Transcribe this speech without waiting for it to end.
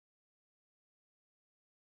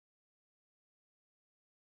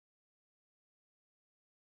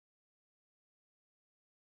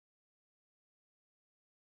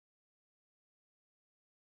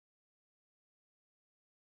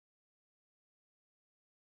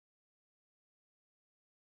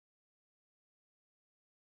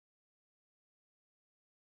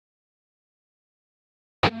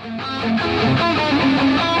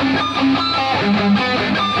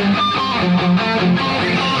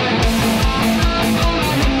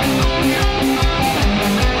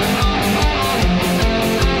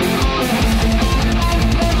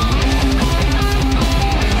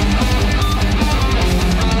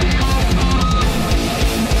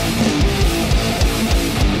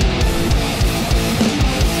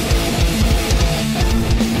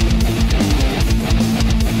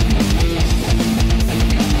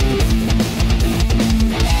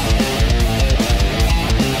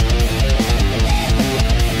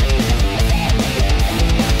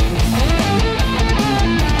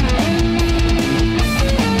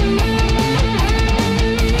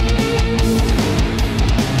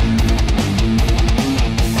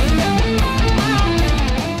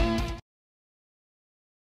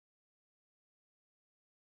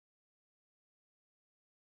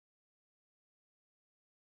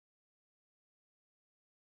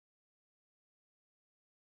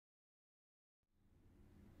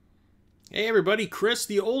Hey everybody, Chris,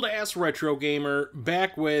 the old-ass retro gamer,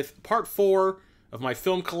 back with part 4 of my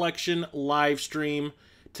film collection live stream.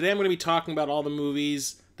 Today I'm going to be talking about all the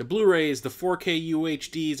movies, the Blu-rays, the 4K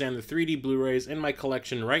UHDs, and the 3D Blu-rays in my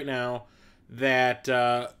collection right now that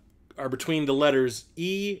are between the letters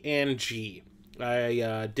E and G.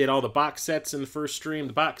 I did all the box sets in the first stream,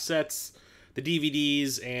 the box sets, the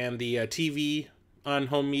DVDs, and the TV on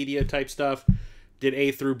home media type stuff. Did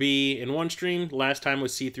A through B in one stream. Last time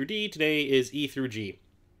was C through D. Today is E through G.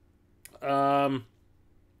 Yeah.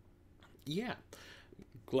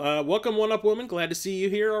 Welcome, One Up Woman. Glad to see you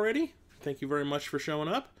here already. Thank you very much for showing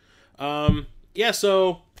up. Yeah,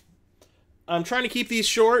 so I'm trying to keep these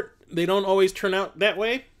short. They don't always turn out that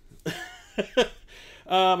way.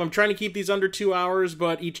 I'm trying to keep these under 2 hours,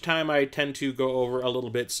 but each time I tend to go over a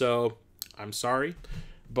little bit, so I'm sorry.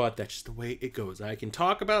 But that's just the way it goes. I can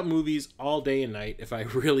talk about movies all day and night if I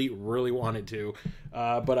really, really wanted to.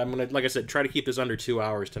 But I'm going to, like I said, try to keep this under 2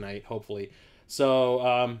 hours tonight, hopefully.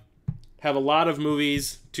 So, have a lot of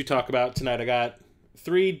movies to talk about tonight. I got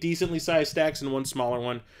 3 decently sized stacks and 1 smaller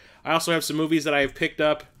one. I also have some movies that I have picked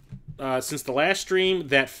up since the last stream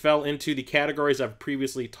that fell into the categories I've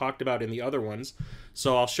previously talked about in the other ones.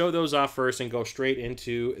 So I'll show those off first and go straight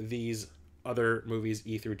into these other movies,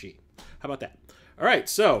 E through G. How about that? All right,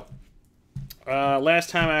 so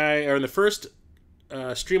last time or in the first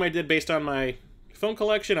stream I did based on my film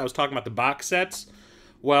collection, I was talking about the box sets.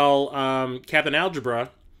 Well, Captain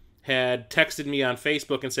Algebra had texted me on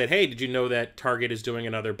Facebook and said, "Hey, did you know that Target is doing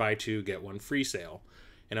another buy 2 get 1 free sale?"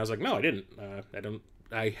 And I was like, "No, I didn't.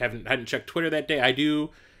 I hadn't checked Twitter that day. I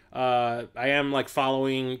do. I am like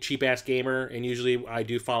following Cheap Ass Gamer, and usually I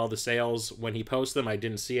do follow the sales when he posts them. I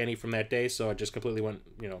didn't see any from that day, so it just completely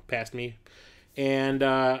went, past me." And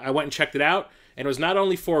I went and checked it out, and it was not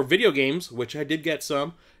only for video games, which I did get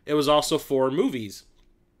some, it was also for movies.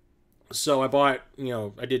 So I bought,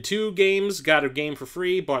 I did 2 games, got a game for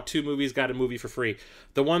free, bought 2 movies, got a movie for free.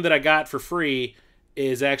 The one that I got for free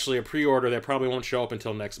is actually a pre-order that probably won't show up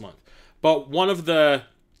until next month. But one of the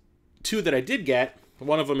 2 that I did get,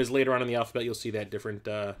 one of them is later on in the alphabet, you'll see that different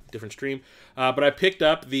stream. But I picked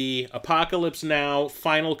up the Apocalypse Now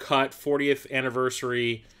Final Cut 40th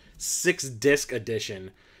Anniversary 6-disc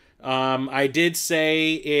edition. I did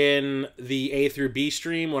say in the A through B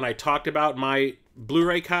stream when I talked about my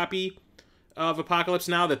Blu-ray copy of Apocalypse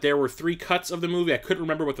Now that there were 3 cuts of the movie. I couldn't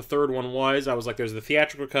remember what the third one was. I was like, there's the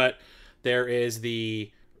theatrical cut, there is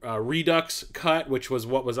the Redux cut, which was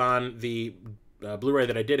what was on the Blu-ray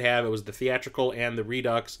that I did have. It was the theatrical and the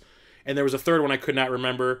Redux. And there was a third one I could not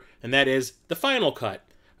remember, and that is the final cut.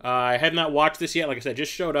 I had not watched this yet. Like I said,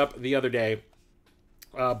 just showed up the other day.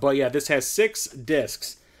 But yeah, this has 6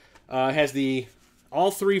 discs. It has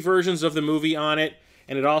all 3 versions of the movie on it,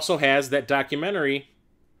 and it also has that documentary.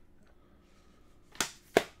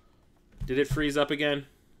 Did it freeze up again?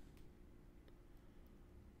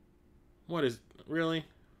 What is... Really?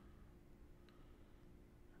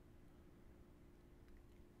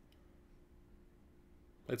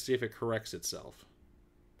 Let's see if it corrects itself.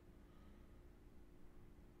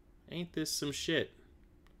 Ain't this some shit?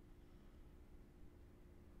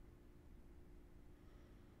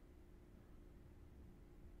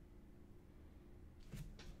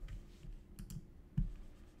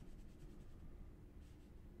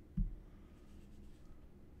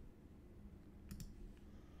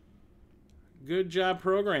 Good job,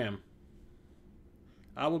 program.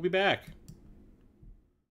 I will be back.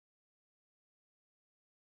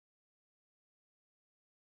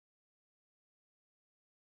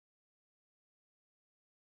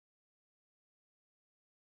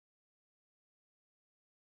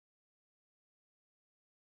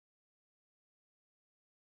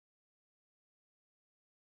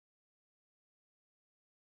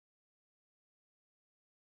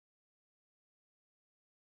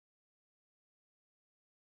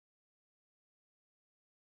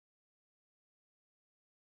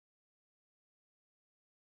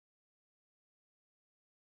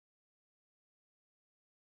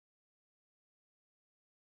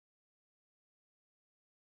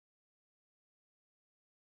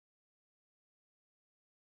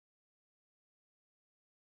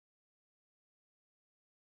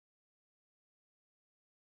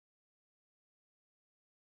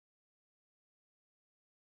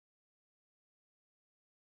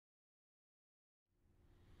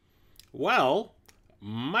 Well,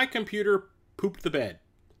 my computer pooped the bed.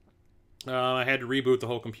 I had to reboot the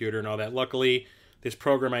whole computer and all that. Luckily, this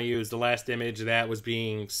program I used, the last image that was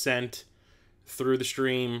being sent through the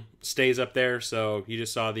stream stays up there, so you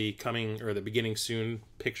just saw the coming or the beginning soon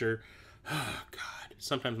picture. Oh, God.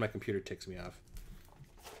 Sometimes my computer ticks me off.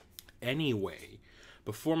 Anyway,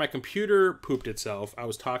 before my computer pooped itself, I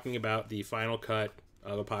was talking about the final cut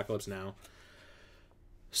of Apocalypse Now.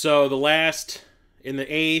 So in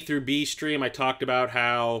the A through B stream, I talked about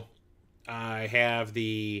how I have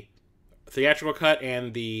the theatrical cut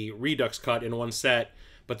and the Redux cut in one set,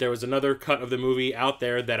 but there was another cut of the movie out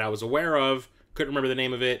there that I was aware of, couldn't remember the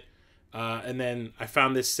name of it, and then I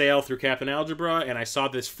found this sale through Captain Algebra, and I saw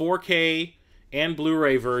this 4K and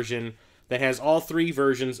Blu-ray version that has all three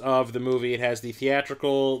versions of the movie. It has the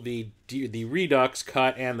theatrical, the Redux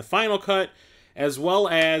cut, and the final cut, as well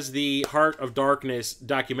as the Heart of Darkness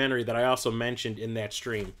documentary that I also mentioned in that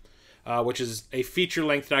stream, which is a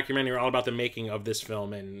feature-length documentary all about the making of this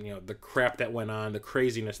film and, you know, the crap that went on, the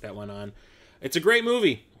craziness that went on. It's a great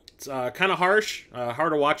movie. It's kind of harsh,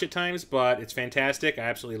 hard to watch at times, but it's fantastic. I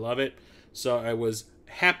absolutely love it. So I was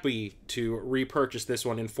happy to repurchase this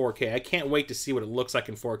one in 4K. I can't wait to see what it looks like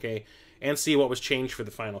in 4K and see what was changed for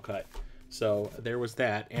the final cut. So there was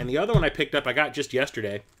that. And the other one I picked up, I got just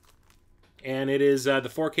yesterday, and it is the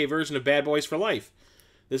 4K version of Bad Boys for Life.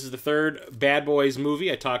 This is the third Bad Boys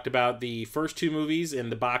movie. I talked about the first two movies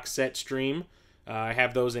in the box set stream. I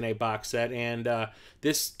have those in a box set, and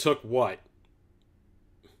this took, what,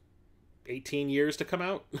 18 years to come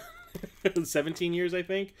out? 17 years, I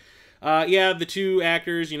think. Yeah, the two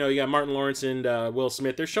actors, you know, you got Martin Lawrence and Will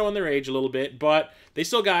Smith. They're showing their age a little bit, but they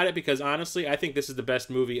still got it because, honestly, I think this is the best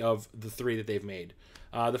movie of the three that they've made.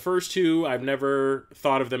 The first two, I've never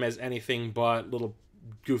thought of them as anything but little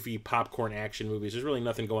goofy popcorn action movies. There's really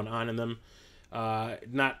nothing going on in them.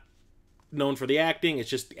 Not known for the acting. It's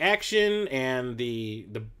just action and the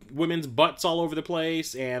women's butts all over the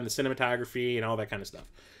place and the cinematography and all that kind of stuff.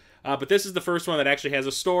 But this is the first one that actually has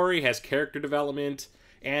a story, has character development,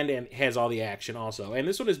 and has all the action also. And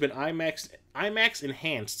this one has been IMAX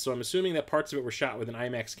enhanced, so I'm assuming that parts of it were shot with an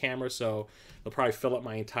IMAX camera, so they'll probably fill up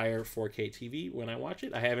my entire 4K TV when I watch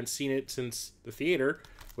it. I haven't seen it since the theater,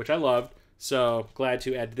 which I loved, so glad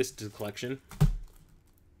to add this to the collection.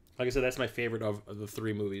 Like I said, that's my favorite of the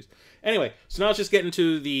three movies. Anyway, so now let's just get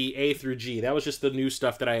into the A through G. That was just the new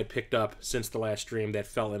stuff that I had picked up since the last stream that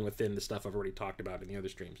fell in within the stuff I've already talked about in the other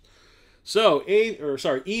streams. So, E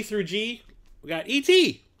through G, we got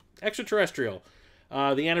E.T., Extraterrestrial.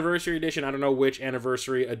 The anniversary edition, I don't know which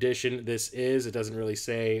anniversary edition this is. It doesn't really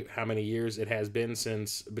say how many years it has been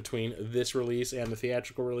since between this release and the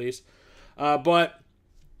theatrical release. But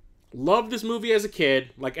loved this movie as a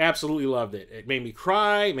kid, like absolutely loved it. It made me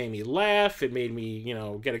cry, it made me laugh, it made me, you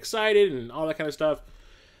know, get excited and all that kind of stuff.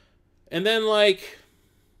 And then, like,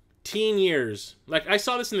 teen years. Like, I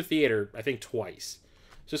saw this in the theater, I think, twice.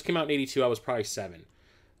 So this came out in 82, I was probably 7.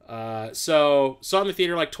 So saw it in the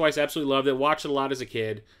theater like twice, absolutely loved it, watched it a lot as a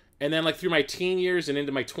kid. And then, like, through my teen years and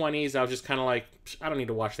into my 20s, I was just kind of like, I don't need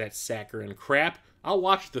to watch that saccharine crap. I'll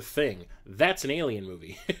watch The Thing. That's an alien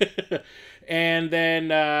movie. And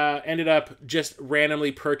then ended up just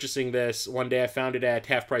randomly purchasing this. One day I found it at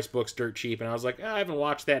Half Price Books dirt cheap, and I was like, I haven't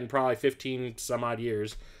watched that in probably 15 some odd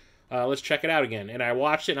years. Let's check it out again. And I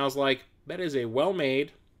watched it, and I was like, that is a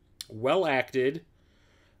well-made, well-acted,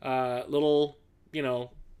 little, you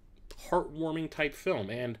know, heartwarming type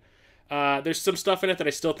film. And there's some stuff in it that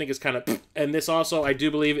I still think is kind of... And this also, I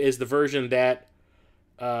do believe, is the version that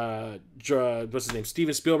what's his name?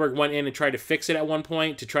 Steven Spielberg went in and tried to fix it at one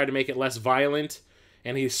point to try to make it less violent,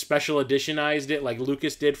 and he special editionized it like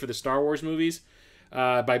Lucas did for the Star Wars movies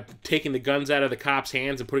by taking the guns out of the cops'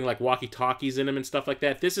 hands and putting like walkie-talkies in them and stuff like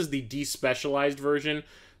that. This is the despecialized version.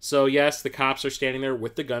 So yes, the cops are standing there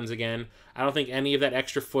with the guns again. I don't think any of that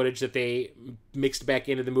extra footage that they mixed back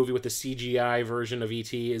into the movie with the CGI version of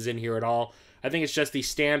E.T. is in here at all. I think it's just the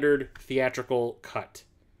standard theatrical cut.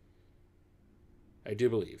 I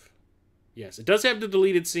do believe. Yes, it does have the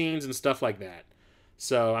deleted scenes and stuff like that.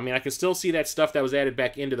 So, I mean, I can still see that stuff that was added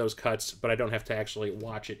back into those cuts, but I don't have to actually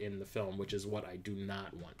watch it in the film, which is what I do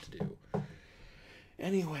not want to do.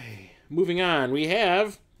 Anyway, moving on. We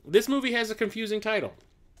have... This movie has a confusing title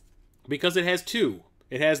because it has two.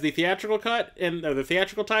 It has the theatrical cut and the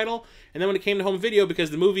theatrical title, and then when it came to home video,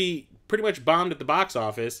 because the movie pretty much bombed at the box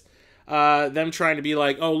office, them trying to be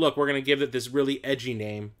like, oh, look, we're going to give it this really edgy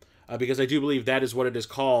name. Because I do believe that is what it is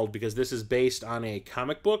called, because this is based on a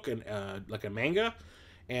comic book, and like a manga,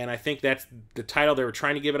 and I think that's the title they were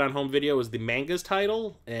trying to give it on home video is the manga's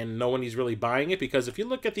title, and no one is really buying it, because if you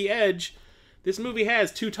look at the edge, this movie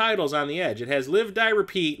has 2 titles on the edge. It has Live, Die,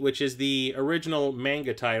 Repeat, which is the original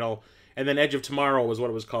manga title, and then Edge of Tomorrow was what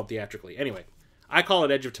it was called theatrically. Anyway, I call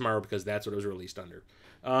it Edge of Tomorrow because that's what it was released under.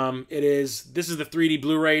 This is the 3D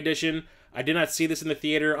Blu-ray edition. I did not see this in the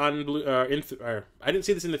theater on I didn't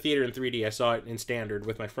see this in the theater in 3D. I saw it in standard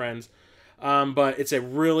with my friends. But it's a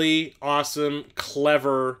really awesome,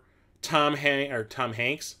 clever Tom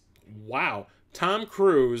Hanks. Wow, Tom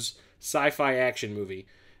Cruise sci-fi action movie,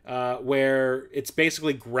 where it's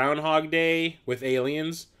basically Groundhog Day with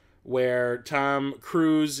aliens, where Tom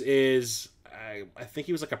Cruise is, I think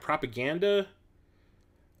he was like a propaganda,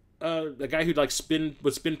 a guy who'd like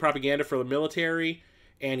would spin propaganda for the military,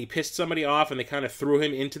 and he pissed somebody off, and they kind of threw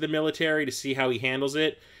him into the military to see how he handles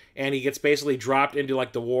it. And he gets basically dropped into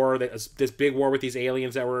like the war, this big war with these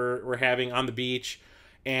aliens that we're having on the beach,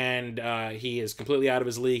 and he is completely out of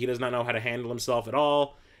his league. He does not know how to handle himself at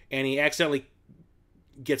all, and he accidentally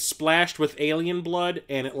gets splashed with alien blood,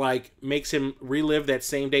 and it like makes him relive that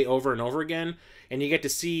same day over and over again. And you get to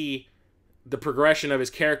see the progression of his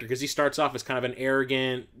character, because he starts off as kind of an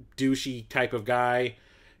arrogant, douchey type of guy,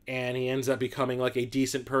 and he ends up becoming like a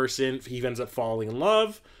decent person. He ends up falling in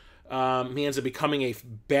love. He ends up becoming a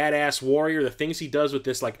badass warrior. The things he does with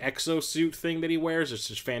this like exosuit thing that he wears is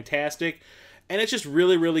just fantastic, and it's just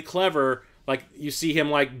really, really clever. Like, you see him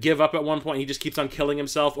like give up at one point, and he just keeps on killing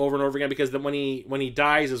himself over and over again, because then when he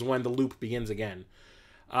dies is when the loop begins again.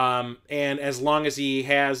 And as long as he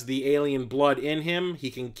has the alien blood in him, he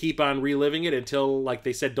can keep on reliving it until, like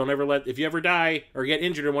they said, if you ever die or get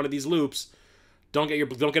injured in one of these loops, don't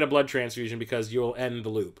get a blood transfusion, because you'll end the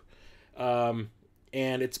loop.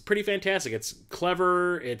 And it's pretty fantastic. It's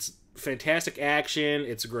clever. It's fantastic action.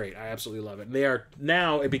 It's great. I absolutely love it. And they are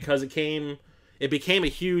now, because it became a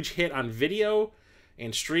huge hit on video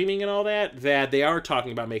and streaming and all that they are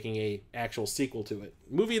talking about making a actual sequel to it.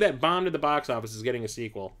 Movie that bombed at the box office is getting a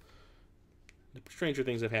sequel. Stranger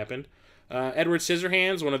things have happened. Edward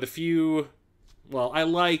Scissorhands, one of the few. Well, I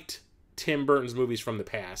liked Tim Burton's movies from the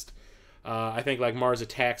past. I think like Mars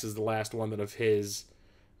Attacks is the last one of his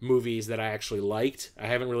movies that I actually liked. I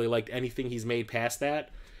haven't really liked anything he's made past that.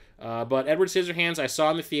 But Edward Scissorhands, I saw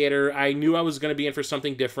in the theater. I knew I was going to be in for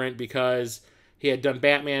something different, because he had done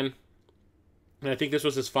Batman, and I think this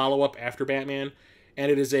was his follow-up after Batman,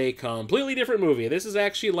 and it is a completely different movie. This is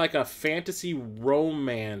actually like a fantasy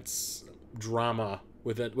romance drama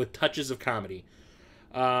with touches of comedy.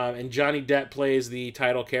 And Johnny Depp plays the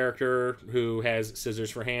title character, who has scissors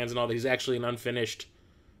for hands and all that. He's actually an unfinished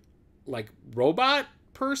like robot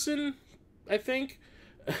person, I think.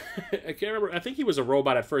 I can't remember. I think he was a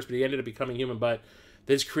robot at first, but he ended up becoming human. But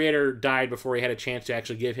his creator died before he had a chance to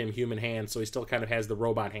actually give him human hands, so he still kind of has the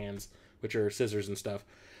robot hands, which are scissors and stuff.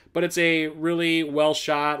 But it's a really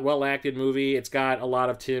well-shot, well-acted movie. It's got a lot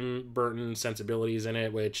of Tim Burton sensibilities in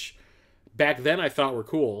it, which back then I thought were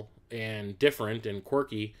cool and different and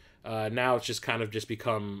quirky. Now it's just kind of just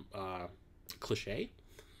become cliche,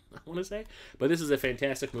 I want to say. But this is a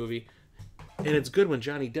fantastic movie, and it's good when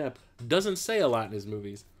Johnny Depp doesn't say a lot in his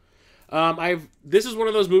movies. This is one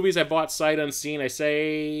of those movies I bought sight unseen. I've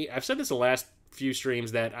said this the last few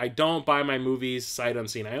streams, that I don't buy my movies sight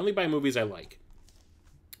unseen. I only buy movies I like.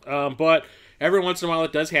 But every once in a while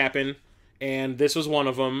it does happen, and this was one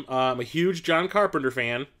of them. I'm a huge John Carpenter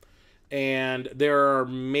fan, and there are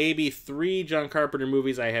maybe 3 John Carpenter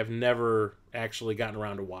movies I have never actually gotten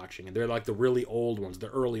around to watching, and they're like the really old ones, the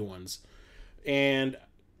early ones. And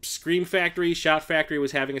Scream Factory, Shout Factory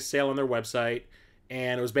was having a sale on their website,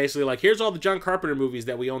 and it was basically like, here's all the John Carpenter movies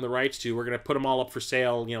that we own the rights to. We're going to put them all up for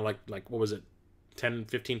sale, you know, like what was it, 10,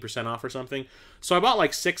 15% off or something. So I bought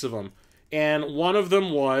like 6 of them, and one of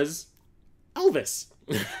them was Elvis.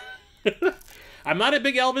 I'm not a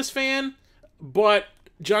big Elvis fan, but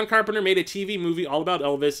John Carpenter made a TV movie all about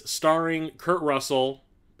Elvis, starring Kurt Russell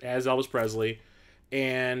as Elvis Presley.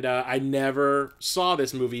 And I never saw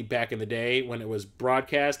this movie back in the day when it was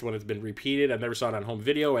broadcast, when it's been repeated. I never saw it on home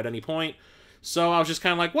video at any point. So I was just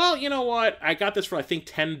kind of like, well, you know what? I got this for, I think,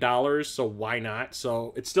 $10, so why not?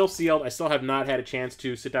 So it's still sealed. I still have not had a chance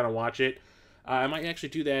to sit down and watch it. I might actually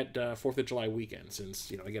do that 4th of July weekend,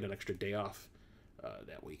 since, you know, I get an extra day off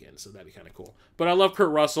that weekend, so that'd be kind of cool. But I love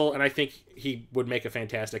Kurt Russell, and I think he would make a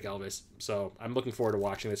fantastic Elvis. So I'm looking forward to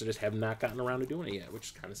watching this. I just have not gotten around to doing it yet,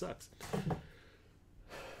 which kind of sucks.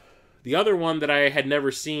 The other one that I had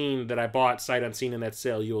never seen, that I bought sight unseen in that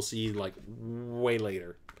sale, you will see like way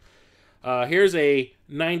later. Here's a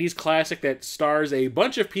 90s classic that stars a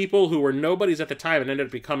bunch of people who were nobodies at the time and ended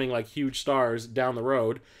up becoming like huge stars down the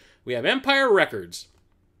road. We have Empire Records.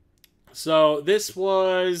 So this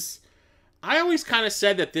was... I always kind of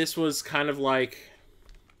said that this was kind of like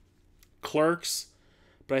Clerks,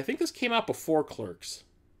 but I think this came out before Clerks.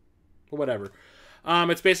 But whatever.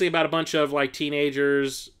 It's basically about a bunch of like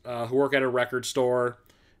teenagers who work at a record store,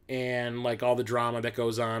 and like all the drama that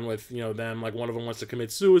goes on with, you know, them. Like one of them wants to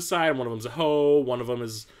commit suicide, one of them's a hoe, one of them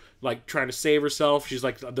is like trying to save herself. She's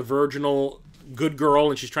like the virginal good girl,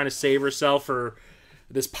 and she's trying to save herself for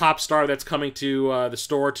this pop star that's coming to the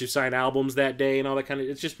store to sign albums that day and all that kind of.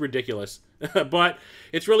 It's just ridiculous. But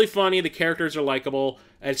it's really funny. The characters are likable.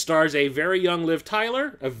 It stars a very young Liv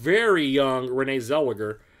Tyler, a very young Renee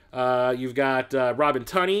Zellweger. You've got Robin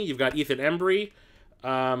Tunney. You've got Ethan Embry.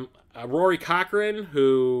 Rory Cochrane,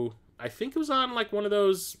 who I think was on like one of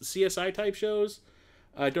those CSI type shows.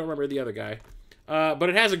 I don't remember the other guy. But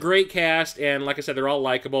it has a great cast, and like I said, they're all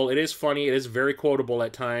likable. It is funny. It is very quotable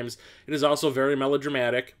at times. It is also very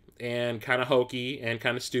melodramatic and kind of hokey and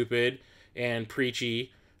kind of stupid and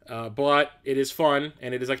preachy. But it is fun,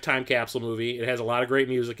 and it is like a time capsule movie. It has a lot of great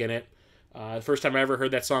music in it. The first time I ever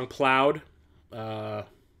heard that song, Plowed. I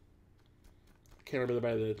can't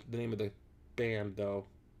remember the name of the band, though.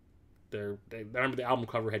 I remember the album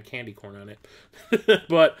cover had candy corn on it.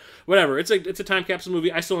 But whatever, it's a time capsule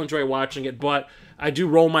movie. I still enjoy watching it, but I do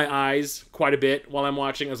roll my eyes quite a bit while I'm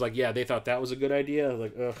watching. I was like, yeah, they thought that was a good idea. I was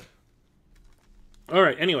like, ugh. All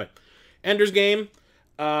right, anyway, Ender's Game.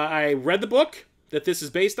 I read the book that this is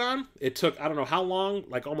based on. It took, I don't know how long,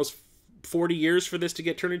 like almost 40 years for this to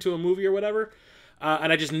get turned into a movie or whatever.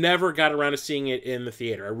 And I just never got around to seeing it in the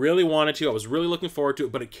theater. I really wanted to. I was really looking forward to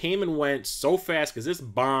it, but it came and went so fast because this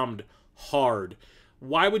bombed hard.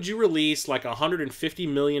 Why would you release like $150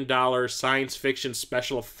 million science fiction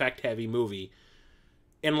special effect heavy movie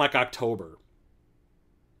in like October?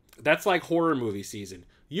 That's like horror movie season.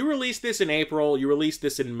 You release this in April, you release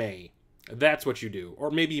this in May. That's what you do.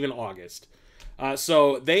 Or maybe even August.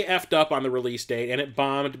 So they effed up on the release date, and it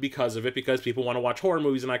bombed because of it, because people want to watch horror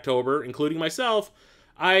movies in October, including myself.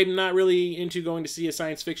 I'm not really into going to see a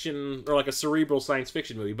science fiction, or like a cerebral science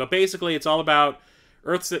fiction movie. But basically, it's all about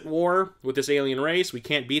Earth's at war with this alien race. We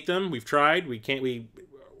can't beat them. We've tried. We're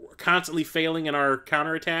constantly failing in our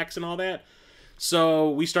counterattacks and all that. So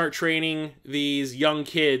we start training these young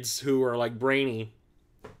kids who are like brainy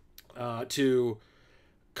to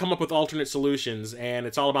come up with alternate solutions, and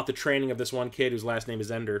it's all about the training of this one kid whose last name is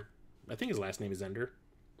Ender. I think his last name is Ender.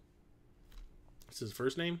 What's his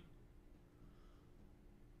first name?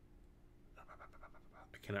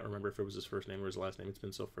 I cannot remember if it was his first name or his last name. It's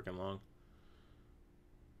been so freaking long.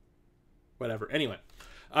 Whatever. Anyway,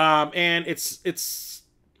 and it's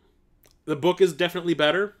the book is definitely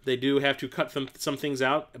better. They do have to cut some things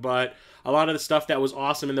out, but a lot of the stuff that was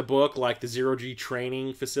awesome in the book, like the zero-G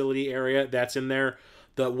training facility area, that's in there.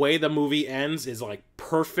 The way the movie ends is like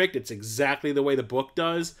perfect. It's exactly the way the book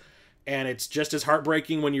does, and it's just as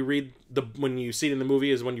heartbreaking when you see it in the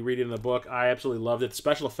movie as when you read it in the book. I absolutely loved it. The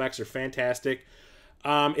special effects are fantastic.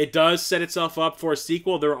 It does set itself up for a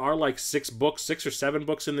sequel. There are like 6 or 7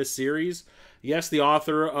 books in this series. Yes, the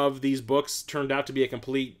author of these books turned out to be a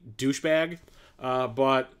complete douchebag,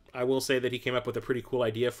 but I will say that he came up with a pretty cool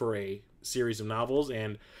idea for a series of novels,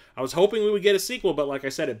 and I was hoping we would get a sequel, but like I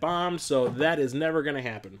said, it bombed, so that is never going to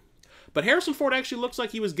happen. But Harrison Ford actually looks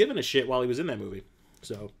like he was giving a shit while he was in that movie,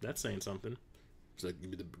 so that's saying something. It's like,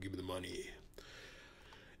 give me the money.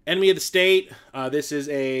 Enemy of the State. This is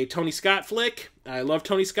a Tony Scott flick. I love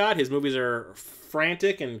Tony Scott. His movies are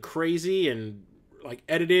frantic and crazy and like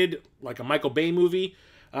edited like a Michael Bay movie.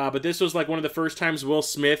 But this was like one of the first times Will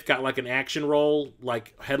Smith got like an action role,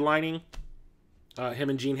 like headlining. Him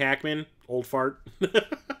and Gene Hackman, old fart.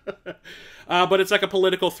 But it's like a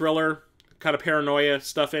political thriller, kind of paranoia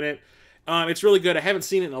stuff in it. It's really good. I haven't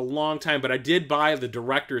seen it in a long time, but I did buy the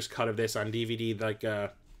director's cut of this on DVD. Like,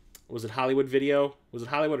 was it Hollywood Video? Was it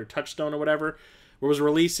Hollywood or Touchstone or whatever? Where it was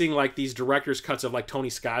releasing like these director's cuts of like Tony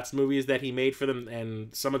Scott's movies that he made for them,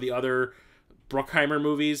 and some of the other Bruckheimer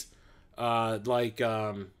movies. Like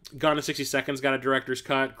Gone in 60 Seconds got a director's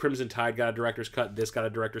cut. Crimson Tide got a director's cut. This got a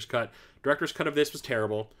director's cut. Director's cut of this was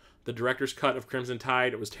terrible. The director's cut of Crimson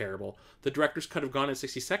Tide, it was terrible. The director's cut of Gone in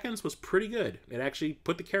 60 Seconds was pretty good. It actually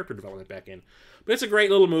put the character development back in. But it's a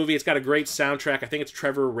great little movie. It's got a great soundtrack. I think it's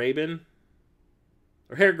Trevor Rabin.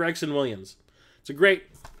 Or Harry Gregson Williams. It's a great...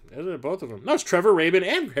 Both of them. No, it's Trevor Rabin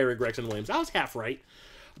and Harry Gregson Williams. I was half right.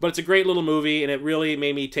 But it's a great little movie, and it really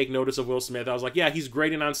made me take notice of Will Smith. I was like, yeah, he's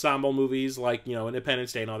great in ensemble movies, like, you know,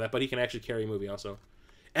 Independence Day and all that, but he can actually carry a movie also.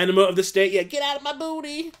 Enema of the State, yeah, get out of my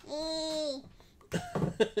booty.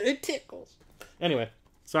 It tickles. Anyway,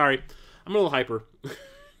 sorry. I'm a little hyper.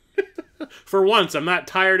 For once, I'm not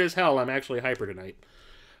tired as hell. I'm actually hyper tonight.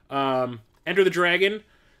 Enter the Dragon.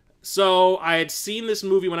 So, I had seen this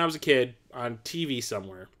movie when I was a kid on TV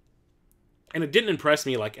somewhere. And it didn't impress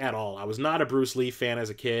me, like, at all. I was not a Bruce Lee fan as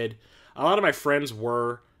a kid. A lot of my friends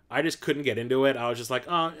were. I just couldn't get into it. I was just like,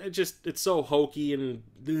 oh, it's so hokey and...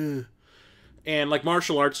 Ugh. And, like,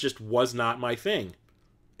 martial arts just was not my thing.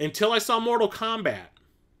 Until I saw Mortal Kombat.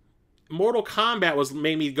 Mortal Kombat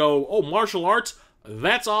made me go, oh, martial arts?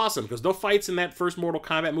 That's awesome. Because the fights in that first Mortal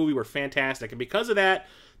Kombat movie were fantastic. And because of that,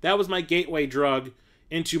 that was my gateway drug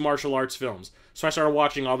into martial arts films. So I started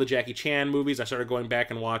watching all the Jackie Chan movies. I started going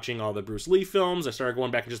back and watching all the Bruce Lee films. I started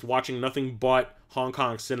going back and just watching nothing but Hong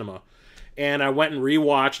Kong cinema. And I went and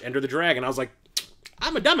rewatched Enter the Dragon. I was like,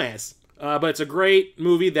 I'm a dumbass. But it's a great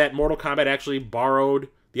movie that Mortal Kombat actually borrowed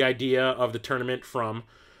the idea of the tournament from.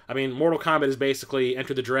 I mean, Mortal Kombat is basically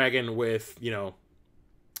Enter the Dragon with, you know,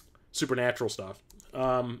 supernatural stuff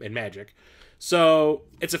and magic. So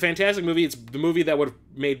it's a fantastic movie. It's the movie that would have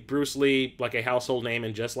made Bruce Lee like a household name,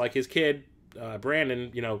 and just like his kid,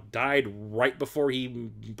 Brandon, you know, died right before he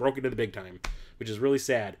broke into the big time, which is really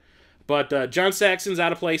sad. But John Saxon's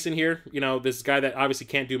out of place in here. You know, this guy that obviously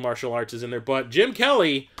can't do martial arts is in there. But Jim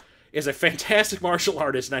Kelly is a fantastic martial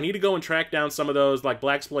artist, and I need to go and track down some of those like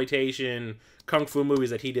blaxploitation kung fu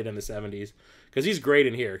movies that he did in the 70s, because he's great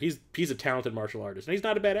in here. He's a talented martial artist, and he's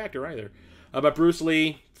not a bad actor either. But Bruce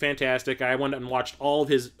Lee, fantastic. I went and watched all of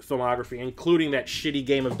his filmography, including that shitty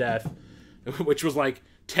Game of Death, which was like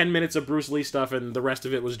 10 minutes of Bruce Lee stuff, and the rest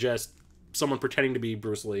of it was just someone pretending to be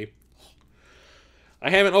Bruce Lee. I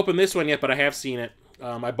haven't opened this one yet, but I have seen it.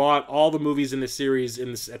 I bought all the movies in this series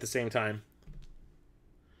at the same time.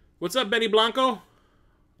 What's up, Benny Blanco?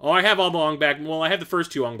 Oh, I have all the Ong Bak. Well, I have the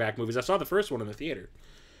first two Ong Bak movies. I saw the first one in the theater.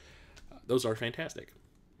 Those are fantastic.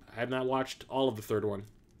 I have not watched all of the third one.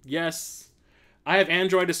 Yes, I have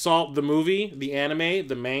Android Assault, the movie, the anime,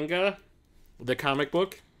 the manga, the comic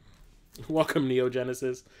book. Welcome, Neo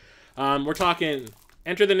Genesis. We're talking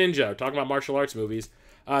Enter the Ninja. We're talking about martial arts movies.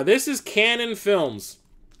 This is Canon Films.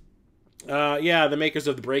 Yeah, the makers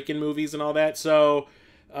of the Break-In movies and all that. So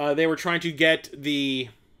they were trying to get the...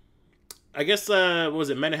 I guess, what was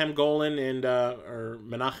it, Menachem Golan and, or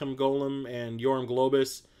Menachem Golan and Yoram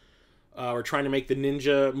Globus were trying to make the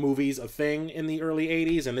ninja movies a thing in the early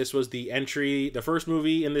 80s, and this was the first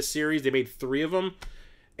movie in this series. They made 3 of them,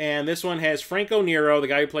 and this one has Franco Nero, the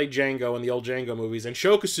guy who played Django in the old Django movies, and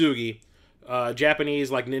Sho Kosugi,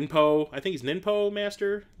 Japanese, like, Ninpo, I think he's Ninpo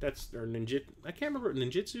master, or Ninjitsu, I can't remember,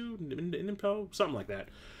 Ninjitsu, Ninpo, something like that.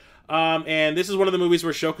 And this is one of the movies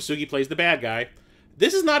where Sho Kosugi plays the bad guy.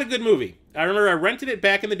 This is not a good movie. I remember I rented it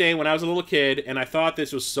back in the day when I was a little kid, and I thought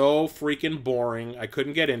this was so freaking boring. I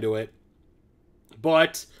couldn't get into it.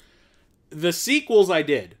 But the sequels I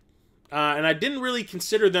did. And I didn't really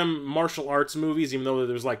consider them martial arts movies, even though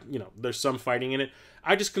there's like, you know, there's some fighting in it.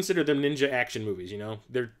 I just considered them ninja action movies, you know.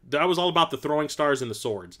 That was all about the throwing stars and the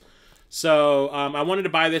swords. So I wanted to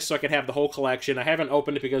buy this so I could have the whole collection. I haven't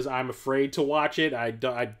opened it because I'm afraid to watch it.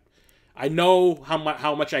 I know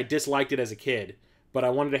how much I disliked it as a kid. But I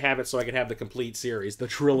wanted to have it so I could have the complete series, the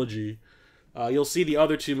trilogy. You'll see the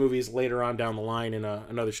other 2 movies later on down the line in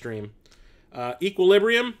another stream.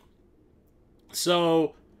 Equilibrium.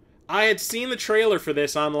 So, I had seen the trailer for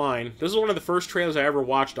this online. This is one of the first trailers I ever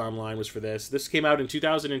watched online was for this. This came out in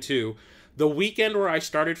 2002, the weekend where I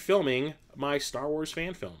started filming my Star Wars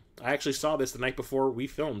fan film. I actually saw this the night before we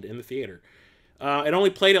filmed in the theater. It only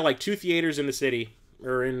played at like 2 theaters in the city,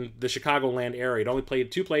 or in the Chicagoland area. It only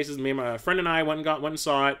played 2 places. Me and my friend and I went and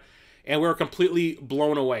saw it, and we were completely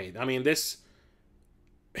blown away. I mean, this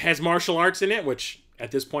has martial arts in it, which at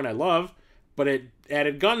this point I love, but it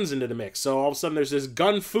added guns into the mix. So all of a sudden there's this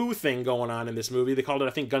gun fu thing going on in this movie. They called it, I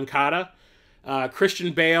think, gun kata.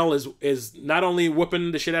 Christian Bale is not only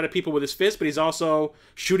whooping the shit out of people with his fist, but he's also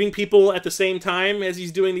shooting people at the same time as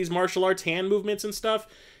he's doing these martial arts hand movements and stuff.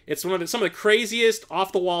 It's some of the craziest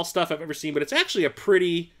off-the-wall stuff I've ever seen, but it's actually a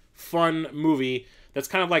pretty fun movie that's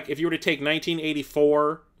kind of like if you were to take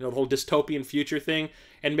 1984, you know, the whole dystopian future thing,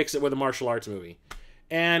 and mix it with a martial arts movie.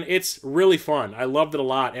 And it's really fun. I loved it a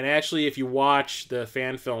lot. And actually, if you watch the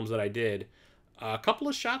fan films that I did, a couple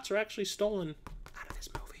of shots are actually stolen out of this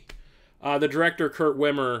movie. The director, Kurt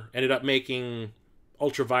Wimmer, ended up making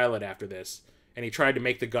Ultraviolet after this. And he tried to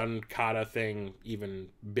make the gun kata thing even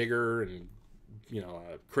bigger and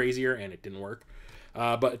crazier, and it didn't work.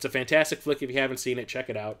 But it's a fantastic flick. If you haven't seen it, check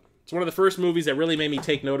it out. It's one of the first movies that really made me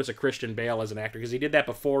take notice of Christian Bale as an actor, because he did that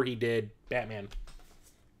before he did Batman.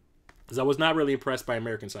 Because I was not really impressed by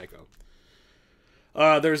American Psycho.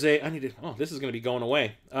 This is going to be going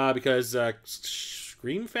away. Because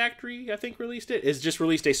Scream Factory, I think, released it. It's just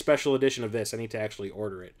released a special edition of this. I need to actually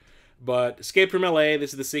order it. But Escape from LA,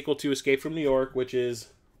 this is the sequel to Escape from New York, which is...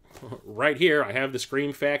 right here, I have the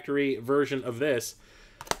Scream Factory version of this.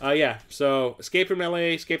 Yeah, so Escape from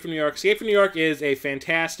LA, Escape from New York. Escape from New York is a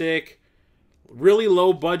fantastic, really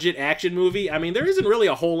low budget action movie. I mean, there isn't really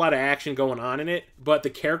a whole lot of action going on in it, but the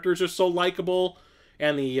characters are so likable,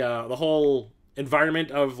 and the whole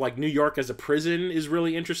environment of like New York as a prison is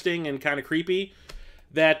really interesting and kind of creepy.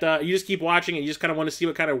 That you just keep watching it. You just kind of want to see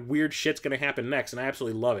what kind of weird shit's going to happen next, and I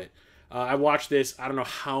absolutely love it. I watched this, I don't know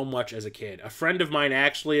how much as a kid. A friend of mine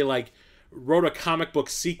actually like wrote a comic book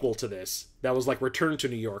sequel to this that was like Return to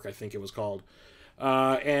New York, I think it was called.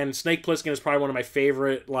 And Snake Plissken is probably one of my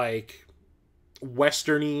favorite like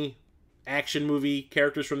westerny action movie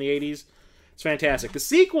characters from the 80s. It's fantastic. The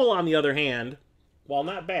sequel, on the other hand, while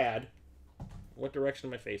not bad, what direction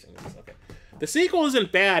am I facing this? Okay. The sequel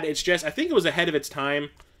isn't bad, it's just, I think it was ahead of its time.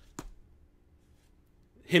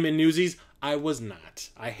 Him in Newsies, I was not.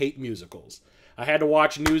 I hate musicals. I had to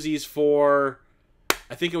watch Newsies for,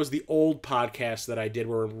 I think it was the old podcast that I did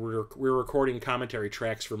where we were recording commentary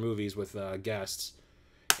tracks for movies with guests.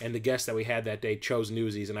 And the guest that we had that day chose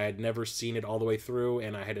Newsies, and I had never seen it all the way through,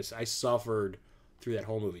 and I suffered through that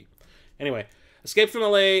whole movie. Anyway, Escape from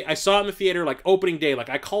LA, I saw it in the theater like opening day. Like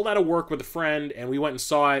I called out of work with a friend, and we went and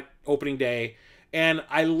saw it opening day. And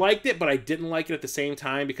I liked it, but I didn't like it at the same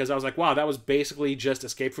time because I was like, wow, that was basically just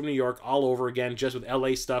Escape from New York all over again, just with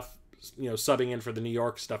LA stuff, you know, subbing in for the New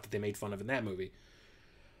York stuff that they made fun of in that movie.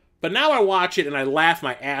 But now I watch it and I laugh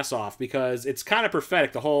my ass off because it's kind of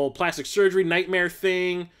prophetic. The whole plastic surgery nightmare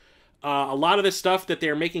thing. A lot of the stuff that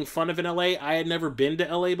they're making fun of in LA, I had never been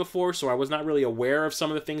to LA before, so I was not really aware of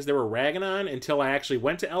some of the things they were ragging on until I actually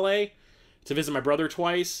went to LA to visit my brother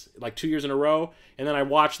twice, like 2 years in a row. And then I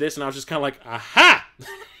watched this and I was just kind of like, aha!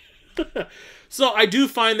 So I do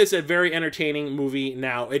find this a very entertaining movie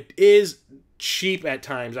now. It is cheap at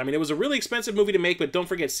times. I mean, it was a really expensive movie to make, but don't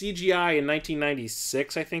forget CGI in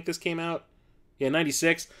 1996, I think this came out. Yeah,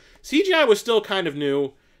 96. CGI was still kind of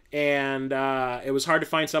new, and it was hard to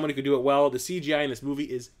find someone who could do it well. The CGI in this movie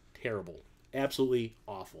is terrible. Absolutely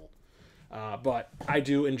awful. But I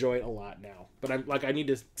do enjoy it a lot now. But I need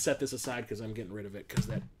to set this aside because I'm getting rid of it because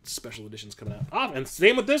that special edition's coming out. Oh, and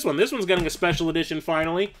same with this one. This one's getting a special edition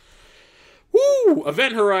finally. Woo!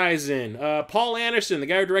 Event Horizon. Paul Anderson, the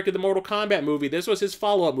guy who directed the Mortal Kombat movie, this was his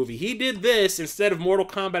follow-up movie. He did this instead of Mortal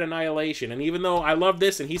Kombat Annihilation. And even though I love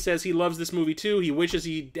this and he says he loves this movie too, he wishes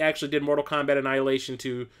he actually did Mortal Kombat Annihilation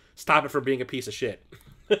to stop it from being a piece of shit.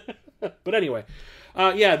 But anyway,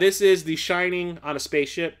 yeah, this is The Shining on a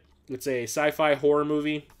spaceship. It's a sci-fi horror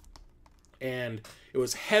movie. And it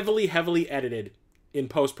was heavily, heavily edited in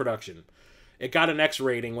post-production. It got an X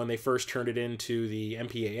rating when they first turned it into the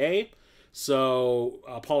MPAA. So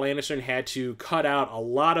Paul Anderson had to cut out a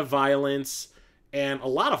lot of violence and a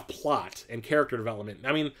lot of plot and character development.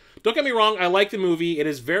 I mean, don't get me wrong, I like the movie. It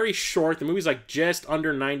is very short. The movie's like just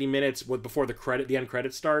under 90 minutes before the end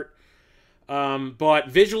credits start. But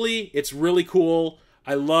visually, it's really cool.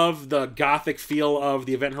 I love the gothic feel of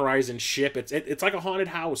the Event Horizon ship. It's like a haunted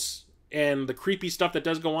house, and the creepy stuff that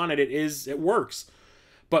does go on it works.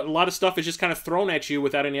 But a lot of stuff is just kind of thrown at you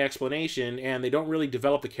without any explanation, and they don't really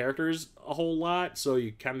develop the characters a whole lot, so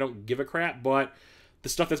you kind of don't give a crap. But the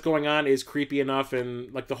stuff that's going on is creepy enough,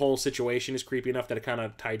 and like the whole situation is creepy enough that it kind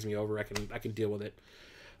of tides me over. I can deal with it.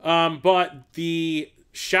 But the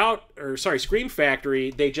Scream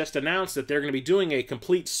Factory, they just announced that they're going to be doing a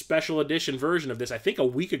complete special edition version of this, I think a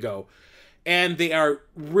week ago. And they are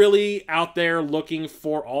really out there looking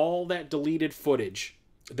for all that deleted footage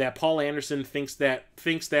that Paul Anderson thinks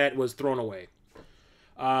that was thrown away.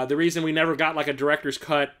 The reason we never got like a director's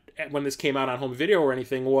cut when this came out on home video or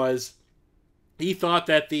anything was he thought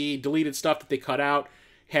that the deleted stuff that they cut out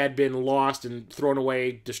had been lost and thrown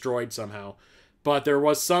away, destroyed somehow. But there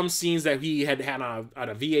was some scenes that he had on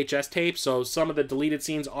a VHS tape, so some of the deleted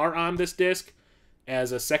scenes are on this disc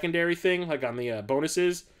as a secondary thing, like on the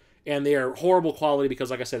bonuses, and they are horrible quality because,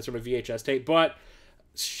 like I said, it's from a VHS tape. But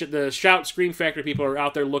the Scream Factory people are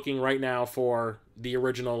out there looking right now for the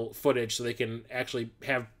original footage so they can actually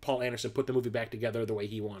have Paul Anderson put the movie back together the way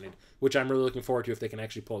he wanted, which I'm really looking forward to if they can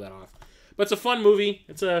actually pull that off. But it's a fun movie.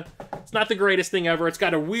 It's not the greatest thing ever. It's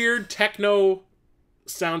got a weird techno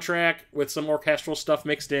soundtrack with some orchestral stuff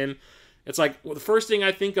mixed in. It's like, well, the first thing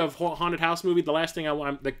I think of haunted house movie, the last thing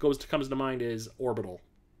that comes to mind is Orbital.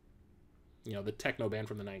 You know, the techno band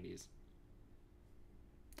from the 90s.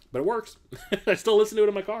 But it works. I still listen to it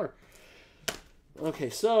in my car. Okay,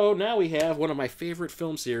 so now we have one of my favorite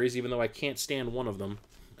film series, even though I can't stand one of them.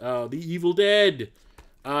 The Evil Dead.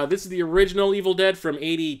 This is the original Evil Dead from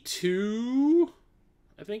 82,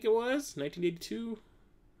 I think it was. 1982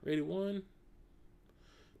 or 81.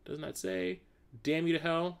 Does not say. Damn you to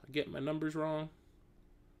hell. I get my numbers wrong.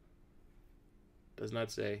 Does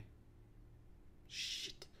not say.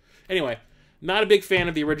 Shit. Anyway, not a big fan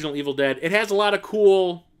of the original Evil Dead. It has a lot of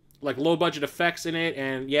cool, like, low-budget effects in it,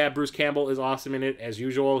 and yeah, Bruce Campbell is awesome in it, as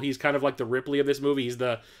usual. He's kind of like the Ripley of this movie. He's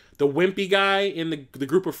the wimpy guy in the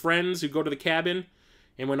group of friends who go to the cabin,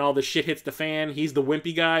 and when all the shit hits the fan, he's the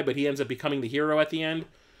wimpy guy, but he ends up becoming the hero at the end,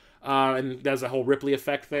 and does a whole Ripley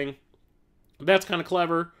effect thing. That's kind of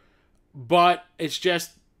clever, but it's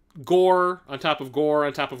just gore on top of gore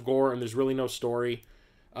on top of gore, and there's really no story.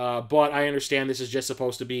 But I understand this is just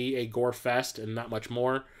supposed to be a gore fest and not much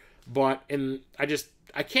more. But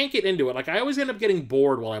I can't get into it. Like, I always end up getting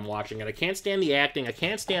bored while I'm watching it. I can't stand the acting. I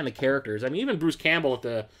can't stand the characters. I mean, even Bruce Campbell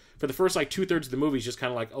for the first like 2/3 of the movie is just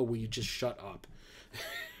kind of like, oh, will you just shut up?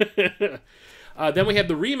 Then we have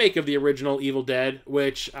the remake of the original Evil Dead,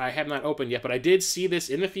 which I have not opened yet, but I did see this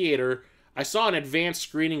in the theater. I saw an advanced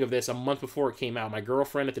screening of this a month before it came out. My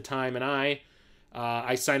girlfriend at the time and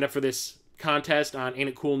I signed up for this contest on Ain't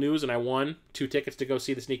It Cool News, and I won 2 tickets to go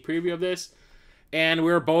see the sneak preview of this. And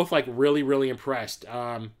we were both, like, really, really impressed.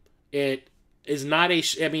 It is not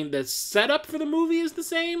I mean, the setup for the movie is the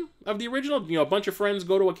same of the original. You know, a bunch of friends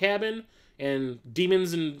go to a cabin, and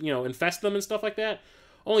demons infest them and stuff like that.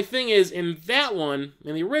 Only thing is, in that one,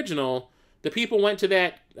 in the original, the people went to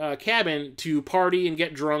that cabin to party and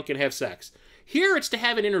get drunk and have sex. Here, it's to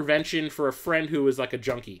have an intervention for a friend who is, like, a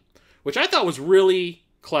junkie, which I thought was really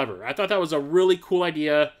clever. I thought that was a really cool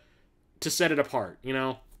idea to set it apart, you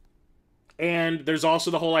know? And there's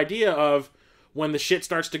also the whole idea of when the shit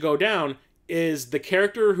starts to go down, is the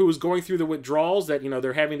character who is going through the withdrawals that,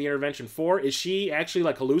 they're having the intervention for, is she actually,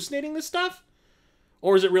 like, hallucinating this stuff?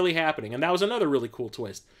 Or is it really happening? And that was another really cool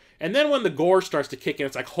twist. And then when the gore starts to kick in,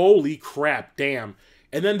 it's like, holy crap, damn.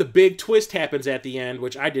 And then the big twist happens at the end,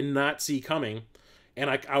 which I did not see coming. And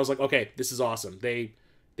I was like, okay, this is awesome. They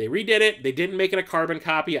redid it. They didn't make it a carbon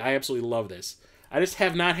copy. I absolutely love this. I just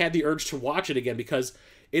have not had the urge to watch it again because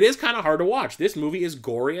it is kind of hard to watch. This movie is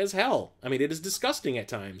gory as hell. I mean, it is disgusting at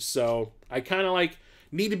times. So I kind of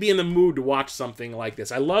need to be in the mood to watch something like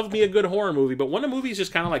this. I love me a good horror movie, but when a movie is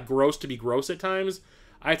just kind of like gross to be gross at times,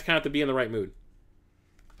 I have to kind of have to be in the right mood.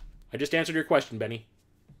 I just answered your question, Benny.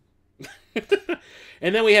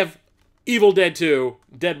 And then we have Evil Dead 2,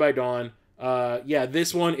 Dead by Dawn. Yeah,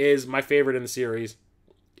 this one is my favorite in the series.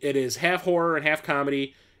 It is half horror and half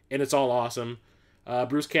comedy, and it's all awesome.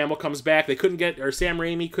 Bruce Campbell comes back. Sam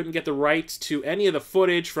Raimi couldn't get the rights to any of the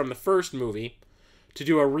footage from the first movie to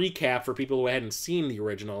do a recap for people who hadn't seen the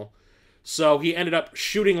original. So he ended up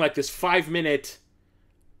shooting like this 5-minute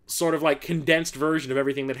sort of like condensed version of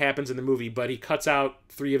everything that happens in the movie, but he cuts out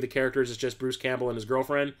 3 of the characters. It's just Bruce Campbell and his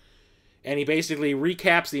girlfriend. And he basically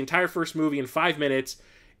recaps the entire first movie in 5 minutes,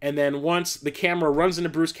 and then once the camera runs into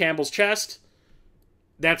Bruce Campbell's chest,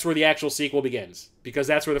 that's where the actual sequel begins, because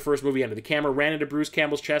that's where the first movie ended. The camera ran into Bruce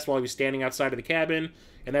Campbell's chest while he was standing outside of the cabin,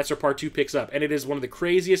 and that's where part 2 picks up. And it is one of the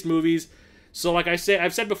craziest movies. So like I've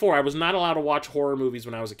said before, I was not allowed to watch horror movies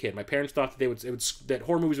when I was a kid. My parents thought that that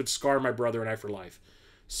horror movies would scar my brother and I for life.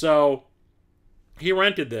 So he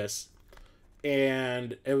rented this,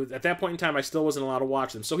 and at that point in time, I still wasn't allowed to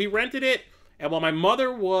watch them. So he rented it, and while my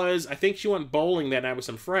mother I think she went bowling that night with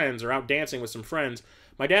some friends, or out dancing with some friends,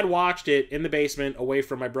 my dad watched it in the basement away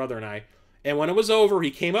from my brother and I. And when it was over,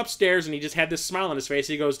 he came upstairs and he just had this smile on his face.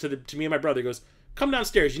 He goes to me and my brother, he goes, "Come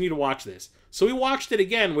downstairs, you need to watch this." So we watched it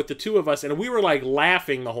again with the 2 of us, and we were like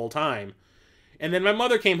laughing the whole time. And then my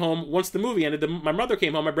mother came home. Once the movie ended, my mother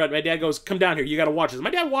came home. My dad goes, "Come down here, you got to watch this." My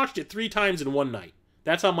dad watched it 3 times in one night.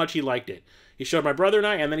 That's how much he liked it. He showed my brother and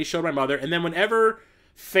I, and then he showed my mother. And then whenever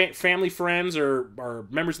family friends or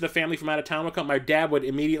members of the family from out of town would come, my dad would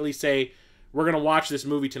immediately say, "We're going to watch this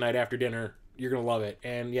movie tonight after dinner. You're going to love it."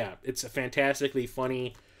 And yeah, it's a fantastically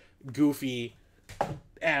funny, goofy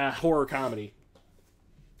horror comedy.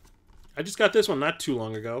 I just got this one not too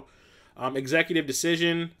long ago. Executive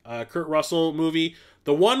Decision, Kurt Russell movie.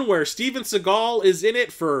 The one where Steven Seagal is in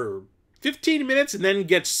it for 15 minutes and then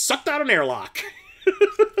gets sucked out an airlock.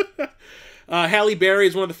 Halle Berry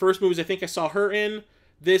is one of the first movies I think I saw her in.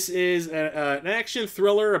 This is an action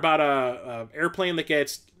thriller about a airplane that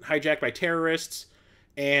gets hijacked by terrorists,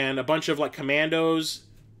 and a bunch of like commandos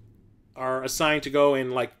are assigned to go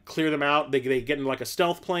and like clear them out. They get in like a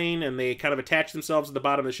stealth plane, and they kind of attach themselves to the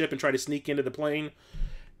bottom of the ship and try to sneak into the plane.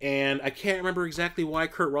 And I can't remember exactly why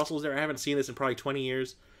Kurt Russell's there. I haven't seen this in probably 20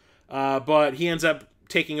 years. But he ends up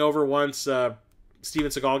taking over once Steven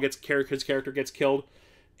Seagal his character gets killed.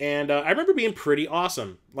 And I remember being pretty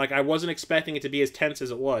awesome. Like, I wasn't expecting it to be as tense as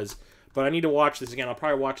it was. But I need to watch this again. I'll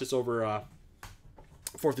probably watch this over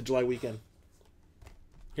 4th of July weekend.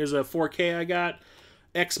 Here's a 4K I got.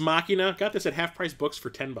 Ex Machina. Got this at Half Price Books for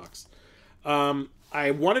 $10.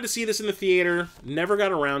 I wanted to see this in the theater, never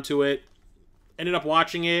got around to it. Ended up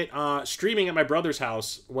watching it streaming at my brother's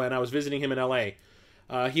house when I was visiting him in LA.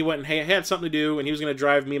 He went and had something to do, and he was going to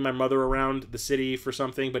drive me and my mother around the city for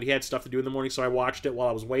something, but he had stuff to do in the morning, so I watched it while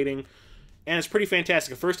I was waiting. And it's pretty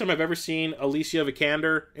fantastic. The first time I've ever seen Alicia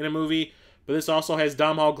Vikander in a movie, but this also has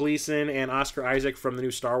Domhnall Gleeson and Oscar Isaac from the new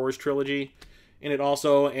Star Wars trilogy in it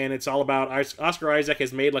also, and it's all about Oscar Isaac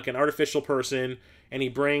has made like an artificial person, and he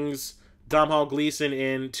brings Domhnall Gleeson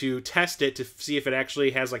in to test it to see if it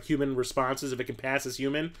actually has like human responses, if it can pass as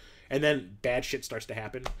human, and then bad shit starts to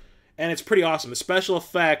happen. And it's pretty awesome. The special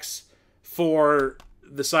effects for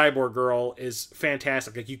the cyborg girl is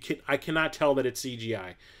fantastic. Like I cannot tell that it's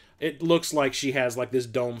CGI. It looks like she has like this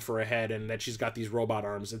dome for a head and that she's got these robot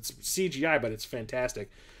arms. It's CGI, but it's fantastic.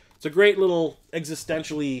 It's a great little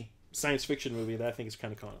existentially science fiction movie that I think is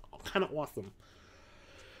kind of awesome.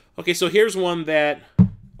 Okay, so here's one that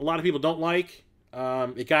a lot of people don't like.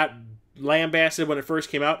 It got lambasted when it first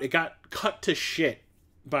came out. It got cut to shit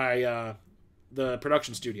by the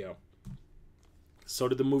production studio. So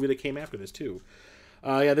did the movie that came after this, too.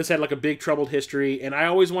 Yeah, this had like a big troubled history, and I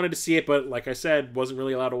always wanted to see it, but like I said, wasn't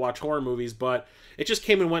really allowed to watch horror movies, but it just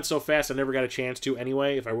came and went so fast, I never got a chance to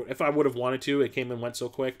anyway. If I would have wanted to, it came and went so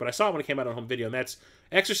quick, but I saw it when it came out on home video, and that's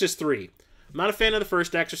Exorcist 3. I'm not a fan of the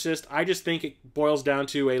first Exorcist. I just think it boils down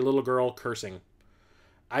to a little girl cursing.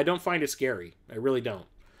 I don't find it scary. I really don't.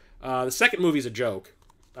 The second movie's a joke.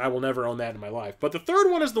 I will never own that in my life. But the third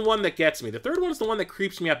one is the one that gets me. The third one is the one that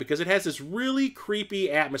creeps me out because it has this really creepy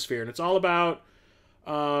atmosphere. And it's all about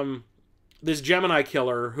this Gemini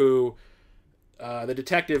killer who, the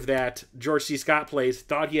detective that George C. Scott plays,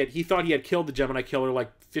 thought he had killed the Gemini killer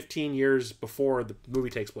like 15 years before the movie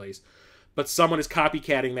takes place. But someone is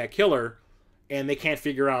copycatting that killer, and they can't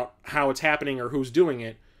figure out how it's happening or who's doing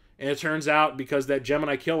it. And it turns out because that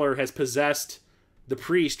Gemini killer has possessed the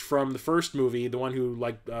priest from the first movie, the one who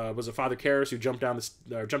was a Father Karras who jumped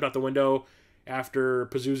out the window after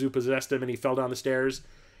Pazuzu possessed him and he fell down the stairs.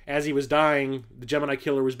 As he was dying, the Gemini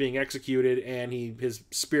killer was being executed and his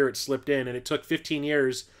spirit slipped in, and it took 15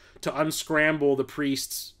 years to unscramble the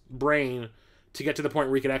priest's brain to get to the point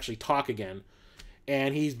where he could actually talk again.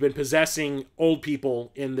 And he's been possessing old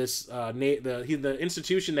people in this the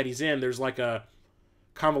institution that he's in. There's like a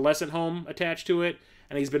convalescent home attached to it,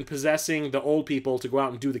 and he's been possessing the old people to go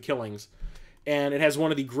out and do the killings. And it has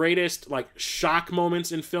one of the greatest like shock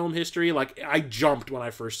moments in film history. Like, I jumped when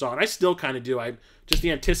I first saw it. I still kind of do. Just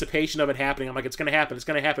the anticipation of it happening. I'm like, it's gonna happen. It's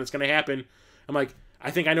gonna happen. It's gonna happen. I'm like,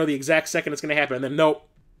 I think I know the exact second it's gonna happen. And then nope,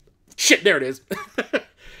 shit, there it is.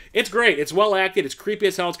 It's great. It's well acted. It's creepy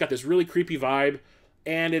as hell. It's got this really creepy vibe,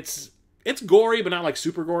 and it's gory, but not like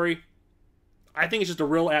super gory. I think it's just a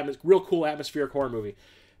real cool atmospheric horror movie.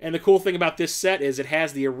 And the cool thing about this set is it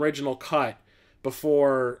has the original cut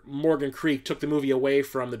before Morgan Creek took the movie away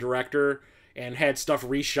from the director and had stuff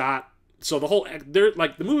reshot. So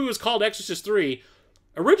the movie was called Exorcist 3.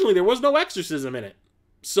 Originally, there was no exorcism in it.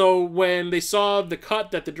 So when they saw the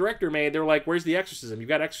cut that the director made, they were like, where's the exorcism? You've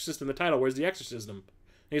got exorcist in the title. Where's the exorcism? And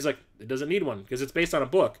he's like, it doesn't need one because it's based on a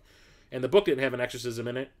book. And the book didn't have an exorcism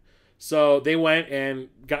in it. So they went and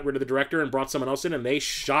got rid of the director and brought someone else in, and they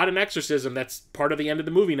shot an exorcism that's part of the end of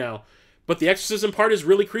the movie now. But the exorcism part is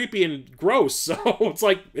really creepy and gross, so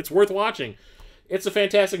it's worth watching. It's a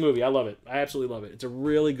fantastic movie. I love it. I absolutely love it. It's a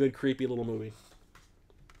really good, creepy little movie.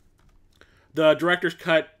 The director's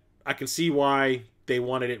cut, I can see why they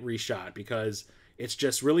wanted it reshot, because it's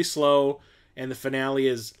just really slow, and the finale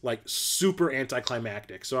is like super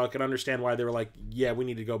anticlimactic. So I can understand why they were like, yeah, we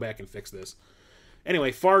need to go back and fix this.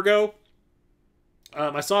 Anyway, Fargo.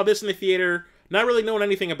 I saw this in the theater, not really knowing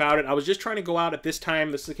anything about it. I was just trying to go out at this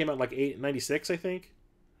time. This came out like 96, I think.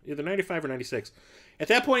 Either 95 or 96. At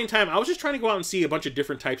that point in time, I was just trying to go out and see a bunch of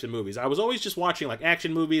different types of movies. I was always just watching like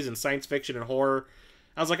action movies and science fiction and horror.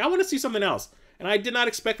 I was like, I want to see something else. And I did not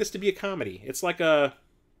expect this to be a comedy. It's like a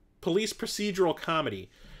police procedural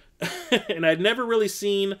comedy. And I'd never really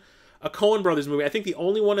seen a Coen Brothers movie. I think the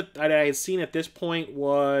only one that I had seen at this point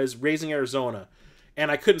was Raising Arizona. And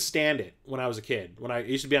I couldn't stand it when I was a kid. When I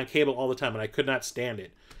used to be on cable all the time, and I could not stand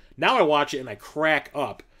it. Now I watch it and I crack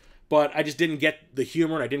up. But I just didn't get the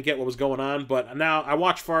humor, and I didn't get what was going on. But now I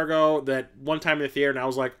watched Fargo that one time in the theater, and I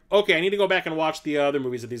was like, okay, I need to go back and watch the other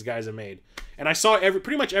movies that these guys have made. And I saw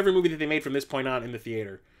pretty much every movie that they made from this point on in the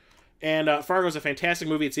theater. And Fargo's a fantastic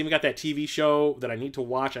movie. It's even got that TV show that I need to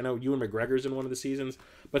watch. I know Ewan McGregor's in one of the seasons.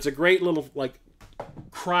 But it's a great little like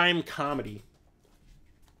crime comedy.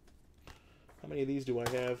 How many of these do I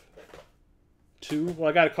have? 2? Well,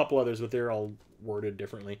 I got a couple others, but they're all worded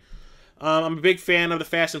differently. I'm a big fan of the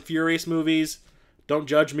Fast and Furious movies. Don't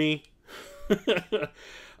judge me.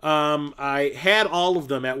 I had all of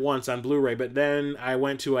them at once on Blu-ray, but then I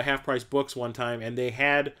went to a Half Price Books one time, and they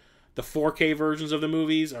had the 4K versions of the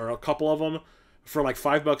movies, or a couple of them, for like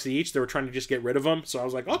 $5 each. They were trying to just get rid of them, so I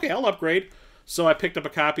was like, okay, I'll upgrade. So I picked up a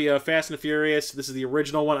copy of Fast and Furious. This is the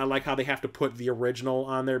original one. I like how they have to put the original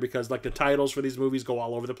on there because like the titles for these movies go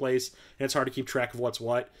all over the place, and it's hard to keep track of what's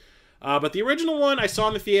what. But the original one I saw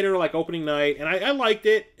in the theater like opening night, and I liked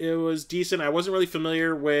it. It was decent. I wasn't really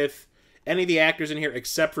familiar with any of the actors in here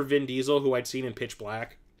except for Vin Diesel, who I'd seen in Pitch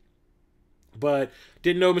Black. But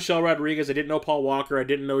didn't know Michelle Rodriguez. I didn't know Paul Walker. I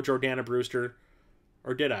didn't know Jordana Brewster.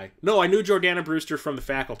 Or did I? No, I knew Jordana Brewster from The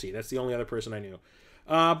Faculty. That's the only other person I knew.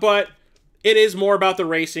 But it is more about the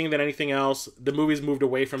racing than anything else. The movie's moved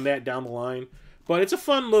away from that down the line. But it's a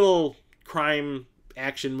fun little crime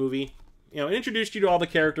action movie. You know, it introduced you to all the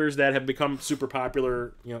characters that have become super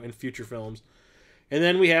popular, you know, in future films. And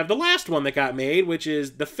then we have the last one that got made, which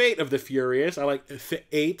is The Fate of the Furious. I like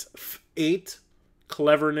eight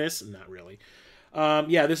cleverness. Not really.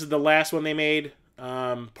 Yeah, this is the last one they made.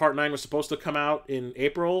 Part 9 was supposed to come out in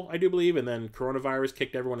April, I do believe, and then coronavirus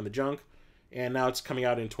kicked everyone in the junk. And now it's coming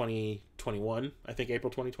out in 2021. I think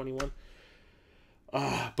April 2021.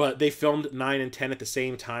 But they filmed 9 and 10 at the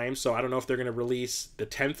same time, so I don't know if they're going to release the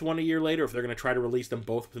 10th one a year later, or if they're going to try to release them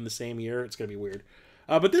both within the same year. It's going to be weird.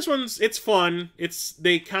 But this it's fun.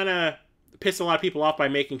 They kind of pissed a lot of people off by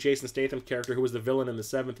making Jason Statham's character, who was the villain in the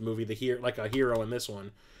 7th movie, like a hero in this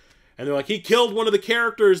one. And they're like, he killed one of the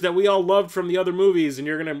characters that we all loved from the other movies, and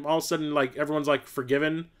you're going to all of a sudden, like, everyone's like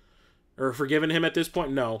forgiven him at this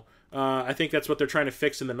point? No. I think that's what they're trying to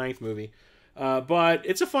fix in the 9th movie. But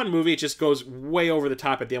it's a fun movie. It just goes way over the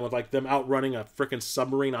top at the end with like them outrunning a freaking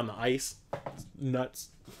submarine on the ice. It's nuts.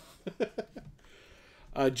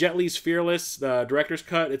 Jet Li's Fearless, the director's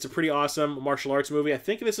cut. It's a pretty awesome martial arts movie. I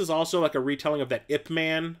think this is also like a retelling of that Ip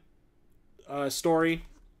Man story.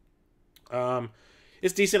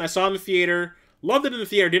 It's decent. I saw it in the theater. Loved it in the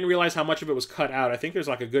theater. Didn't realize how much of it was cut out. I think there's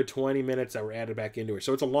like a good 20 minutes that were added back into it.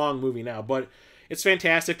 So it's a long movie now, but it's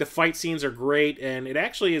fantastic. The fight scenes are great, and it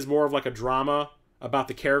actually is more of like a drama about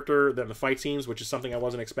the character than the fight scenes, which is something I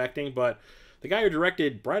wasn't expecting. But the guy who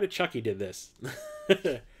directed Bride of Chucky did this.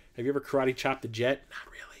 Have you ever karate chopped a jet?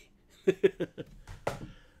 Not really.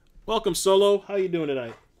 Welcome, Solo. How you doing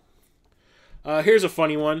tonight? Here's a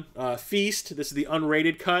funny one. Feast. This is the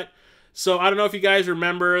unrated cut. So I don't know if you guys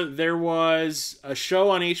remember, there was a show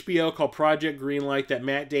on HBO called Project Greenlight that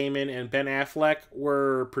Matt Damon and Ben Affleck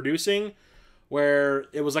were producing, where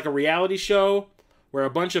it was like a reality show where a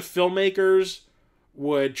bunch of filmmakers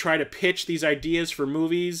would try to pitch these ideas for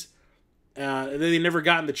movies. They never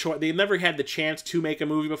gotten the they never had the chance to make a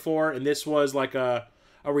movie before, and this was like a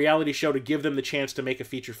reality show to give them the chance to make a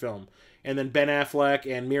feature film. And then Ben Affleck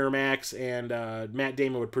and Miramax and Matt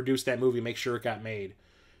Damon would produce that movie, make sure it got made.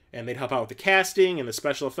 And they'd help out with the casting and the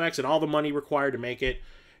special effects and all the money required to make it.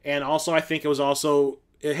 And also, I think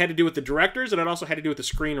it had to do with the directors, and it also had to do with the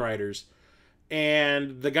screenwriters.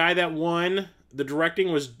 And the guy that won the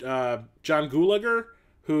directing was John Gulager,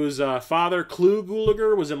 whose father, Clu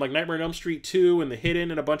Gulager, was in like Nightmare on Elm Street 2 and The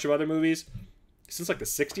Hidden and a bunch of other movies since like the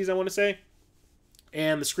 60s, I want to say.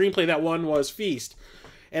 And the screenplay that won was Feast.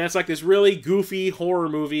 And it's like this really goofy horror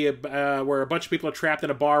movie where a bunch of people are trapped in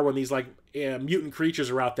a bar when these like mutant creatures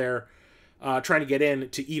are out there trying to get in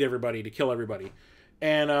to eat everybody, to kill everybody.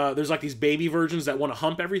 And there's like these baby versions that want to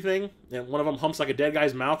hump everything. And one of them humps like a dead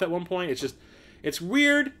guy's mouth at one point. It's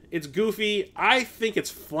weird. It's goofy. I think it's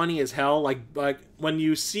funny as hell. Like when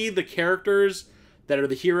you see the characters that are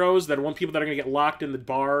the heroes, that are one people that are going to get locked in the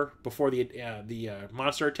bar before the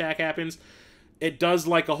monster attack happens. It does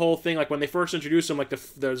like a whole thing, like when they first introduce them, like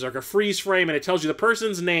there's like a freeze frame, and it tells you the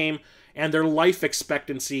person's name and their life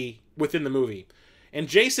expectancy within the movie. And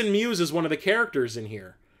Jason Mewes is one of the characters in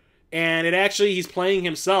here, and he's playing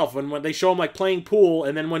himself. And when they show him like playing pool,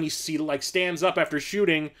 and then when he stands up after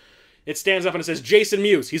shooting, it stands up and it says Jason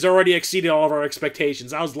Mewes. He's already exceeded all of our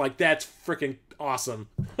expectations. I was like, that's freaking awesome.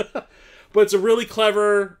 But it's a really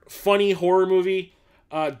clever, funny horror movie.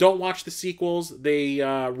 Don't watch the sequels. They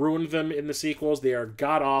ruined them in the sequels. They are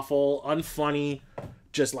god-awful, unfunny,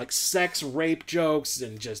 just like sex, rape jokes,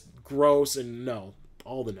 and just gross, and no.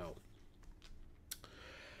 All the no.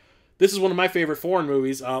 This is one of my favorite foreign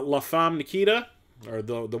movies, La Femme Nikita, or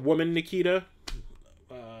the Woman Nikita.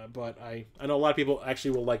 But I know a lot of people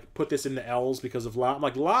actually will like put this into L's because of La. I'm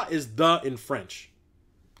like, La is the in French.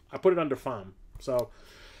 I put it under Femme. So...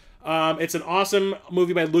 it's an awesome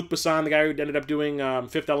movie by Luc Besson, the guy who ended up doing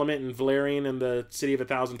Fifth Element and Valerian and the City of a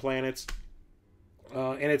Thousand Planets.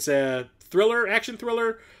 And it's a action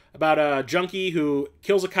thriller, about a junkie who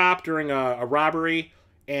kills a cop during a robbery,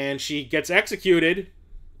 and she gets executed,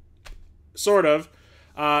 sort of.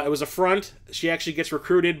 It was a front. She actually gets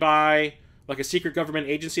recruited by like a secret government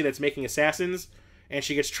agency that's making assassins, and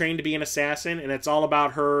she gets trained to be an assassin, and it's all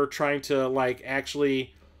about her trying to like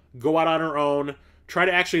actually go out on her own, try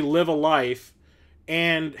to actually live a life,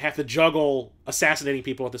 and have to juggle assassinating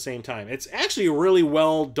people at the same time. It's actually a really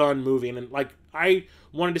well done movie, and like I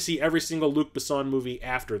wanted to see every single Luc Besson movie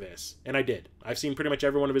after this, and I did. I've seen pretty much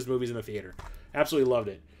every one of his movies in the theater. Absolutely loved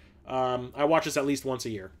it. I watch this at least once a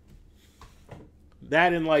year.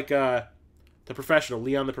 That and like The Professional,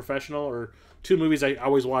 Leon the Professional, or two movies I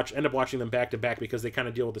always end up watching them back to back because they kind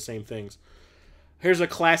of deal with the same things. Here's a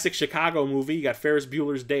classic Chicago movie. You got Ferris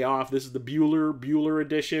Bueller's Day Off. This is the Bueller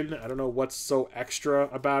edition. I don't know what's so extra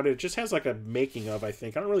about it. It just has like a making of, I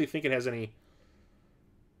think. I don't really think it has any...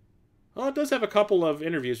 Oh, it does have a couple of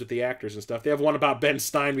interviews with the actors and stuff. They have one about Ben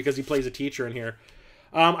Stein because he plays a teacher in here.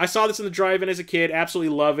 I saw this in the drive-in as a kid.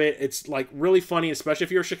 Absolutely love it. It's like really funny, especially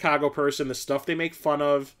if you're a Chicago person. The stuff they make fun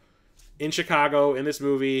of in Chicago in this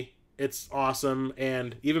movie, it's awesome.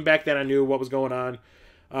 And even back then I knew what was going on.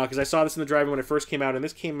 Because I saw this in the drive-in when it first came out, and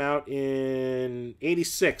this came out in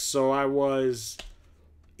 '86, so I was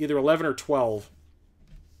either 11 or 12.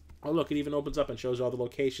 Oh, look, it even opens up and shows you all the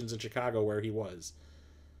locations in Chicago where he was.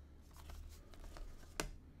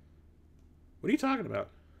 What are you talking about?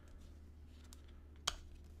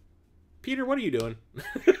 Peter, what are you doing?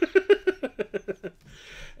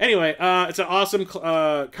 Anyway, it's an awesome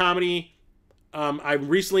comedy. I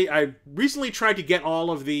recently tried to get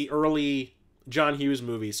all of the early John Hughes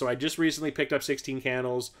movies. So I just recently picked up 16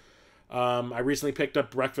 Candles. I recently picked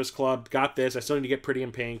up Breakfast Club. Got this. I still need to get Pretty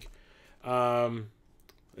in Pink. And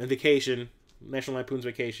Vacation. National Lampoon's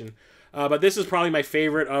Vacation. But this is probably my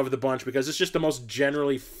favorite of the bunch because it's just the most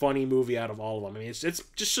generally funny movie out of all of them. I mean, it's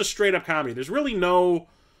just a straight up comedy. There's really no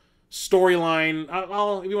storyline.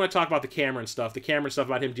 If you want to talk about the Cameron stuff,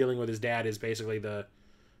 about him dealing with his dad is basically the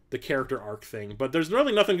character arc thing. But there's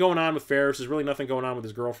really nothing going on with Ferris. There's really nothing going on with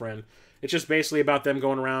his girlfriend. It's just basically about them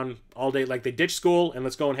going around all day. Like, they ditch school, and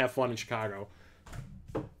let's go and have fun in Chicago.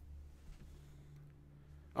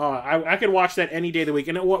 I could watch that any day of the week.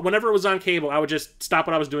 And whenever it was on cable, I would just stop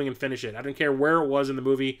what I was doing and finish it. I didn't care where it was in the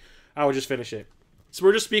movie. I would just finish it. So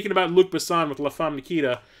we're just speaking about Luc Besson with La Femme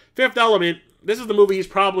Nikita. Fifth Element, this is the movie he's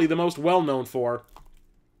probably the most well-known for.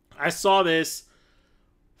 I saw this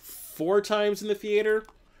 4 times in the theater.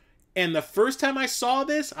 And the first time I saw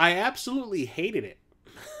this, I absolutely hated it.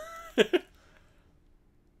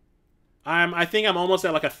 I think I'm almost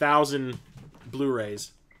at like 1,000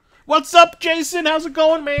 Blu-rays. What's up, Jason? How's it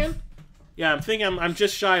going, man? Yeah, I'm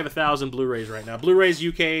just shy of 1,000 Blu-rays right now. Blu-rays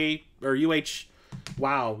UK or UHD.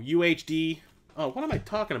 Oh, what am I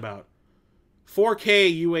talking about?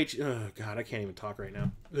 4K Oh God, I can't even talk right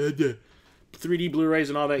now. 3D Blu-rays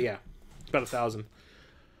and all that. Yeah, about 1,000.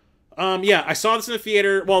 Yeah, I saw this in the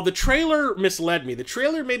theater. Well, the trailer misled me. The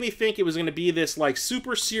trailer made me think it was going to be this, like,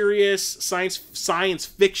 super serious science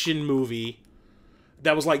fiction movie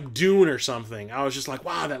that was like Dune or something. I was just like,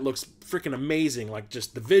 wow, that looks freaking amazing. Like,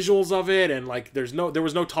 just the visuals of it, and, like, there was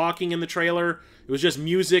no talking in the trailer. It was just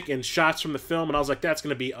music and shots from the film, and I was like, that's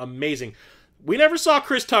going to be amazing. We never saw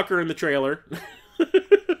Chris Tucker in the trailer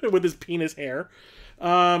with his penis hair.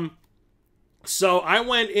 So I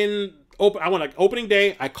went in... I went like opening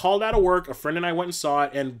day. I called out of work. A friend and I went and saw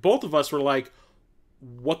it, and both of us were like,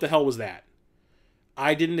 "What the hell was that?"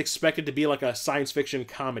 I didn't expect it to be like a science fiction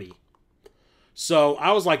comedy. So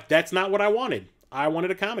I was like, "That's not what I wanted. I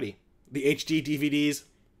wanted a comedy." The HD DVDs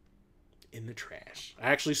in the trash.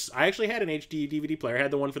 I actually had an HD DVD player. I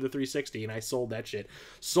had the one for the 360, and I sold that shit.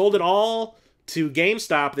 Sold it all to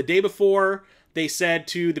GameStop the day before they said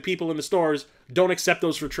to the people in the stores, "Don't accept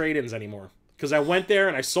those for trade-ins anymore." Because I went there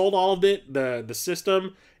and I sold all of it, the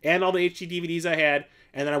system, and all the HD DVDs I had.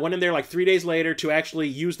 And then I went in there like 3 days later to actually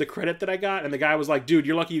use the credit that I got. And the guy was like, dude,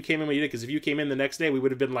 you're lucky you came in when you did. Because if you came in the next day, we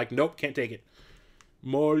would have been like, nope, can't take it.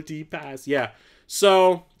 Multi-pass. Yeah.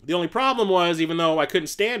 So the only problem was, even though I couldn't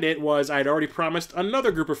stand it, was I'd already promised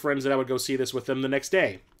another group of friends that I would go see this with them the next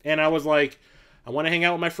day. And I was like, I want to hang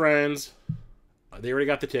out with my friends. They already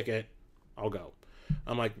got the ticket. I'll go.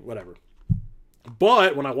 I'm like, whatever.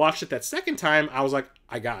 But when I watched it that second time, I was like,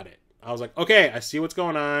 I got it. I was like, okay, I see what's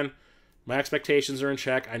going on. My expectations are in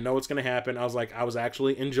check. I know what's going to happen. I was like, I was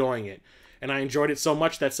actually enjoying it. And I enjoyed it so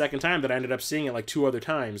much that second time that I ended up seeing it like 2 other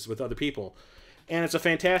times with other people. And it's a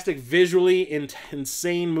fantastic, visually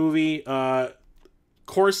insane movie.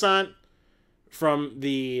 Coruscant from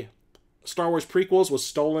the Star Wars prequels was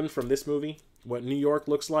stolen from this movie. What New York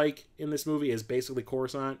looks like in this movie is basically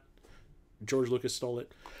Coruscant. George Lucas stole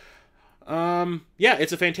it. Yeah,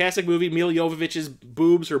 it's a fantastic movie. Mila Jovovich's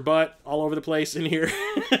boobs, her butt, all over the place in here.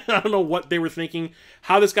 I don't know what they were thinking.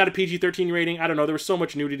 How this got a PG-13 rating, I don't know. There was so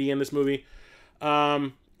much nudity in this movie.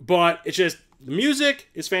 But it's just, the music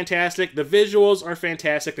is fantastic. The visuals are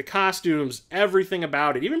fantastic. The costumes, everything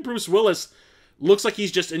about it. Even Bruce Willis looks like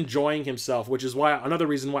he's just enjoying himself, which is why another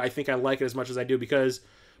reason why I think I like it as much as I do, because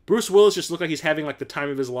Bruce Willis just looks like he's having like the time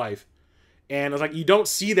of his life. And I was like, you don't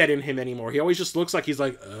see that in him anymore. He always just looks like he's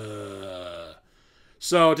like,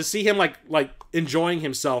 So to see him like enjoying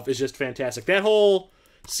himself is just fantastic. That whole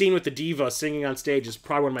scene with the diva singing on stage is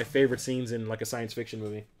probably one of my favorite scenes in like a science fiction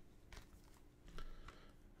movie.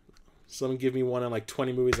 Someone give me one on like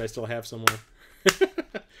 20 movies I still have somewhere.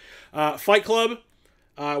 Fight Club.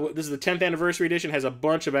 This is the 10th anniversary edition. Has a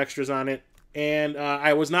bunch of extras on it. And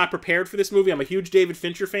I was not prepared for this movie. I'm a huge David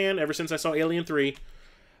Fincher fan ever since I saw Alien 3.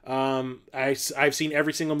 I've seen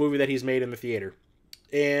every single movie that he's made in the theater.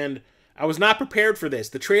 And I was not prepared for this.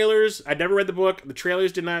 The trailers, I'd never read the book. The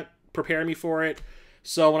trailers did not prepare me for it.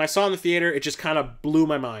 So when I saw it in the theater, it just kind of blew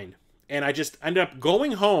my mind. And I just ended up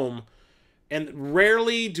going home, and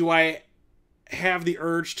rarely do I have the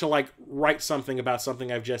urge to like write something about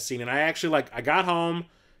something I've just seen. And I actually I got home,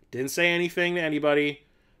 didn't say anything to anybody,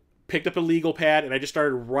 picked up a legal pad, and I just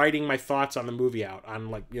started writing my thoughts on the movie out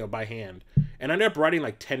on by hand. And I ended up writing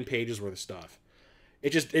like 10 pages worth of stuff.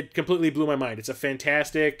 It completely blew my mind. It's a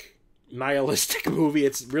fantastic nihilistic movie.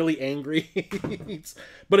 It's really angry,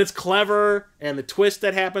 but it's clever, and the twist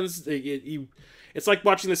that happens, it's like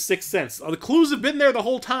watching The Sixth Sense. The clues have been there the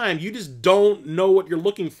whole time. You just don't know what you're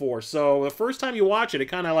looking for. So the first time you watch it, it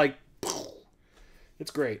kind of like,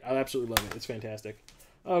 it's great. I absolutely love it. It's fantastic.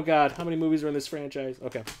 Oh God, how many movies are in this franchise?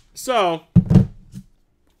 Okay, so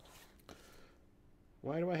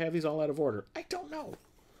why do I have these all out of order? I don't know.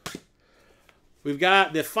 We've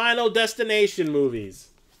got the Final Destination movies.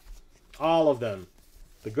 All of them.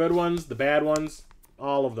 The good ones, the bad ones,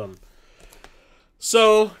 all of them.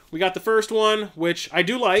 So, we got the first one, which I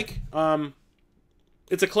do like.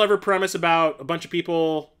 It's a clever premise about a bunch of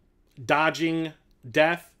people dodging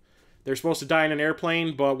death. They're supposed to die in an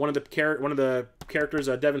airplane, but one of the characters,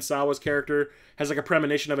 Devon Sawa's character, has like a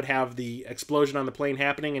premonition of it have the explosion on the plane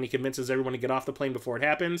happening, and he convinces everyone to get off the plane before it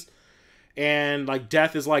happens. And like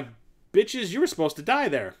death is like, bitches, you were supposed to die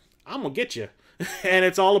there. I'm gonna get you. And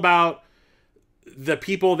it's all about the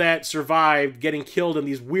people that survived getting killed in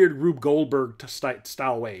these weird Rube Goldberg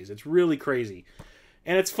style ways. It's really crazy.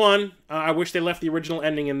 And it's fun. I wish they left the original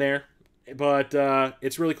ending in there. But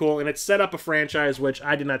it's really cool. And it's set up a franchise which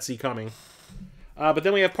I did not see coming. But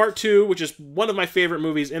then we have part 2, which is one of my favorite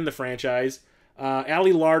movies in the franchise.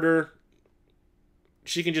 Ali Larder,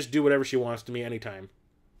 she can just do whatever she wants to me anytime.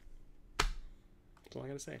 That's all I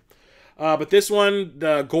gotta say. But this one,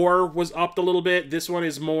 the gore was upped a little bit. This one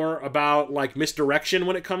is more about, like, misdirection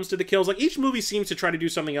when it comes to the kills. Like, each movie seems to try to do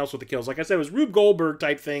something else with the kills. Like I said, it was Rube Goldberg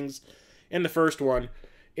type things in the first one.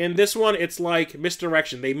 In this one, it's like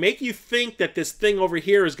misdirection. They make you think that this thing over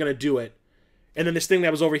here is going to do it. And then this thing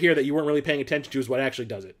that was over here that you weren't really paying attention to is what actually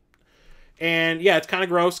does it. And, yeah, it's kind of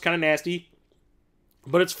gross, kind of nasty.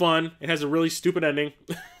 But it's fun. It has a really stupid ending.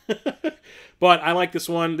 But I like this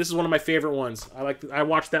one. This is one of my favorite ones. I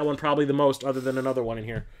watched that one probably the most, other than another one in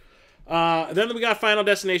here. Then we got Final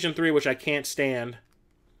Destination 3, which I can't stand.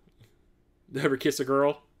 Ever kiss a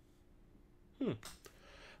girl?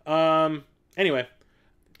 Anyway,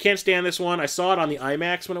 can't stand this one. I saw it on the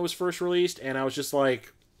IMAX when it was first released, and I was just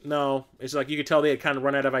like, no. It's like you could tell they had kind of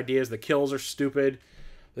run out of ideas. The kills are stupid.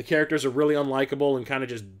 The characters are really unlikable and kind of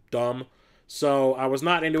just dumb. So I was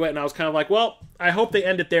not into it, and I was kind of like, well, I hope they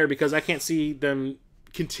end it there, because I can't see them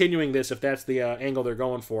continuing this if that's the angle they're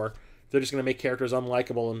going for. They're just going to make characters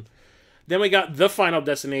unlikable. And then we got The Final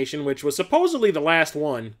Destination, which was supposedly the last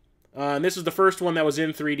one. And this is the first one that was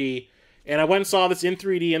in 3D. And I went and saw this in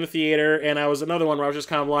 3D in the theater, and I was another one where I was just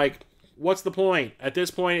kind of like, what's the point? At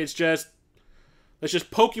this point, it's just, let's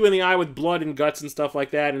just poke you in the eye with blood and guts and stuff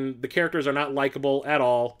like that, and the characters are not likable at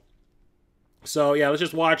all. So, yeah, let's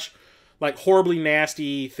just watch like horribly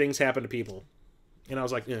nasty things happen to people. And I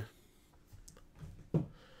was like, eh.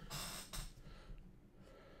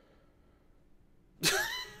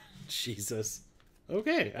 Jesus.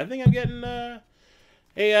 Okay, I think I'm getting a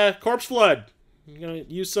corpse flood. I'm gonna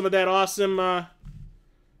use some of that awesome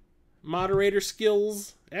moderator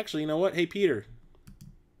skills. Actually, you know what? Hey, Peter.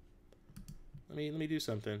 Let me do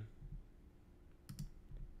something.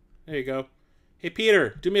 There you go. Hey,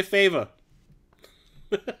 Peter, do me a favor.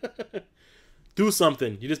 Do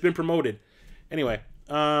something. You just been promoted. Anyway,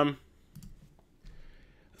 Final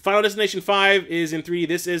Destination 5 is in 3D.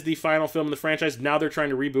 This is the final film in the franchise. Now they're trying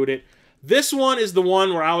to reboot it. This one is the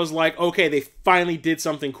one where I was like, okay, they finally did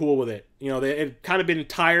something cool with it. You know, they had kind of been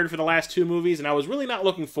tired for the last 2 movies, and I was really not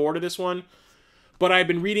looking forward to this one. But I've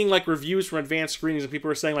been reading like reviews from advanced screenings, and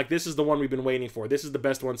people are saying like, this is the one we've been waiting for. This is the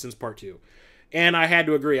best one since Part 2. And I had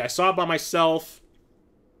to agree. I saw it by myself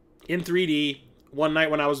in 3D one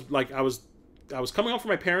night when I was like, I was coming home from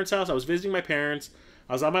my parents' house. I was visiting my parents.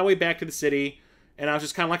 I was on my way back to the city, and I was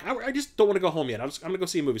just kind of like, I just don't want to go home yet. I'm going to go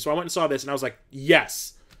see a movie. So I went and saw this, and I was like,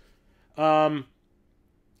 yes. So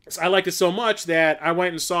I liked it so much that I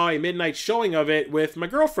went and saw a midnight showing of it with my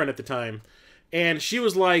girlfriend at the time. And she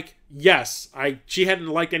was like, yes. She hadn't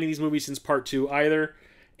liked any of these movies since Part 2 either.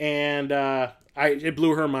 And it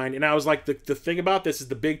blew her mind. And I was like, the thing about this is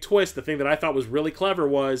the big twist. The thing that I thought was really clever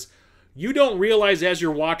was you don't realize as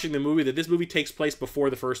you're watching the movie that this movie takes place before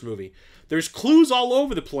the first movie. There's clues all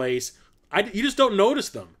over the place. You just don't notice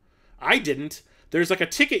them. I didn't. There's like a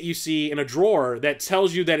ticket you see in a drawer that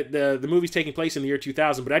tells you that the movie's taking place in the year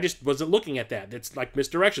 2000, but I just wasn't looking at that. It's like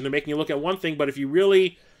misdirection. They're making you look at one thing, but if you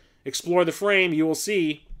really explore the frame, you will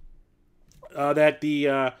see that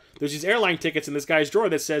there's these airline tickets in this guy's drawer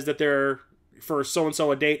that says that they're for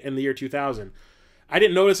so-and-so a date in the year 2000. I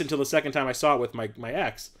didn't notice until the second time I saw it with my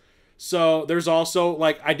ex. So there's also,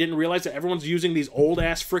 like, I didn't realize that everyone's using these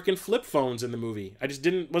old-ass freaking flip phones in the movie. I just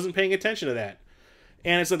wasn't paying attention to that.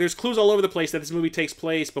 And it's like there's clues all over the place that this movie takes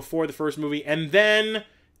place before the first movie, and then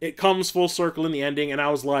it comes full circle in the ending, and I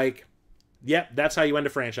was like, yep, that's how you end a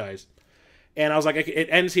franchise. And I was like, it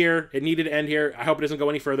ends here. It needed to end here. I hope it doesn't go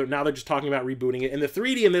any further. Now they're just talking about rebooting it. And the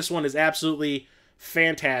 3D in this one is absolutely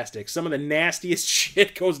fantastic. Some of the nastiest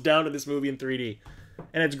shit goes down in this movie in 3D.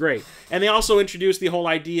 And it's great. And they also introduced the whole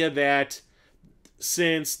idea that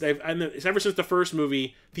ever since the first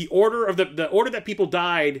movie, the order that people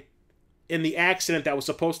died in the accident that was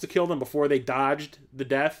supposed to kill them before they dodged the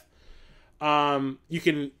death, you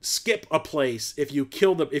can skip a place if you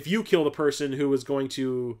kill the person who was going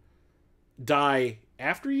to die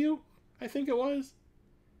after you, I think it was.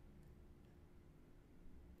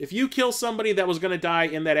 If you kill somebody that was going to die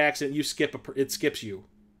in that accident, it skips you,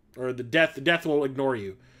 or the death will ignore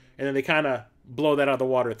you, and then they kind of blow that out of the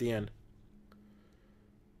water at the end.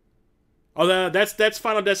 Oh, that's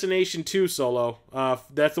Final Destination 2 Solo.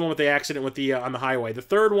 That's the one with the accident with the on the highway. The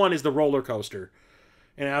third one is the roller coaster,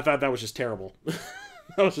 and I thought that was just terrible.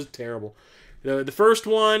 That was just terrible. The first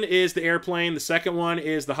one is the airplane. The second one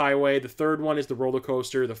is the highway. The third one is the roller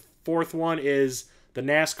coaster. The fourth one is the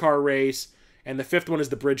NASCAR race, and the fifth one is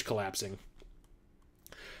the bridge collapsing.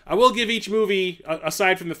 I will give each movie,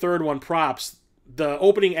 aside from the third one, props. The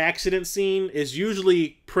opening accident scene is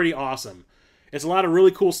usually pretty awesome. It's a lot of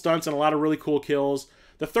really cool stunts and a lot of really cool kills.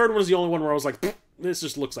 The third one is the only one where I was like, this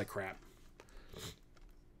just looks like crap.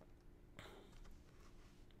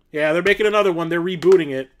 Yeah, they're making another one. They're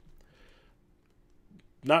rebooting it.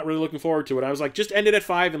 Not really looking forward to it. I was like, just end it at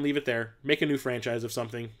 5 and leave it there. Make a new franchise of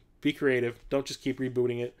something. Be creative. Don't just keep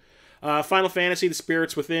rebooting it. Final Fantasy, The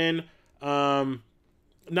Spirits Within.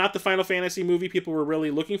 Not the Final Fantasy movie people were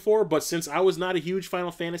really looking for, but since I was not a huge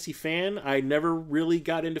Final Fantasy fan, I never really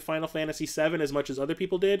got into Final Fantasy VII as much as other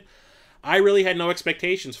people did. I really had no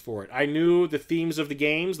expectations for it. I knew the themes of the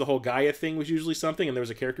games. The whole Gaia thing was usually something, and there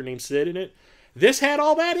was a character named Sid in it. This had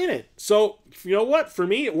all that in it. So, you know what? For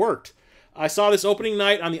me, it worked. I saw this opening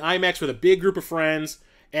night on the IMAX with a big group of friends,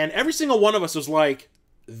 and every single one of us was like,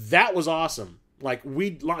 that was awesome. Like,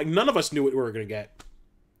 none of us knew what we were going to get.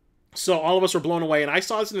 So all of us were blown away, and I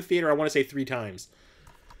saw this in the theater, I want to say 3 times.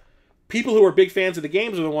 People who are big fans of the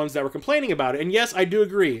games are the ones that were complaining about it, and yes, I do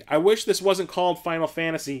agree. I wish this wasn't called Final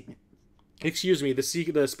Fantasy,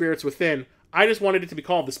 the Spirits Within. I just wanted it to be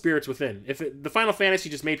called The Spirits Within. The Final Fantasy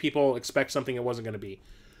just made people expect something it wasn't going to be.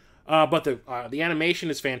 But the animation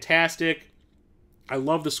is fantastic. I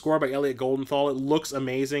love the score by Elliot Goldenthal. It looks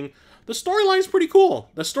amazing. The storyline is pretty cool.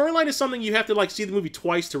 The storyline is something you have to see the movie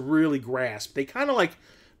twice to really grasp. They kind of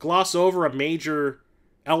gloss over a major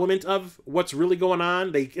element of what's really going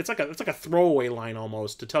on. It's like a throwaway line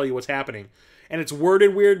almost to tell you what's happening. And it's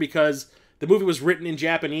worded weird because the movie was written in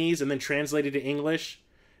Japanese and then translated to English,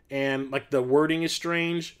 and the wording is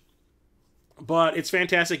strange. But it's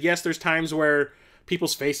fantastic. Yes, there's times where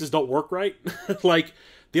people's faces don't work right.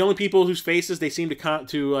 The only people whose faces they seem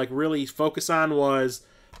to really focus on was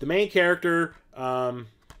the main character.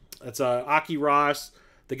 That's Aki Ross,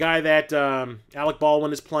 the guy that Alec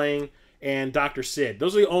Baldwin is playing, and Dr. Sid.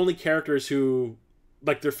 Those are the only characters who,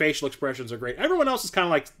 their facial expressions are great. Everyone else is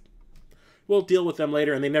kind of we'll deal with them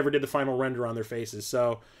later, and they never did the final render on their faces.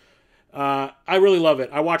 So, I really love it.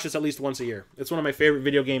 I watch this at least once a year. It's one of my favorite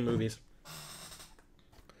video game movies.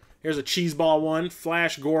 Here's a cheeseball one.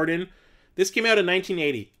 Flash Gordon. This came out in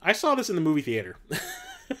 1980. I saw this in the movie theater.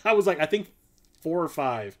 I was like, I think 4 or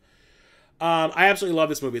 5. I absolutely love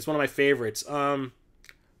this movie. It's one of my favorites.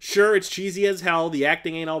 Sure, it's cheesy as hell. The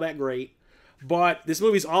acting ain't all that great. But this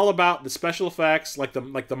movie's all about the special effects. Like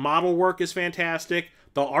the model work is fantastic.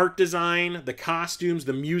 The art design, the costumes,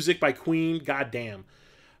 the music by Queen. Goddamn.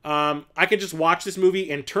 I could just watch this movie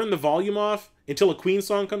and turn the volume off until a Queen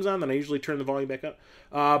song comes on. Then I usually turn the volume back up.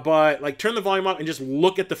 But like turn the volume up and just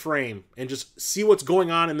look at the frame and just see what's going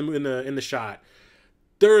on in the shot.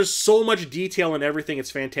 There's so much detail in everything.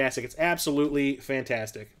 It's fantastic. It's absolutely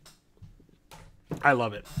fantastic. I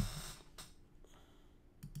love it.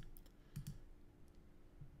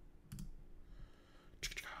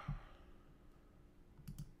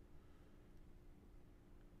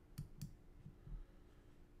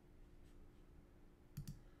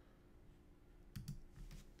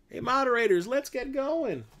 Hey, moderators, let's get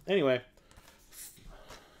going. Anyway.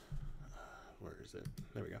 Where is it?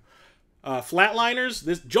 There we go.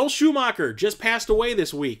 Flatliners. Joel Schumacher just passed away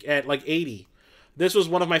this week at like 80. This was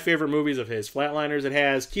one of my favorite movies of his. Flatliners. It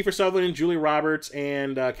has Kiefer Sutherland, Julia Roberts,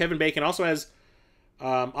 and Kevin Bacon. Also has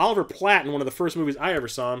Oliver Platt in one of the first movies I ever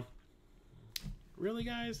saw him. Really,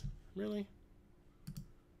 guys? Really?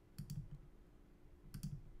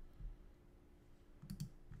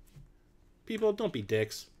 People, don't be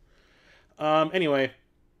dicks. Anyway,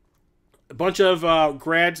 a bunch of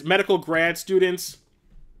medical grad students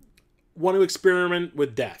want to experiment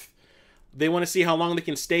with death. They want to see how long they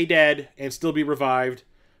can stay dead and still be revived.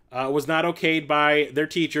 It was not okayed by their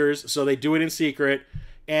teachers, so they do it in secret.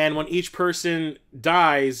 And when each person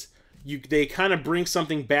dies, they kind of bring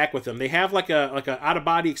something back with them. They have like a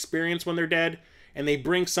out-of-body experience when they're dead, and they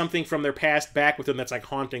bring something from their past back with them that's like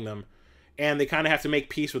haunting them. And they kind of have to make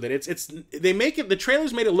peace with it. The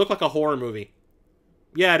trailers made it look like a horror movie.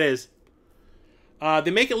 Yeah, it is.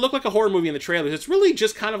 They make it look like a horror movie in the trailers. It's really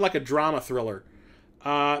just kind of like a drama thriller.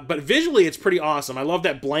 But visually, it's pretty awesome. I love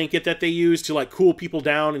that blanket that they use to like cool people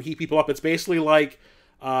down and heat people up. It's basically like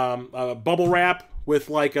a bubble wrap with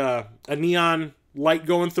like a neon light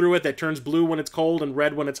going through it that turns blue when it's cold and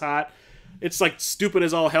red when it's hot. It's like stupid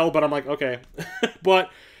as all hell, but I'm like, okay. But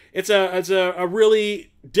it's a really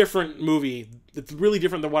different movie. It's really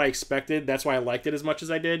different than what I expected. That's why I liked it as much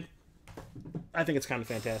as I did. I think it's kind of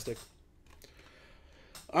fantastic.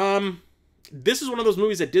 This is one of those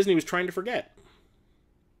movies that Disney was trying to forget.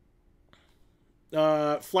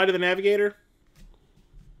 Flight of the Navigator.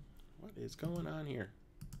 What is going on here?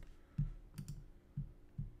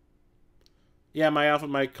 Yeah,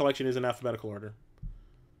 my collection is in alphabetical order.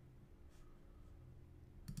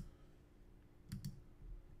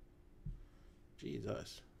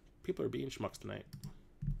 Jesus, people are being schmucks tonight.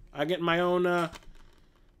 I get my own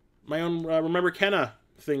Remember Kenna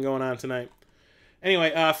thing going on tonight. Anyway,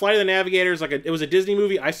 Flight of the Navigator is it was a Disney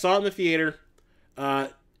movie. I saw it in the theater.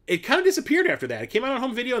 It kind of disappeared after that. It came out on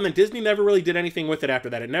home video, and then Disney never really did anything with it after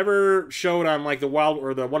that. It never showed on like the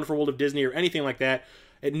Wonderful World of Disney or anything like that.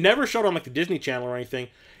 It never showed on like the Disney Channel or anything.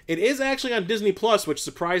 It is actually on Disney Plus, which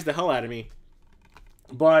surprised the hell out of me.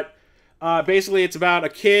 But basically, it's about a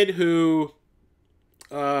kid who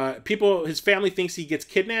his family thinks he gets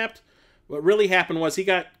kidnapped. What really happened was he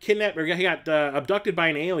got kidnapped, or he got abducted by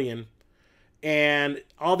an alien, and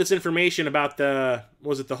all this information about the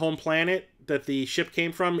home planet that the ship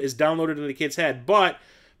came from is downloaded into the kid's head. But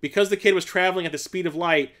because the kid was traveling at the speed of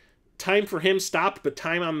light, time for him stopped, but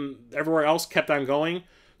time on everywhere else kept on going.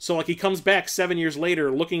 So like he comes back 7 years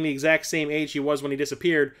later looking the exact same age he was when he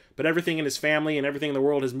disappeared, but everything in his family and everything in the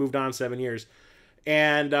world has moved on 7 years.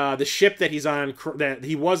 And the ship that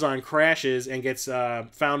he was on crashes and gets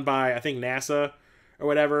found by, I think, NASA or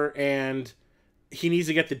whatever, and he needs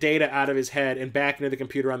to get the data out of his head and back into the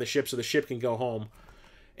computer on the ship so the ship can go home.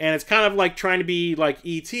 And it's kind of like trying to be like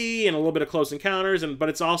E.T. and a little bit of Close Encounters, but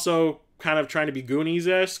it's also kind of trying to be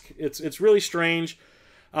Goonies-esque. It's really strange.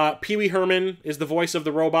 Pee Wee Herman is the voice of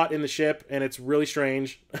the robot in the ship, and it's really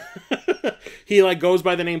strange. He like goes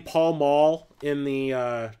by the name Paul Mall in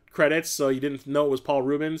the credits, so you didn't know it was Paul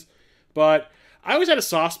Rubens. But I always had a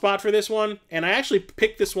soft spot for this one, and I actually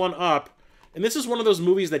picked this one up. And this is one of those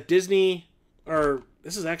movies that Disney, or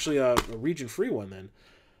this is actually a region-free one then.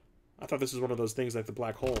 I thought this was one of those things like the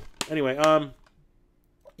Black Hole. Anyway,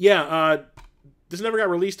 this never got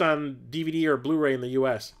released on DVD or Blu-ray in the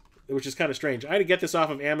U.S., which is kind of strange. I had to get this off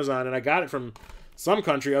of Amazon, and I got it from some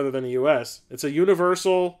country other than the U.S. It's a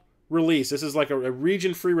universal release. This is like a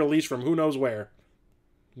region-free release from who knows where.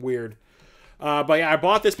 Weird. But yeah, I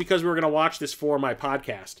bought this because we were going to watch this for my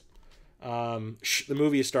podcast. The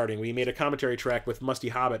movie is starting. We made a commentary track with Musty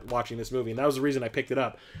Hobbit watching this movie, and that was the reason I picked it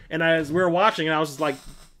up. And as we were watching, and I was just like,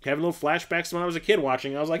 having little flashbacks to when I was a kid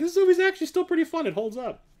watching. I was like, this movie's actually still pretty fun. It holds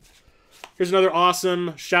up. Here's another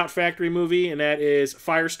awesome Shout Factory movie, and that is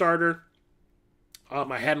Firestarter.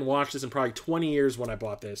 I hadn't watched this in probably 20 years when I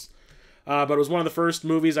bought this. But it was one of the first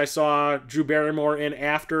movies I saw Drew Barrymore in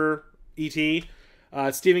after E.T.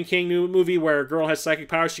 Stephen King new movie where a girl has psychic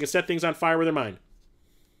powers. She can set things on fire with her mind.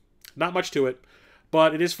 Not much to it,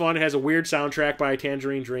 but it is fun. It has a weird soundtrack by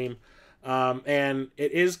Tangerine Dream. And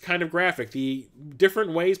it is kind of graphic. The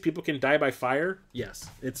different ways people can die by fire, yes,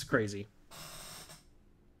 it's crazy.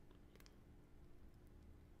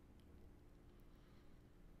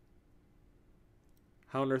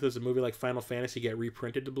 How on earth does a movie like Final Fantasy get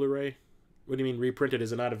reprinted to Blu-ray? What do you mean reprinted?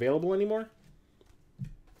 Is it not available anymore?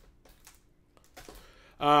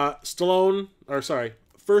 First Blood.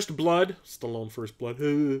 Stallone First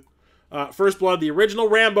Blood. First Blood, the original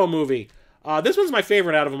Rambo movie. This one's my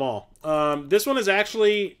favorite out of them all. This one is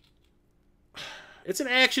actually... It's an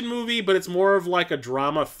action movie, but it's more of like a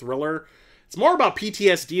drama thriller. It's more about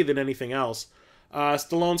PTSD than anything else.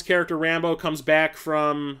 Stallone's character Rambo comes back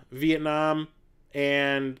from Vietnam,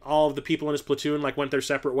 and all of the people in his platoon like went their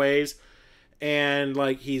separate ways. And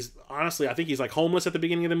like he's honestly, I think he's like homeless at the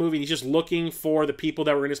beginning of the movie. He's just looking for the people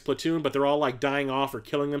that were in his platoon, but they're all like dying off or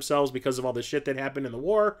killing themselves because of all the shit that happened in the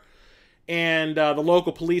war. And the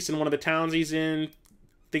local police in one of the towns he's in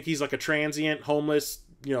think he's like a transient, homeless,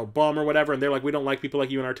 bum or whatever. And they're like, we don't like people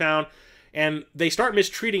like you in our town. And they start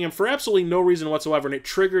mistreating him for absolutely no reason whatsoever. And it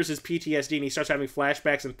triggers his PTSD, and he starts having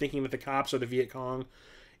flashbacks and thinking that the cops are the Viet Cong.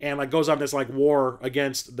 And like goes on this like war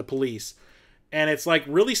against the police. And it's like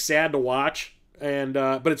really sad to watch. And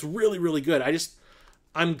but it's really, really good. I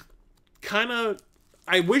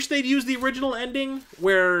wish they'd use the original ending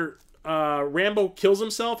where Rambo kills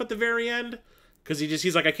himself at the very end, because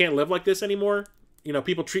he's like, I can't live like this anymore.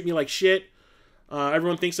 People treat me like shit.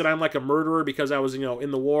 Everyone thinks that I'm like a murderer because I was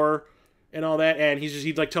in the war and all that. And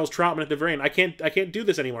he like tells Troutman at the very end, I can't do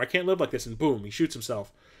this anymore. I can't live like this. And boom, he shoots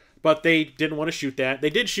himself. But they didn't want to shoot that.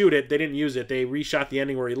 They did shoot it. They didn't use it. They reshot the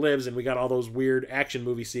ending where he lives, and we got all those weird action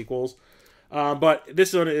movie sequels. But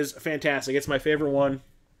this one is fantastic. It's my favorite one.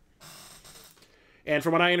 And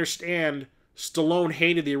from what I understand, Stallone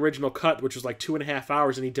hated the original cut, which was like 2.5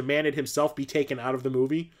 hours, and he demanded himself be taken out of the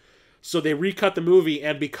movie. So they recut the movie,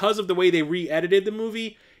 and because of the way they re-edited the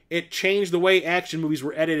movie, it changed the way action movies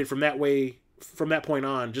were edited from that point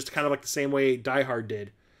on, just kind of like the same way Die Hard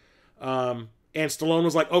did. And Stallone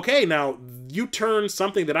was like, okay, now you turn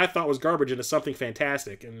something that I thought was garbage into something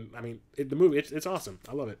fantastic. And, I mean, the movie, it's awesome.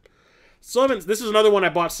 I love it. So this is another one I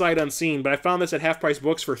bought sight unseen, but I found this at Half Price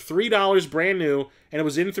Books for $3 brand new, and it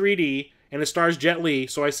was in 3D, and it stars Jet Li,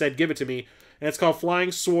 so I said, give it to me. And it's called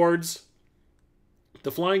Flying Swords.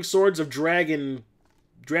 The Flying Swords of Dragon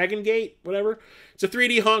Gate, whatever. It's a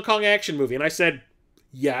 3D Hong Kong action movie, and I said,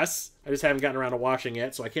 yes. I just haven't gotten around to watching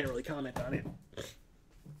it, so I can't really comment on it.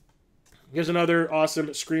 Here's another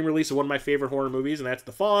awesome Scream release of one of my favorite horror movies, and that's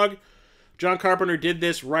The Fog. John Carpenter did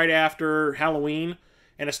this right after Halloween,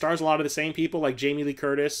 and it stars a lot of the same people, like Jamie Lee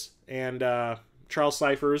Curtis and Charles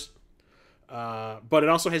Cyphers. But it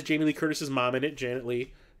also has Jamie Lee Curtis's mom in it, Janet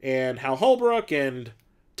Leigh, and Hal Holbrook, and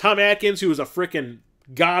Tom Atkins, who is a frickin'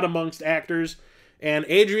 god amongst actors, and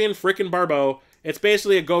Adrian frickin' Barbeau. It's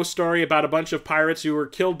basically a ghost story about a bunch of pirates who were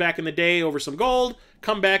killed back in the day over some gold,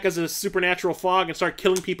 come back as a supernatural fog, and start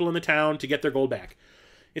killing people in the town to get their gold back.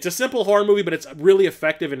 It's a simple horror movie, but it's really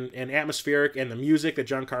effective and atmospheric, and the music that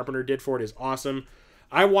John Carpenter did for it is awesome.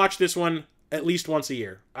 I watch this one at least once a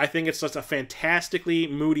year. I think it's just a fantastically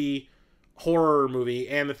moody horror movie,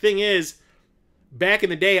 and the thing is, back in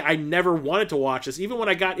the day, I never wanted to watch this. Even when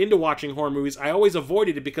I got into watching horror movies, I always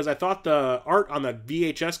avoided it because I thought the art on the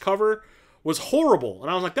VHS cover was horrible. And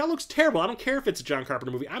I was like, that looks terrible. I don't care if it's a John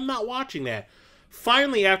Carpenter movie. I'm not watching that.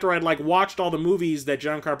 Finally, after I'd like watched all the movies that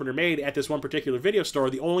John Carpenter made at this one particular video store,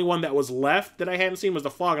 the only one that was left that I hadn't seen was The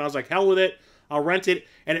Fog. And I was like, hell with it. I'll rent it.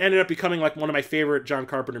 And it ended up becoming like one of my favorite John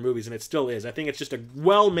Carpenter movies. And it still is. I think it's just a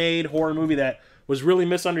well-made horror movie that was really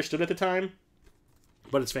misunderstood at the time.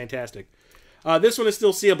 But it's fantastic. This one is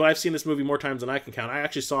still sealed, but I've seen this movie more times than I can count. I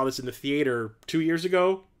actually saw this in the theater 2 years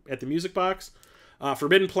ago at the Music Box.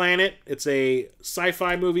 Forbidden Planet. It's a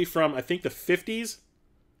sci-fi movie from, I think, the 50s.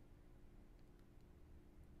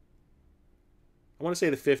 I want to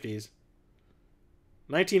say the 50s.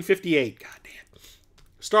 1958. God damn.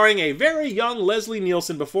 Starring a very young Leslie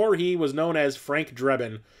Nielsen before he was known as Frank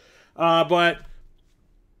Drebin. But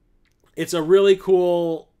it's a really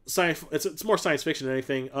cool science. It's more science fiction than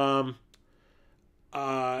anything. It's more science fiction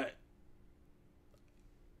than anything.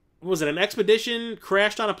 was it an expedition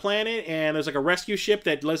crashed on a planet, and there's like a rescue ship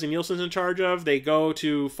that Leslie Nielsen's in charge of. They go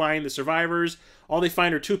to find the survivors. All they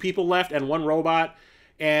find are 2 people left and 1 robot.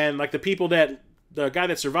 And like the guy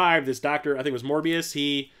that survived, this doctor, I think it was Morbius,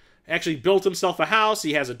 he actually built himself a house.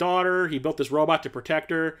 He has a daughter. He built this robot to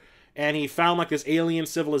protect her. And he found like this alien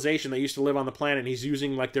civilization that used to live on the planet. And he's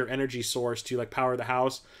using like their energy source to like power the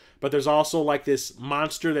house. But there's also like this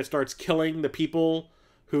monster that starts killing the people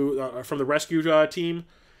who from the rescue team.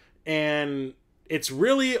 And it's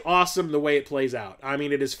really awesome the way it plays out. I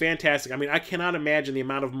mean, it is fantastic. I mean, I cannot imagine the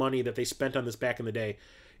amount of money that they spent on this back in the day.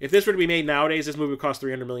 If this were to be made nowadays, this movie would cost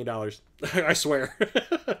 $300 million. I swear.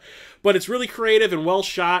 But it's really creative and well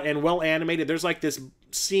shot and well animated. There's like this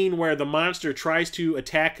scene where the monster tries to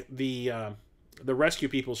attack the rescue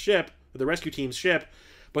people's ship, the rescue team's ship,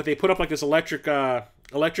 but they put up like this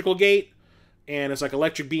electrical gate, and it's like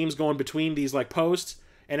electric beams going between these like posts.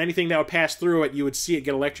 And anything that would pass through it, you would see it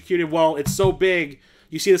get electrocuted. Well, it's so big,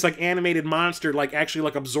 you see this like animated monster like actually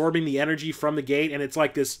like absorbing the energy from the gate, and it's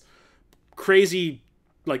like this crazy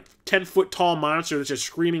like 10-foot tall monster that's just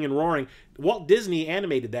screaming and roaring. Walt Disney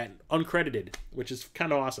animated that uncredited, which is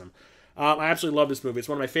kind of awesome. I absolutely love this movie. It's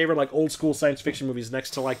one of my favorite like old school science fiction movies,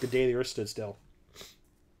 next to like The Day the Earth Stood Still.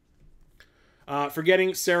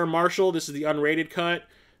 Forgetting Sarah Marshall, this is the unrated cut.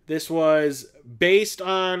 This was based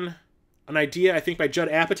on an idea, I think, by Judd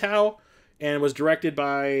Apatow, and was directed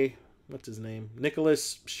by, what's his name?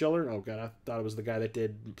 Nicholas Schiller? Oh, God, I thought it was the guy that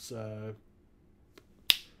did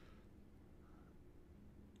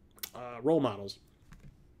Role Models.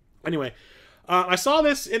 Anyway, I saw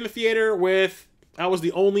this in the theater with, I was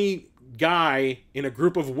the only guy in a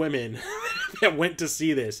group of women that went to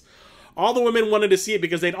see this. All the women wanted to see it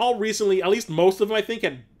because they'd all recently, at least most of them, I think,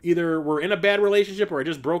 had either were in a bad relationship or had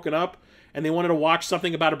just broken up, and they wanted to watch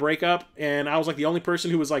something about a breakup, and I was like the only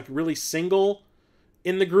person who was like really single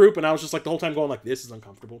in the group, and I was just like the whole time going like, this is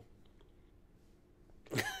uncomfortable.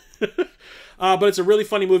 But it's a really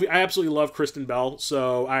funny movie. I absolutely love Kristen Bell,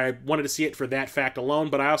 so I wanted to see it for that fact alone,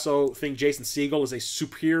 but I also think Jason Segel is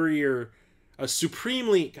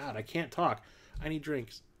God, I can't talk. I need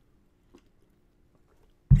drinks.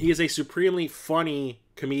 He is a supremely funny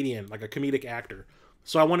comedian, like a comedic actor.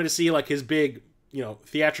 So I wanted to see like his big,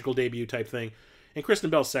 theatrical debut type thing. And Kristen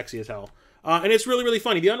Bell's sexy as hell. And it's really, really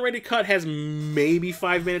funny. The unrated cut has maybe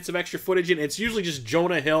 5 minutes of extra footage, and it's usually just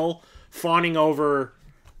Jonah Hill fawning over,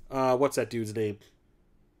 what's that dude's name?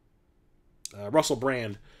 Russell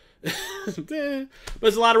Brand. But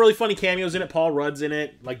there's a lot of really funny cameos in it. Paul Rudd's in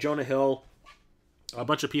it, like Jonah Hill. A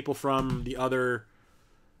bunch of people from the other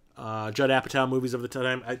Judd Apatow movies of the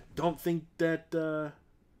time. I don't think that...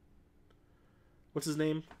 what's his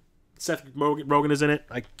name? Seth Rogen is in it.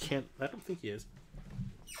 I don't think he is.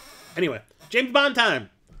 Anyway, James Bond time.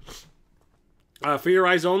 For Your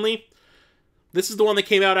Eyes Only. This is the one that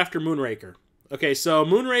came out after Moonraker. Okay, so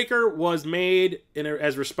Moonraker was made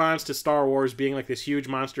as response to Star Wars being like this huge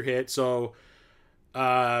monster hit. So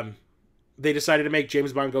they decided to make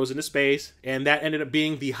James Bond Goes into Space, and that ended up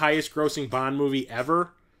being the highest grossing Bond movie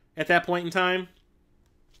ever at that point in time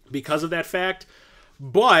because of that fact.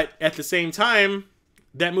 But at the same time,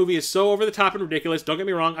 that movie is so over the top and ridiculous. Don't get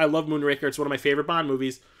me wrong, I love Moonraker. It's one of my favorite Bond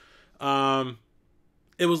movies.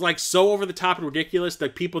 It was like so over the top and ridiculous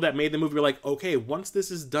that people that made the movie were like, okay, once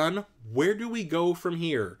this is done, where do we go from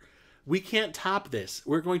here? We can't top this.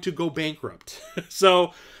 We're going to go bankrupt.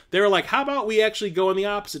 So they were like, how about we actually go in the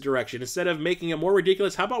opposite direction? Instead of making it more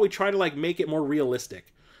ridiculous, how about we try to like make it more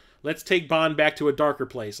realistic? Let's take Bond back to a darker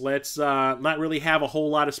place. Let's not really have a whole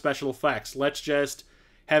lot of special effects. Let's just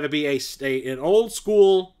have it be an old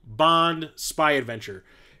school Bond spy adventure.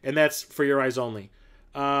 And that's For Your Eyes Only.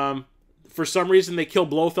 For some reason, they kill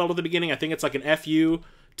Blofeld at the beginning. I think it's like an FU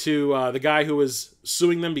to the guy who was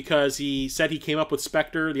suing them because he said he came up with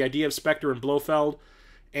Spectre, the idea of Spectre and Blofeld,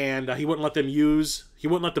 and he wouldn't let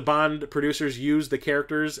the Bond producers use the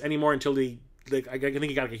characters anymore until I think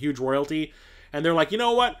he got like a huge royalty. And they're like, you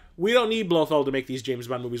know what? We don't need Blofeld to make these James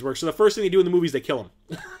Bond movies work. So the first thing they do in the movie is they kill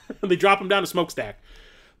him. They drop him down a smokestack.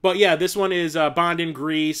 But yeah, this one is Bond in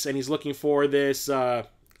Greece, and he's looking for this,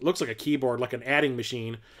 looks like a keyboard, like an adding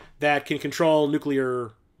machine, that can control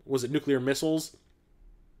nuclear missiles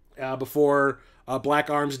before a black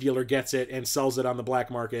arms dealer gets it and sells it on the black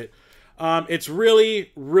market. It's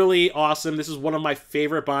really, really awesome. This is one of my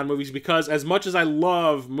favorite Bond movies because as much as I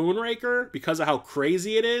love Moonraker, because of how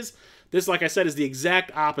crazy it is, this, like I said, is the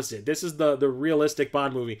exact opposite. This is the realistic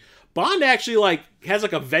Bond movie. Bond actually like has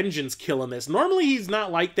like a vengeance kill in this. Normally he's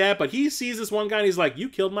not like that, but he sees this one guy and he's like, you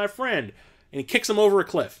killed my friend. And he kicks him over a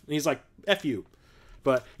cliff. And he's like, F you.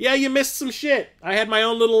 But yeah, you missed some shit. I had my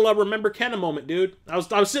own little Remember Kenna moment, dude. I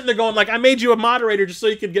was sitting there going like, I made you a moderator just so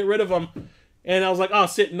you could get rid of them. And I was like, oh,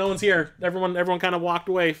 sit, no one's here. Everyone kind of walked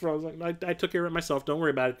away. So I was like, I took care of it myself. Don't worry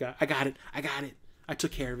about it. I got it. I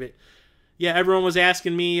took care of it. Yeah, everyone was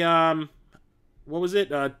asking me, what was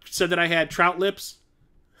it? Said that I had trout lips.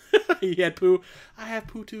 He had poo. I have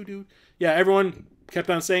poo too, dude. Yeah, everyone kept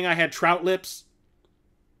on saying I had trout lips.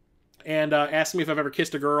 And asked me if I've ever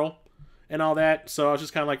kissed a girl. And all that, so I was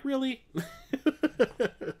just kind of like, really? It's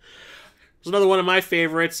another one of my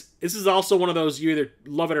favorites. This is also one of those you either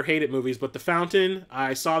love it or hate it movies, but The Fountain,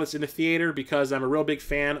 I saw this in the theater because I'm a real big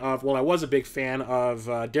fan of, well, I was a big fan of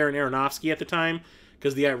Darren Aronofsky at the time,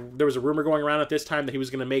 because there was a rumor going around at this time that he was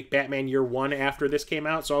going to make Batman Year One after this came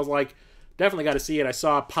out, so I was like, definitely got to see it. I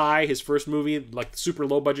saw Pi, his first movie, like super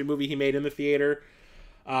low-budget movie he made in the theater.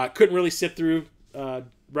 Couldn't really sit through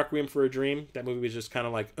Requiem for a Dream. That movie was just kind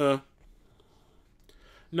of like,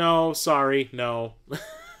 no, sorry, no.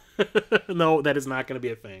 No, that is not going to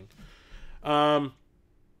be a thing.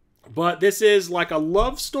 But this is like a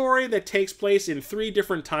love story that takes place in 3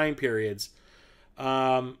 different time periods.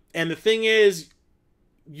 And the thing is,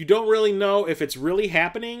 you don't really know if it's really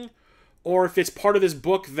happening or if it's part of this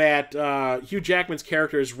book that Hugh Jackman's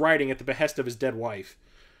character is writing at the behest of his dead wife.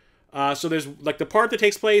 So there's like the part that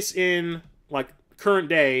takes place in like current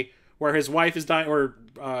day where his wife is dying, or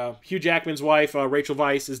Hugh Jackman's wife, Rachel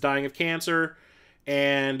Weisz, is dying of cancer,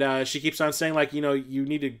 and she keeps on saying, like, you know, you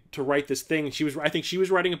need to write this thing. I think she was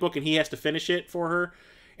writing a book, and he has to finish it for her.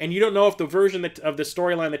 And you don't know if the version of the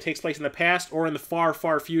storyline that takes place in the past or in the far,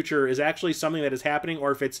 far future is actually something that is happening,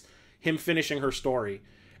 or if it's him finishing her story.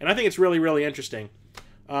 And I think it's really, really interesting.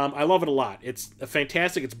 I love it a lot. It's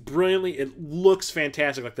fantastic. It's brilliantly. It looks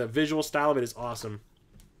fantastic. Like, the visual style of it is awesome.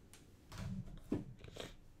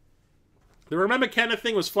 The Remember Kenna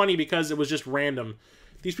thing was funny because it was just random.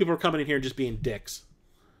 These people are coming in here and just being dicks.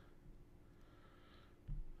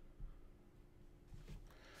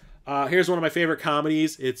 Here's one of my favorite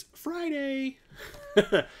comedies. It's Friday.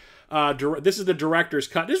 This is the director's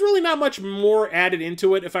cut. There's really not much more added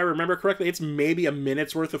into it, if I remember correctly. It's maybe a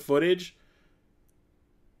minute's worth of footage.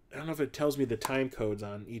 I don't know if it tells me the time codes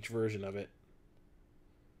on each version of it.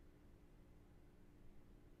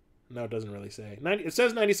 No, it doesn't really say. It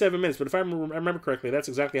says 97 minutes, but if I remember correctly, that's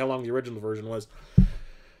exactly how long the original version was.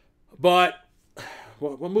 But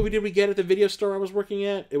what movie did we get at the video store I was working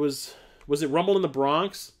at? Was it Rumble in the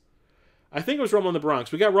Bronx? I think it was Rumble in the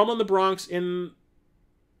Bronx. We got Rumble in the Bronx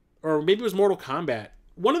or maybe it was Mortal Kombat.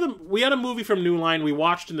 We had a movie from New Line we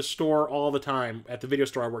watched in the store all the time at the video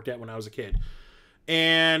store I worked at when I was a kid.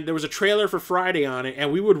 And there was a trailer for Friday on it,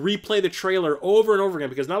 and we would replay the trailer over and over again,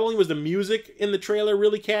 because not only was the music in the trailer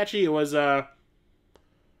really catchy, it was, oh,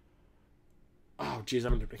 geez, I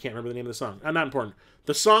can't remember the name of the song. Not important.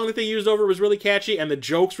 The song that they used over was really catchy, and the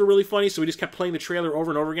jokes were really funny, so we just kept playing the trailer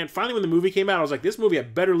over and over again. Finally, when the movie came out, I was like, this movie, I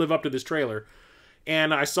better live up to this trailer.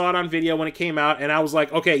 And I saw it on video when it came out, and I was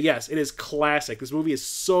like, okay, yes, it is classic. This movie is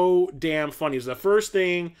so damn funny. It was the first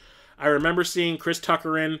thing I remember seeing Chris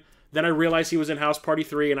Tucker in. Then I realized he was in House Party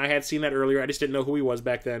 3, and I had seen that earlier. I just didn't know who he was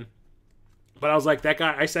back then. But I was like, that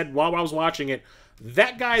guy, I said while I was watching it,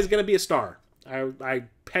 that guy is going to be a star. I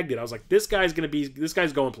pegged it. I was like, this guy's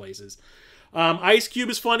going places. Ice Cube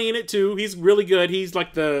is funny in it, too. He's really good. He's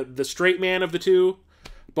like the straight man of the two.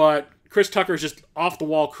 But Chris Tucker is just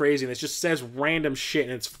off-the-wall crazy, and it just says random shit,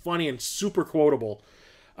 and it's funny and super quotable.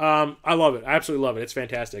 I love it. I absolutely love it. It's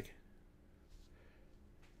fantastic.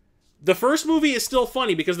 The first movie is still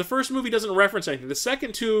funny because the first movie doesn't reference anything. The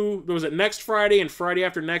second two, there was it Next Friday and Friday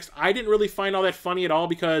After Next, I didn't really find all that funny at all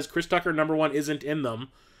because Chris Tucker, number one, isn't in them.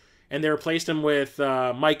 And they replaced him with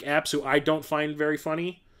Mike Epps, who I don't find very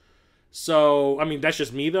funny. So, I mean, that's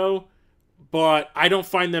just me, though. But I don't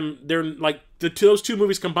find them, they're like, those two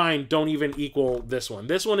movies combined don't even equal this one.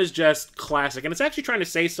 This one is just classic. And it's actually trying to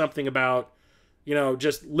say something about, you know,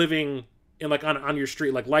 just living in, like, on your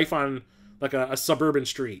street, like life on, like, a suburban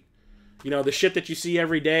street. You know, the shit that you see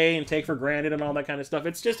every day and take for granted and all that kind of stuff.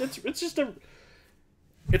 It's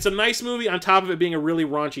a nice movie on top of it being a really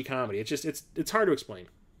raunchy comedy. It's hard to explain.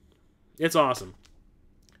 It's awesome.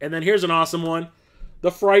 And then here's an awesome one.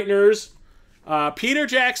 The Frighteners. Peter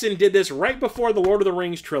Jackson did this right before the Lord of the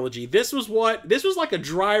Rings trilogy. This was like a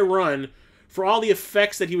dry run for all the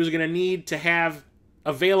effects that he was going to need to have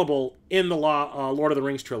available in the Lord of the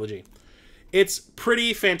Rings trilogy. It's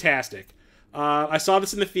pretty fantastic. I saw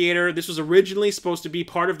this in the theater. This was originally supposed to be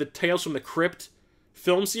part of the Tales from the Crypt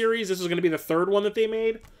film series. This was going to be the third one that they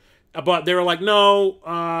made. But they were like,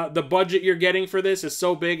 no, the budget you're getting for this is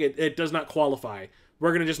so big, it does not qualify.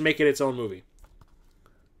 We're going to just make it its own movie.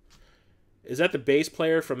 Is that the bass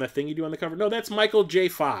player from the thing you do on the cover? No, that's Michael J.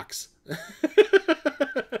 Fox.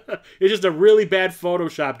 It's just a really bad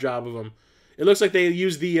Photoshop job of him. It looks like they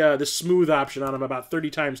used the smooth option on him about 30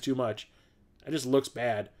 times too much. It just looks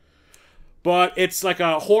bad. But it's like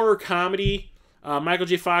a horror comedy. Michael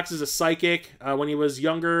J. Fox is a psychic. When he was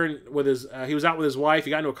younger, and he was out with his wife. He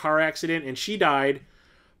got into a car accident and she died.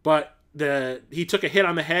 But he took a hit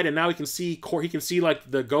on the head, and now he can see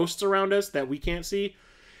like the ghosts around us that we can't see.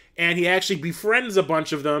 And he actually befriends a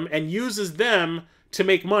bunch of them and uses them to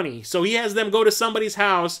make money. So he has them go to somebody's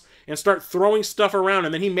house and start throwing stuff around,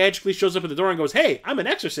 and then he magically shows up at the door and goes, "Hey, I'm an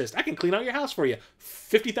exorcist. I can clean out your house for you.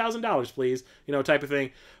 $50,000, please." You know, type of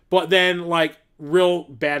thing. But then, like, real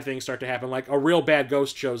bad things start to happen. Like, a real bad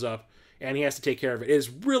ghost shows up, and he has to take care of it. It is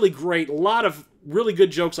really great. A lot of really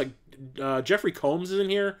good jokes. Like, Jeffrey Combs is in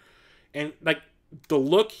here, and, like, the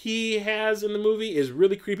look he has in the movie is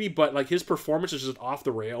really creepy, but, like, his performance is just off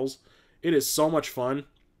the rails. It is so much fun.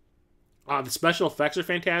 The special effects are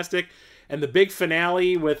fantastic. And the big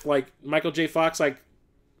finale with, like, Michael J. Fox, like,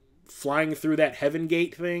 flying through that heaven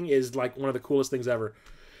gate thing is, like, one of the coolest things ever.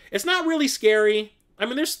 It's not really scary. I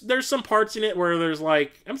mean, there's some parts in it where there's,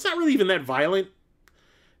 like... it's not really even that violent.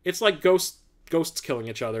 It's like ghosts killing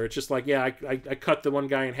each other. It's just like, yeah, I cut the one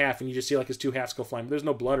guy in half, and you just see, like, his two halves go flying. There's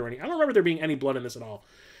no blood or anything. I don't remember there being any blood in this at all.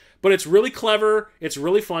 But it's really clever. It's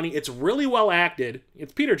really funny. It's really well acted.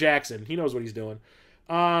 It's Peter Jackson. He knows what he's doing.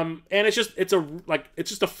 And it's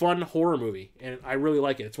just a fun horror movie, and I really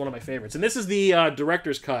like it. It's one of my favorites. And this is the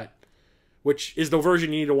director's cut, which is the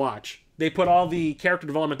version you need to watch. They put all the character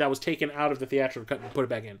development that was taken out of the theatrical cut and put it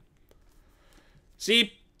back in.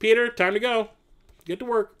 See, Peter, time to go. Get to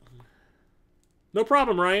work. No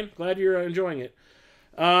problem, Ryan. Glad you're enjoying it.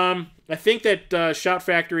 I think that Shout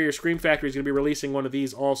Factory or Scream Factory is going to be releasing one of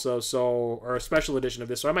these also, or a special edition of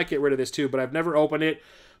this, so I might get rid of this too, but I've never opened it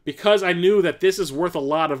because I knew that this is worth a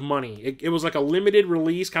lot of money. It was like a limited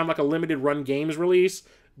release, kind of like a limited run games release,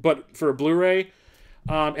 but for a Blu-ray,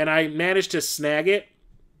 and I managed to snag it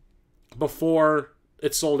before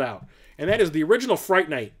it sold out. And that is the original Fright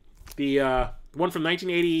Night, the one from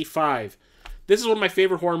 1985. This is one of my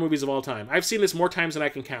favorite horror movies of all time. I've seen this more times than I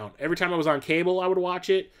can count. Every time I was on cable, I would watch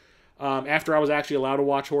it. After I was actually allowed to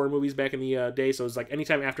watch horror movies back in the day, so it was like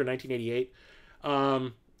anytime after 1988.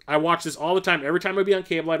 I watched this all the time. Every time I'd be on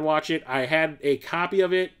cable, I'd watch it. I had a copy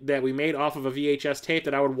of it that we made off of a VHS tape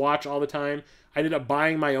that I would watch all the time. I ended up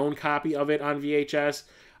buying my own copy of it on VHS.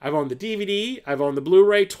 I've owned the DVD. I've owned the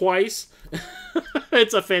Blu-ray twice.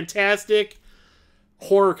 It's a fantastic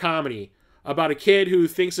horror comedy about a kid who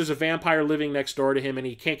thinks there's a vampire living next door to him, and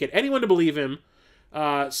he can't get anyone to believe him.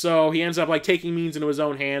 So he ends up, like, taking means into his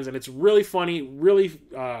own hands, and it's really funny, really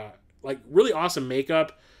awesome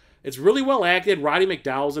makeup. It's really well acted. Roddy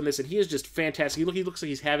McDowell's in this, and he is just fantastic. He looks like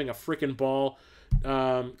he's having a freaking ball.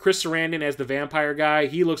 Chris Sarandon as the vampire guy,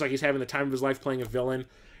 he looks like he's having the time of his life playing a villain.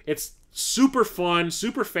 It's super fun,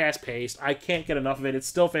 super fast-paced. I can't get enough of it. It's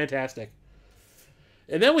still fantastic.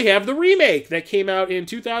 And then we have the remake that came out in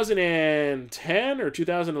 2010 or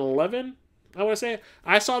 2011, I want to say.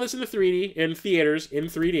 I saw this in the 3D, in theaters, in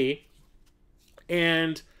 3D.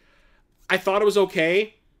 And I thought it was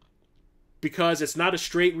okay because it's not a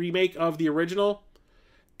straight remake of the original.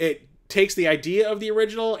 It takes the idea of the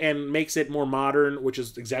original and makes it more modern, which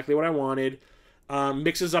is exactly what I wanted.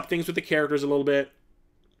 Mixes up things with the characters a little bit,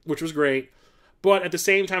 which was great. But at the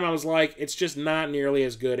same time, I was like, it's just not nearly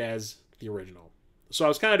as good as the original. So I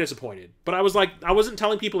was kind of disappointed. But I was like, I wasn't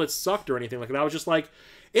telling people it sucked or anything like that. I was just like,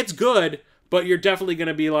 it's good, but you're definitely going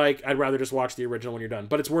to be like, I'd rather just watch the original when you're done.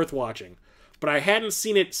 But it's worth watching. But I hadn't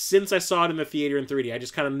seen it since I saw it in the theater in 3D. I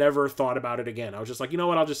just kind of never thought about it again. I was just like, you know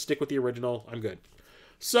what, I'll just stick with the original. I'm good.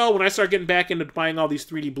 So when I started getting back into buying all these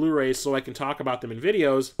 3D Blu-rays so I can talk about them in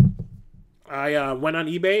videos, I went on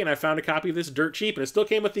eBay and I found a copy of this dirt cheap. And it still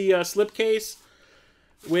came with the slipcase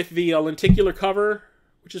with the lenticular cover,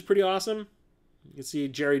 which is pretty awesome. You can see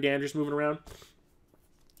Jerry Danders moving around.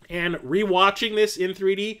 And rewatching this in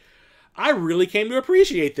 3D, I really came to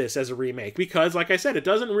appreciate this as a remake because, like I said,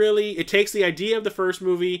 it takes the idea of the first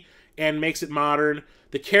movie and makes it modern.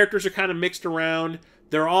 The characters are kind of mixed around.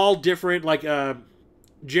 They're all different, like,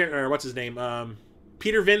 what's his name?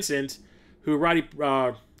 Peter Vincent, who Roddy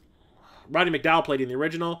McDowell played in the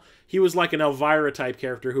original. He was like an Elvira type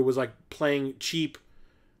character who was like playing cheap,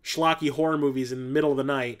 schlocky horror movies in the middle of the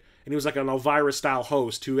night. And he was like an Elvira-style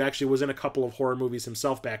host who actually was in a couple of horror movies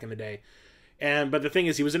himself back in the day. But the thing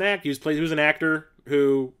is, he was an actor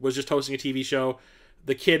who was just hosting a TV show.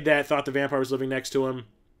 The kid that thought the vampire was living next to him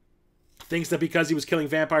thinks that because he was killing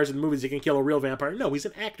vampires in the movies, he can kill a real vampire. No, he's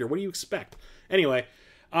an actor. What do you expect? Anyway,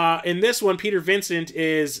 In this one, Peter Vincent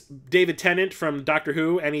is David Tennant from Doctor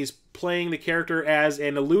Who, and he's playing the character as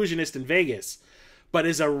an illusionist in Vegas, but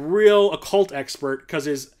is a real occult expert because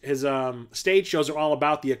his stage shows are all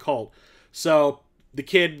about the occult. So the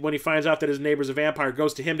kid, when he finds out that his neighbor's a vampire,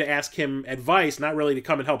 goes to him to ask him advice, not really to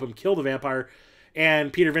come and help him kill the vampire.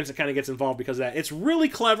 And Peter Vincent kind of gets involved because of that. It's really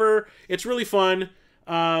clever. It's really fun.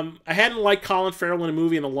 I hadn't liked Colin Farrell in a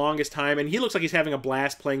movie in the longest time, and he looks like he's having a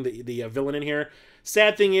blast playing the villain in here.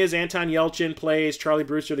 Sad thing is, Anton Yelchin plays Charlie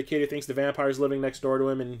Brewster, the kid who thinks the vampire's living next door to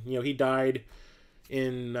him, and he died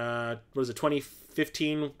in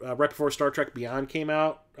 2015, right before Star Trek Beyond came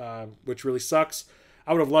out, which really sucks.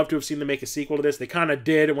 I would have loved to have seen them make a sequel to this. They kind of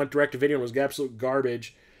did. It went direct to video and was absolute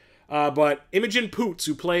garbage. But Imogen Poots,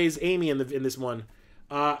 who plays Amy in this one,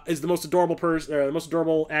 is the most adorable the most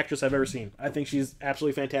adorable actress I've ever seen. I think she's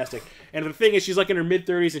absolutely fantastic. And the thing is, she's like in her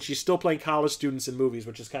mid-30s and she's still playing college students in movies,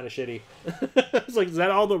 which is kind of shitty. It's like, is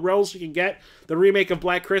that all the roles she can get? The remake of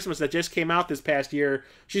Black Christmas that just came out this past year,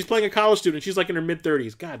 she's playing a college student. She's like in her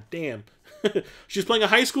mid-30s. God damn. She's playing a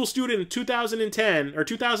high school student in 2010 or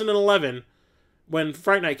 2011 when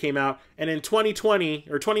Fright Night came out, and in 2020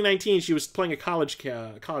 or 2019 she was playing a college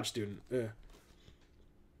student. Ugh.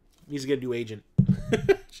 Needs to get a new agent.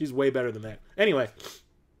 She's way better than that. Anyway,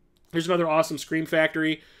 here's another awesome Scream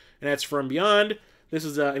Factory, and that's From Beyond. This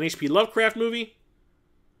is an H.P. Lovecraft movie.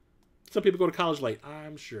 Some people go to college late,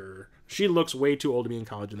 I'm sure. She looks way too old to be in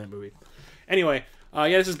college in that movie. Anyway,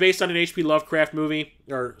 yeah, this is based on an H.P. Lovecraft movie,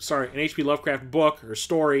 or sorry, an H.P. Lovecraft book or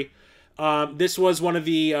story. This was one of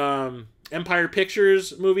the Empire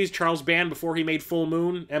Pictures movies. Charles Band, before he made Full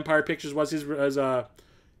Moon, Empire Pictures was his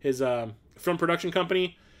film production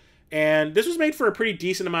company. And this was made for a pretty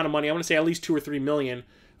decent amount of money. I want to say at least $2 or $3 million.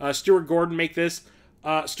 Stuart Gordon make this.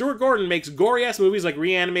 Stuart Gordon makes gory-ass movies like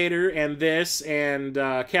Reanimator and this and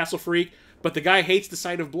Castle Freak, but the guy hates the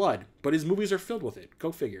sight of blood. But his movies are filled with it.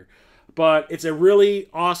 Go figure. But it's a really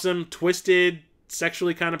awesome, twisted,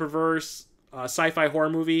 sexually kind of perverse sci-fi horror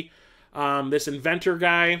movie. This inventor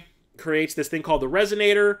guy creates this thing called the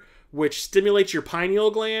resonator, which stimulates your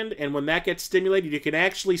pineal gland, and when that gets stimulated, you can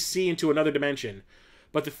actually see into another dimension.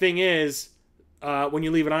 But the thing is, when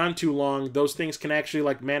you leave it on too long, those things can actually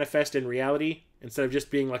like manifest in reality. Instead of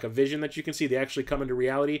just being like a vision that you can see, they actually come into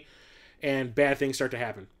reality, and bad things start to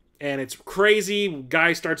happen. And it's crazy.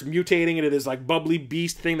 Guy starts mutating into this like bubbly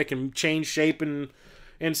beast thing that can change shape and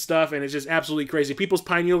stuff, and it's just absolutely crazy. People's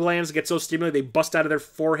pineal glands get so stimulated they bust out of their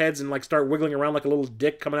foreheads and like start wiggling around like a little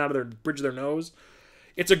dick coming out of their bridge of their nose.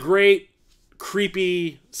 It's a great,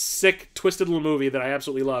 creepy, sick, twisted little movie that I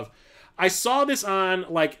absolutely love. I saw this on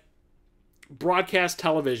like broadcast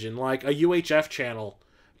television, like a UHF channel,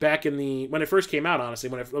 back in when it first came out. Honestly,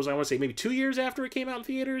 when it was, I want to say maybe 2 years after it came out in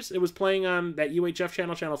theaters, it was playing on that UHF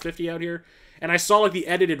channel, channel 50 out here, and I saw like the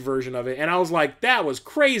edited version of it, and I was like, that was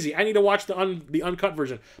crazy. I need to watch the uncut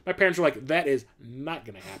version. My parents were like, that is not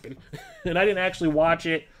gonna happen, and I didn't actually watch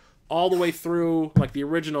it all the way through, like the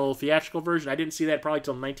original theatrical version. I didn't see that probably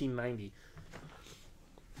till 1990.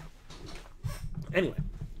 Anyway.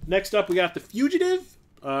 Next up, we got The Fugitive.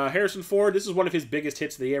 Harrison Ford. This is one of his biggest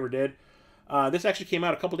hits that he ever did. This actually came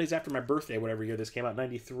out a couple days after my birthday, whatever year this came out.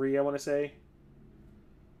 93, I want to say.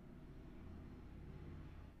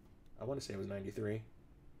 I want to say it was 93.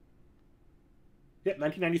 Yep,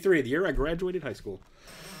 1993, the year I graduated high school.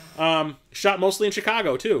 Shot mostly in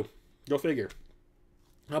Chicago, too. Go figure.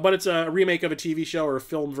 But it's a remake of a TV show, or a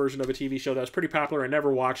film version of a TV show that was pretty popular. I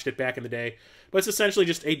never watched it back in the day. But it's essentially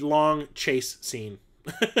just a long chase scene.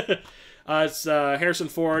 Harrison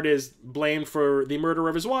Ford is blamed for the murder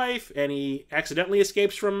of his wife, and he accidentally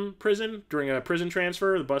escapes from prison during a prison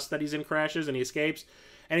transfer. The bus that he's in crashes, and he escapes.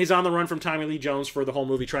 And he's on the run from Tommy Lee Jones for the whole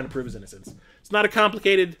movie, trying to prove his innocence. It's not a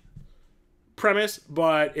complicated premise,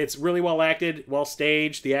 but it's really well acted, well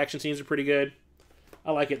staged. The action scenes are pretty good.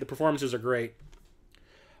 I like it. The performances are great.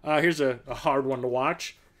 Here's a hard one to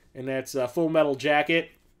watch, and that's Full Metal Jacket,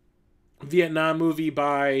 Vietnam movie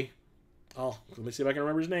by... Oh, let me see if I can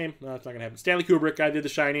remember his name. No, it's not going to happen. Stanley Kubrick, guy did The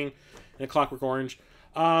Shining and A Clockwork Orange.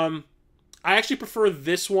 I actually prefer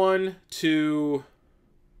this one to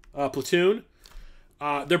Platoon.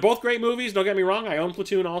 They're both great movies, don't get me wrong. I own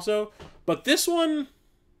Platoon also. But this one,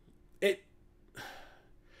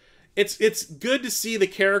 it's good to see the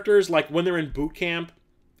characters like when they're in boot camp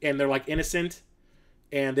and they're like innocent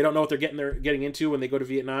and they don't know what they're getting into when they go to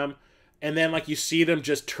Vietnam. And then, like, you see them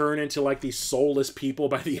just turn into, like, these soulless people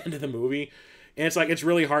by the end of the movie. And it's, like, it's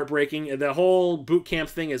really heartbreaking. And the whole boot camp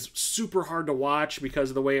thing is super hard to watch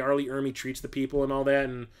because of the way Arlie Ermey treats the people and all that.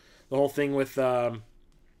 And the whole thing with Private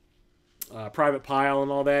Pile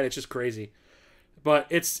and all that. It's just crazy. But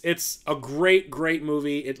it's a great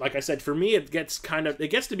movie. It, like I said, for me, it gets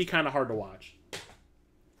to be kind of hard to watch.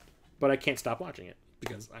 But I can't stop watching it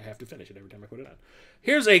because I have to finish it every time I put it on.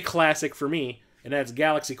 Here's a classic for me, and that's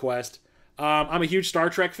Galaxy Quest. I'm a huge Star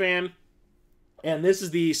Trek fan, and this is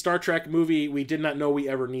the Star Trek movie we did not know we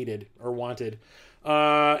ever needed or wanted.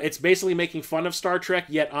 It's basically making fun of Star Trek,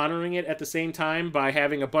 yet honoring it at the same time by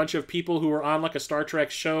having a bunch of people who were on like a Star Trek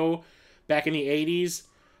show back in the 80s.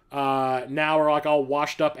 Now are like all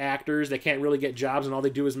washed up actors. They can't really get jobs, and all they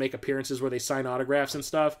do is make appearances where they sign autographs and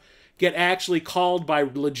stuff. Get actually called by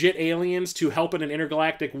legit aliens to help in an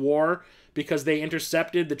intergalactic war because they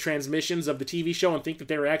intercepted the transmissions of the TV show and think that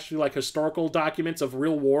they were actually like historical documents of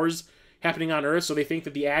real wars happening on Earth. So they think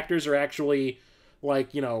that the actors are actually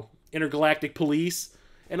like, you know, intergalactic police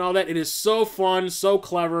and all that. It is so fun, so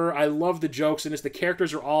clever. I love the jokes in this. The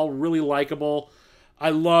characters are all really likable. I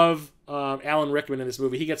love Alan Rickman in this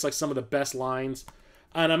movie. He gets like some of the best lines.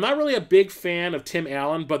 And I'm not really a big fan of Tim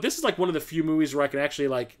Allen, but this is like one of the few movies where I can actually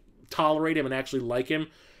like tolerate him and actually like him.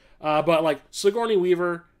 But like Sigourney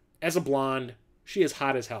Weaver as a blonde, she is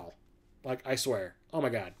hot as hell. Like, I swear. Oh my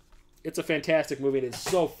god. It's a fantastic movie. It is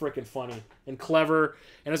so freaking funny and clever.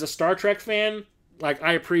 And as a Star Trek fan, like,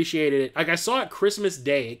 I appreciated it. Like, I saw it Christmas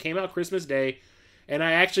Day. It came out Christmas Day. And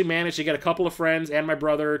I actually managed to get a couple of friends and my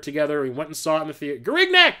brother together. We went and saw it in the theater.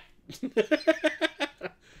 Garignac!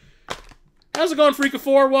 How's it going, Freak of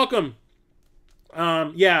Four? Welcome.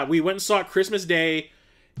 Yeah, we went and saw it Christmas Day.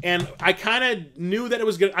 And I kind of knew that it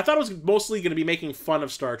was good. I thought it was mostly going to be making fun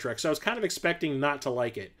of Star Trek. So I was kind of expecting not to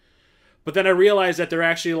like it. But then I realized that they're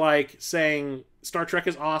actually like saying Star Trek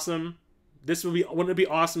is awesome. Wouldn't it be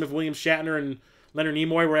awesome if William Shatner and Leonard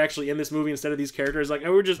Nimoy were actually in this movie instead of these characters? Like, I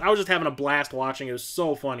was just having a blast watching it. It was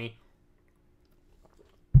so funny.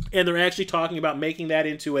 And they're actually talking about making that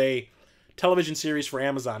into a television series for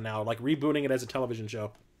Amazon now, like rebooting it as a television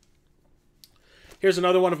show. Here's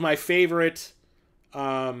another one of my favorite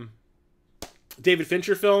David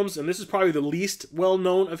Fincher films, and this is probably the least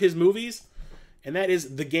well-known of his movies, and that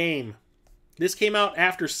is The Game. This came out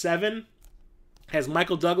after Seven. Has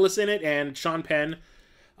Michael Douglas in it and Sean Penn.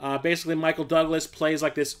 Basically, Michael Douglas plays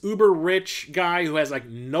like this uber-rich guy who has like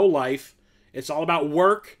no life. It's all about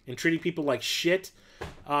work and treating people like shit.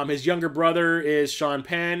 His younger brother is Sean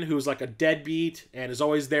Penn, who's like a deadbeat and is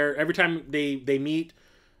always there. Every time they meet,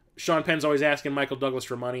 Sean Penn's always asking Michael Douglas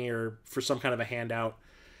for money or for some kind of a handout.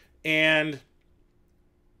 And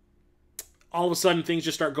all of a sudden, things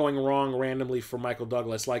just start going wrong randomly for Michael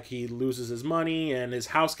Douglas. Like, he loses his money, and his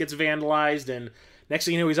house gets vandalized, and next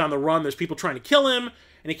thing you know, he's on the run. There's people trying to kill him,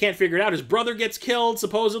 and he can't figure it out. His brother gets killed,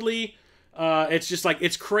 supposedly. It's just, like,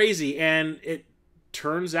 it's crazy, and it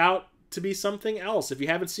turns out to be something else. If you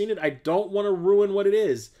haven't seen it, I don't want to ruin what it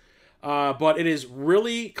is. But it is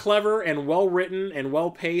really clever and well-written and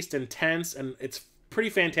well-paced and tense, and it's pretty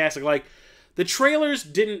fantastic. Like, the trailers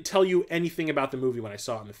didn't tell you anything about the movie when I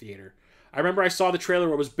saw it in the theater. I remember I saw the trailer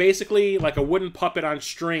where it was basically like a wooden puppet on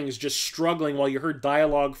strings just struggling while you heard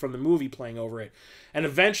dialogue from the movie playing over it. And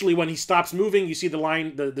eventually when he stops moving, you see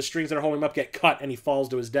the strings that are holding him up get cut and he falls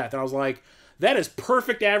to his death. And I was like, that is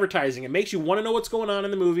perfect advertising. It makes you want to know what's going on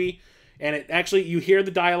in the movie. And it actually, you hear the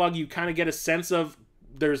dialogue, you kind of get a sense of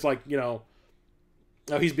there's like, you know,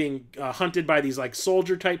 he's being hunted by these like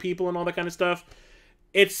soldier type people and all that kind of stuff.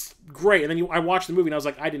 It's great. And then I watched the movie and I was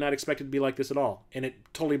like, I did not expect it to be like this at all. And it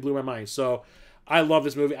totally blew my mind. So I love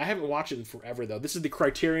this movie. I haven't watched it in forever, though. This is the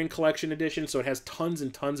Criterion Collection edition, so it has tons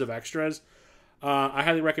and tons of extras. I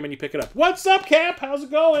highly recommend you pick it up. What's up, Cap? How's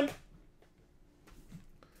it going?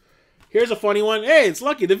 Here's a funny one. Hey, it's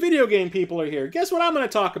Lucky. The video game people are here. Guess what I'm going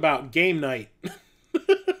to talk about? Game night.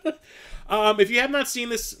 If you have not seen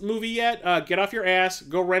this movie yet, get off your ass,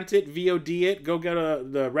 go rent it, VOD it, go get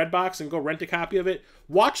the Redbox and go rent a copy of it.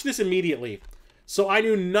 Watch this immediately. So I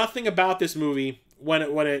knew nothing about this movie when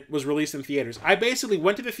it was released in theaters. I basically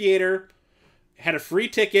went to the theater, had a free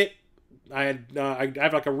ticket. I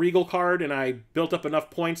have like a Regal card, and I built up enough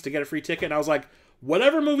points to get a free ticket. And I was like,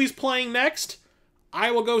 whatever movie's playing next,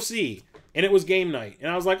 I will go see. And it was Game Night. And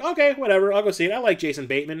I was like, okay, whatever, I'll go see it. I like Jason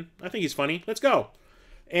Bateman. I think he's funny. Let's go.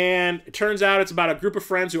 And it turns out it's about a group of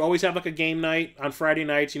friends who always have like a game night on Friday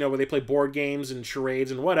nights, you know, where they play board games and charades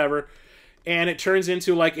and whatever. And it turns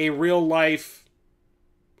into like a real life,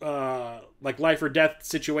 like life or death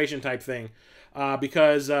situation type thing.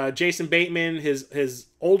 Because Jason Bateman, his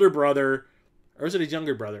older brother, or is it his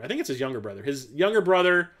younger brother? I think it's his younger brother. His younger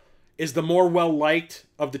brother is the more well-liked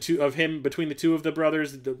of the two of him between the two of the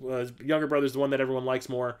brothers. His younger brother's the one that everyone likes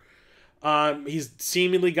more. He's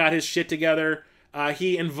seemingly got his shit together.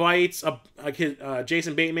 He invites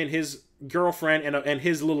Jason Bateman, his girlfriend and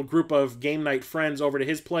his little group of game night friends over to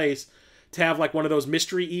his place to have like one of those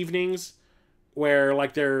mystery evenings where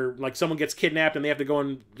like they're like someone gets kidnapped and they have to go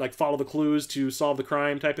and like follow the clues to solve the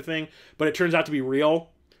crime type of thing, but it turns out to be real.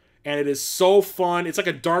 And it is so fun. It's like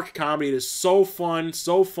a dark comedy. It is so fun,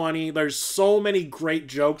 so funny. There's so many great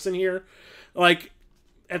jokes in here. Like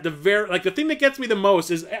at the thing that gets me the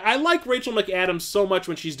most is I like Rachel McAdams so much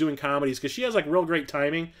when she's doing comedies because she has like real great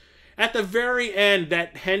timing. At the very end,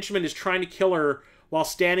 that henchman is trying to kill her while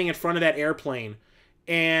standing in front of that airplane.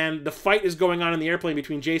 And the fight is going on in the airplane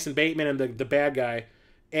between Jason Bateman and the bad guy.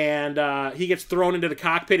 And he gets thrown into the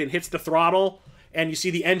cockpit and hits the throttle. And you see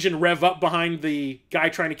the engine rev up behind the guy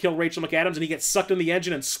trying to kill Rachel McAdams. And he gets sucked in the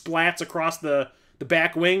engine and splats across the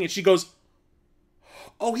back wing. And she goes,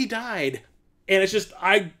 "Oh, he died." And it's just,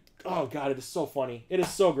 oh God, it is so funny. It is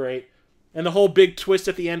so great. And the whole big twist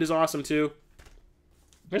at the end is awesome too.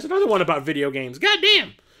 There's another one about video games. God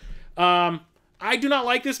damn. I do not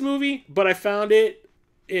like this movie, but I found it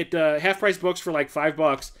at Half Price Books for like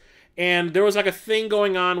 $5. And there was like a thing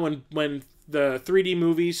going on when the 3D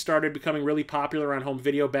movies started becoming really popular on home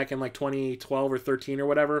video back in like 2012 or 13 or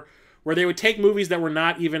whatever, where they would take movies that were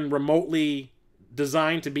not even remotely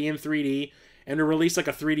designed to be in 3D and to release like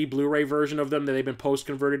a 3D Blu-ray version of them that they've been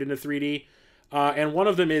post-converted into 3D. And one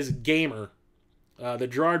of them is Gamer, the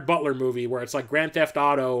Gerard Butler movie, where it's like Grand Theft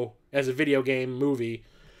Auto as a video game movie.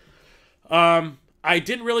 I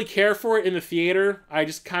didn't really care for it in the theater. I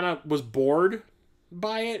just kind of was bored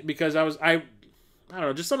by it because I don't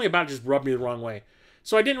know, just something about it just rubbed me the wrong way.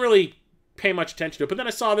 So I didn't really pay much attention to it. But then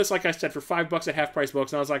I saw this, like I said, for $5 at Half Price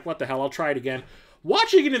Books, and I was like, what the hell, I'll try it again.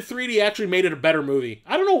 Watching it in 3D actually made it a better movie.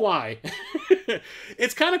 I don't know why.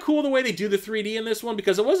 It's kind of cool the way they do the 3D in this one,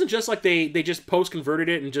 because it wasn't just like they just post-converted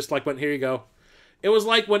it and just like went, here you go. It was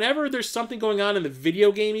like whenever there's something going on in the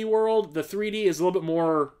video gamey world, the 3D is a little bit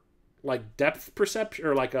more like depth perception,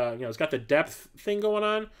 or like it's got the depth thing going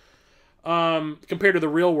on. Compared to the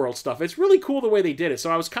real world stuff. It's really cool the way they did it.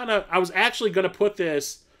 So I was actually going to put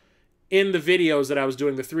this in the videos that I was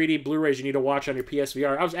doing, the 3D Blu-rays you need to watch on your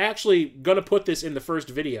PSVR. I was actually going to put this in the first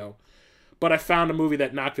video, but I found a movie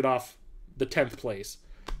that knocked it off the 10th place.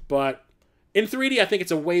 But in 3D, I think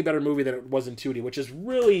it's a way better movie than it was in 2D, which is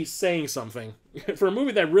really saying something. For a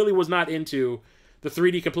movie that really was not into, the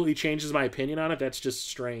 3D completely changes my opinion on it. That's just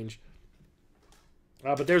strange.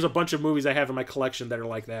 But there's a bunch of movies I have in my collection that are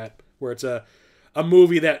like that, where it's a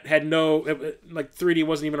movie that had like 3D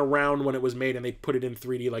wasn't even around when it was made, and they put it in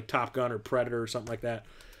 3D, like Top Gun or Predator or something like that.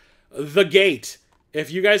 The Gate.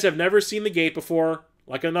 If you guys have never seen The Gate before,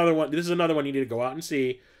 like another one, this is another one you need to go out and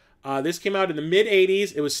see. This came out in the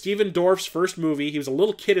mid-'80s. It was Steven Dorff's first movie. He was a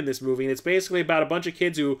little kid in this movie, and it's basically about a bunch of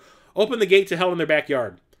kids who open the gate to hell in their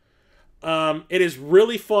backyard. It is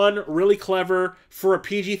really fun, really clever. For a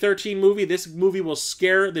PG-13 movie, this movie will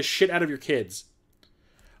scare the shit out of your kids.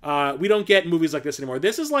 We don't get movies like this anymore.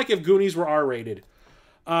 This is like if Goonies were R-rated.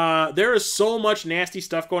 There is so much nasty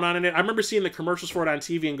stuff going on in it. I remember seeing the commercials for it on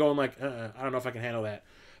TV and going like, I don't know if I can handle that.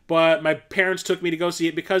 But my parents took me to go see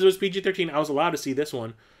it because it was PG-13. I was allowed to see this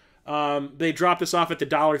one. They dropped this off at the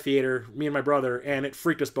Dollar Theater, me and my brother, and it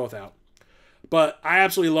freaked us both out. But I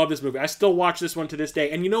absolutely love this movie. I still watch this one to this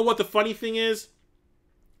day. And you know what the funny thing is?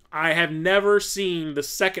 I have never seen the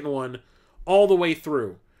second one all the way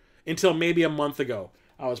through until maybe a month ago.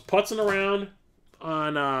 I was putzing around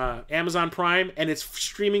on Amazon Prime, and it's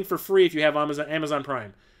streaming for free if you have Amazon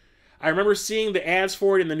Prime. I remember seeing the ads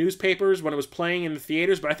for it in the newspapers when it was playing in the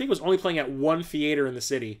theaters, but I think it was only playing at one theater in the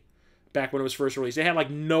city back when it was first released. It had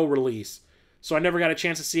like no release. So I never got a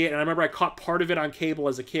chance to see it, and I remember I caught part of it on cable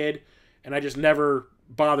as a kid, and I just never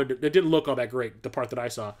bothered. It didn't look all that great, the part that I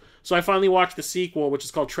saw. So I finally watched the sequel, which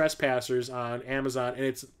is called Trespassers on Amazon, and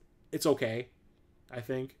it's okay, I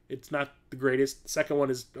think. It's not the greatest.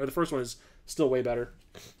 The first one is still way better.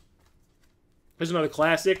 There's another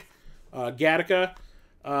classic, Gattaca.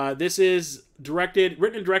 This is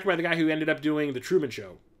written and directed by the guy who ended up doing The Truman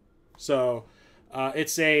Show. So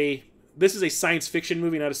this is a science fiction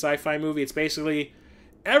movie, not a sci-fi movie. It's basically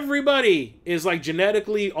everybody is like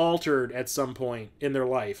genetically altered at some point in their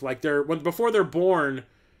life. Like before they're born,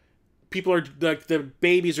 people are like the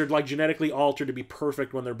babies are like genetically altered to be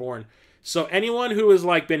perfect when they're born. So anyone who has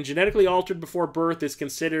like been genetically altered before birth is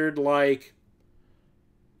considered like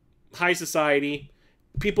high society.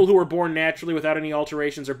 People who are born naturally without any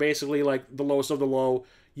alterations are basically like the lowest of the low.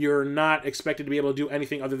 You're not expected to be able to do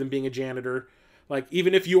anything other than being a janitor. Like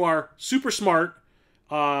even if you are super smart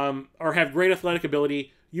or have great athletic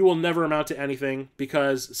ability, you will never amount to anything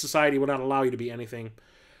because society will not allow you to be anything.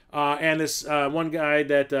 And this one guy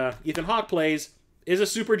that Ethan Hawke plays, is a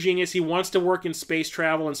super genius. He wants to work in space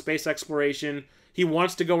travel and space exploration. He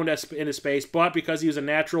wants to go into space, but because he was a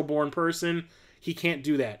natural-born person, he can't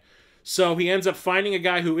do that. So he ends up finding a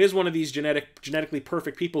guy who is one of these genetically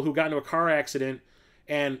perfect people who got into a car accident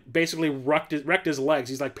and basically wrecked his legs.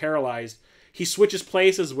 He's like paralyzed. He switches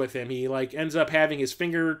places with him. He like ends up having his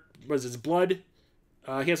finger, his blood.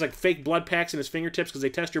 He has like fake blood packs in his fingertips because they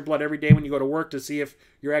test your blood every day when you go to work to see if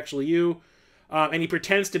you're actually you. And he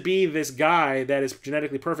pretends to be this guy that is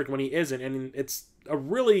genetically perfect when he isn't. And it's a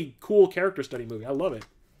really cool character study movie. I love it.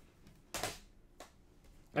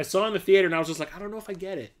 I saw it in the theater and I was just like, I don't know if I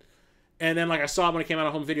get it. And then like I saw it when it came out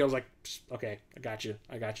on home video. I was like, okay, I got you.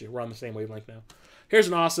 We're on the same wavelength now. Here's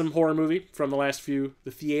an awesome horror movie from the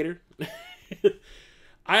theater.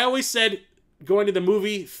 I always said going to the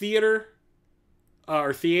movie theater,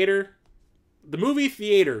 the movie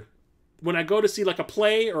theater, when I go to see like a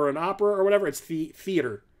play or an opera or whatever, it's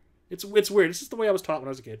theater. It's weird. It's just the way I was taught when I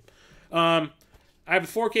was a kid. I have a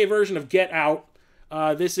 4K version of Get Out.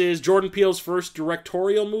 This is Jordan Peele's first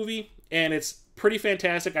directorial movie, and it's pretty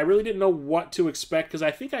fantastic. I really didn't know what to expect because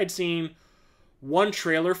I think I'd seen one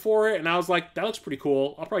trailer for it, and I was like, that looks pretty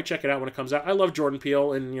cool. I'll probably check it out when it comes out. I love Jordan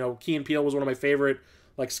Peele, and, you know, Key and Peele was one of my favorite,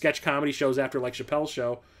 like, sketch comedy shows after, like, Chappelle's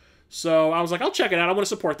Show. So I was like, I'll check it out. I want to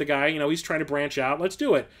support the guy. You know, he's trying to branch out. Let's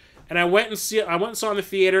do it. And I went and saw it in the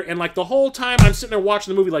theater, and, like, the whole time I'm sitting there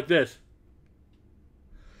watching the movie like this.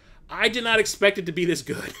 I did not expect it to be this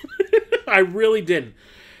good. I really didn't.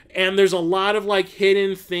 And there's a lot of, like,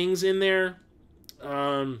 hidden things in there.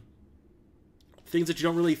 Things that you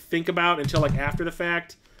don't really think about until, like, after the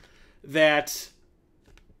fact that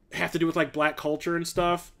have to do with, like, black culture and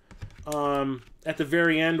stuff. At the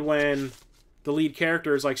very end when the lead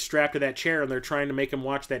character is, like, strapped to that chair and they're trying to make him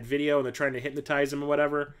watch that video and they're trying to hypnotize him or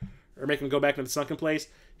whatever, or make him go back into the sunken place,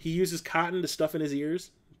 he uses cotton to stuff in his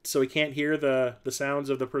ears so he can't hear the sounds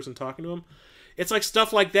of the person talking to him. It's like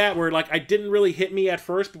stuff like that where, like, I didn't really hit me at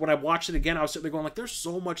first, but when I watched it again, I was sitting there going, like, there's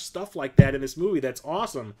so much stuff like that in this movie that's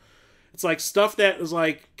awesome. It's like stuff that was,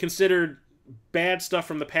 like, considered bad stuff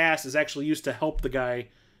from the past is actually used to help the guy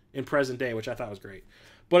in present day, which I thought was great.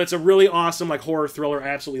 But it's a really awesome, like, horror thriller. I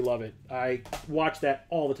absolutely love it. I watch that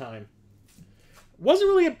all the time. Wasn't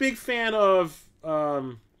really a big fan of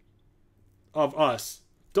Us.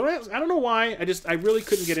 I don't know why. I really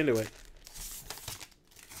couldn't get into it.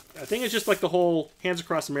 I think it's just like the whole Hands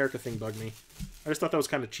Across America thing bugged me. I just thought that was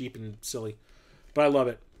kind of cheap and silly. But I love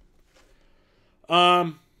it.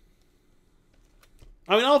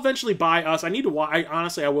 I mean, I'll eventually buy Us. I need to watch.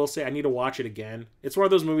 Honestly, I will say I need to watch it again. It's one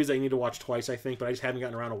of those movies that you need to watch twice, I think, but I just haven't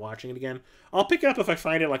gotten around to watching it again. I'll pick it up if I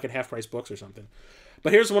find it like at half-price books or something.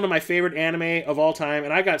 But here's one of my favorite anime of all time,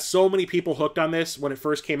 and I got so many people hooked on this when it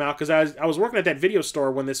first came out because I was working at that video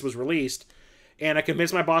store when this was released, and I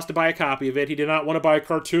convinced my boss to buy a copy of it. He did not want to buy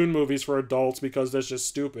cartoon movies for adults because that's just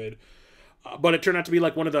stupid. But it turned out to be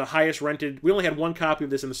like one of the highest rented. We only had one copy of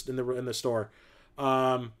this in the store.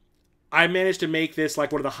 I managed to make this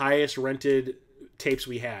like one of the highest rented tapes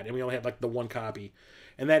we had, and we only had like the one copy,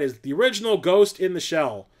 and that is the original Ghost in the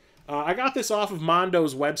Shell. I got this off of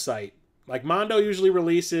Mondo's website. Like, Mondo usually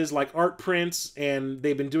releases like art prints, and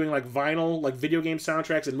they've been doing like vinyl, like video game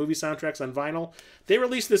soundtracks and movie soundtracks on vinyl. They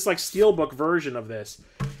released this like steelbook version of this,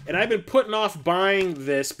 and I've been putting off buying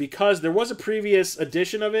this because there was a previous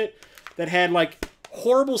edition of it that had like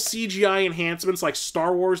horrible CGI enhancements, like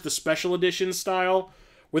Star Wars the Special Edition style,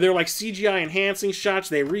 where they're like CGI enhancing shots.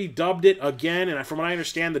 They redubbed it again, and from what I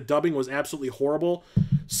understand, the dubbing was absolutely horrible.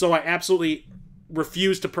 So I absolutely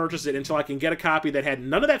refused to purchase it until I can get a copy that had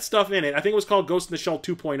none of that stuff in it. I think it was called Ghost in the Shell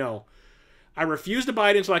 2.0. I refused to buy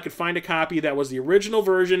it until I could find a copy that was the original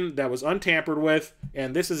version, that was untampered with,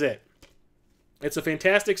 and this is it. It's a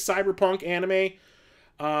fantastic cyberpunk anime.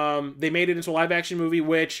 They made it into a live-action movie,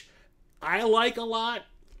 which I like a lot.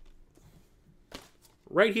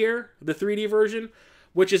 Right here, the 3D version,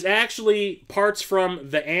 which is actually parts from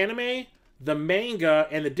the anime, the manga,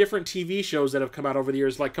 and the different TV shows that have come out over the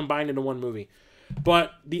years, like combined into one movie.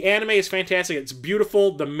 But the anime is fantastic. It's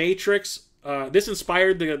beautiful. The Matrix, this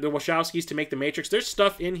inspired the Wachowskis to make the Matrix. There's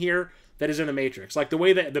stuff in here that is in the Matrix. Like the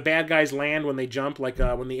way that the bad guys land when they jump, like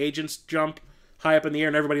when the agents jump high up in the air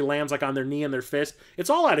and everybody lands like on their knee and their fist. It's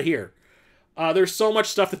all out of here. There's so much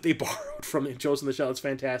stuff that they borrowed from the Ghost in the Shell. It's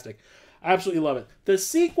fantastic. I absolutely love it. The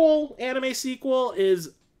sequel, anime sequel,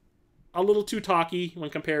 is a little too talky when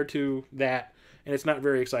compared to that, and it's not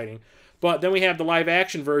very exciting. But then we have the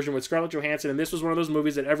live-action version with Scarlett Johansson, and this was one of those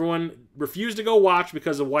movies that everyone refused to go watch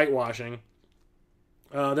because of whitewashing.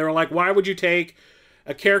 They were like, why would you take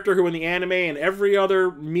a character who in the anime and every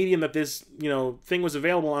other medium that this thing was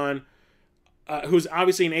available on who's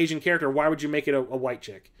obviously an Asian character. Why would you make it a white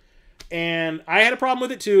chick? And I had a problem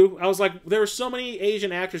with it too. I was like, there are so many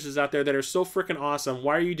Asian actresses out there that are so freaking awesome.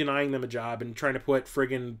 Why are you denying them a job and trying to put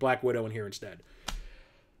friggin' Black Widow in here instead?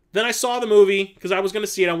 Then I saw the movie because I was going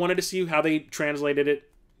to see it. I wanted to see how they translated it,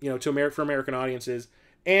 for American audiences.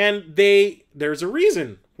 And there's a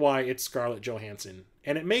reason why it's Scarlett Johansson.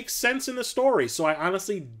 And it makes sense in the story. So I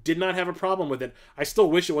honestly did not have a problem with it. I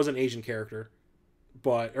still wish it was an Asian character.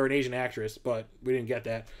 Or an Asian actress, but we didn't get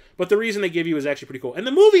that. But the reason they give you is actually pretty cool. And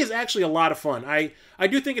the movie is actually a lot of fun. I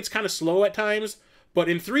do think it's kind of slow at times, but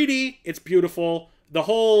in 3D, it's beautiful. The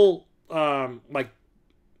whole,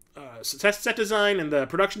 set design and the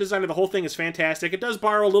production design of the whole thing is fantastic. It does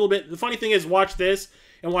borrow a little bit. The funny thing is, watch this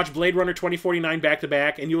and watch Blade Runner 2049 back to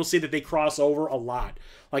back, and you will see that they cross over a lot.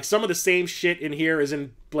 Like, some of the same shit in here is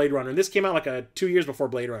in Blade Runner. And this came out like 2 years before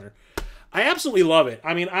Blade Runner. I absolutely love it.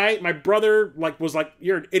 I mean, my brother was like,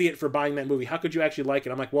 "You're an idiot for buying that movie. How could you actually like it?"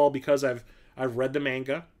 I'm like, "Well, because I've read the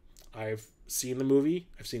manga, I've seen the movie,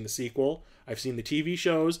 I've seen the sequel, I've seen the TV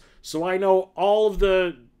shows, so I know all of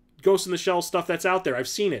the Ghost in the Shell stuff that's out there. I've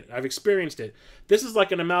seen it, I've experienced it. This is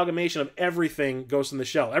like an amalgamation of everything Ghost in the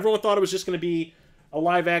Shell. Everyone thought it was just going to be a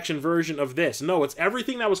live-action version of this. No, it's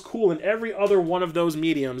everything that was cool in every other one of those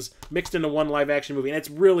mediums mixed into one live-action movie, and it's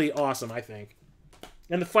really awesome, I think."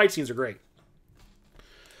 And the fight scenes are great.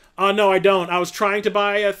 No, I don't. I was trying to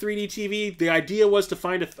buy a 3D TV. The idea was to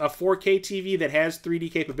find a 4K TV that has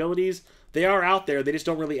 3D capabilities. They are out there. They just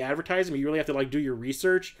don't really advertise them. You really have to do your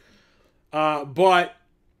research. But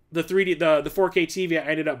the 4K TV I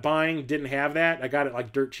ended up buying didn't have that. I got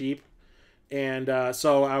it dirt cheap. And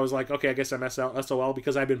so I was like, okay, I guess I'm SOL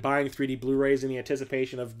because I've been buying 3D Blu-rays in the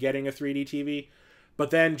anticipation of getting a 3D TV. But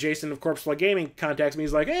then Jason of Corpse Fly Gaming contacts me.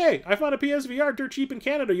 He's like, "Hey, I found a PSVR dirt cheap in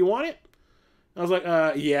Canada. You want it?" I was like,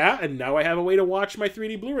 yeah. And now I have a way to watch my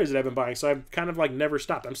 3D Blu-rays that I've been buying. So I've kind of never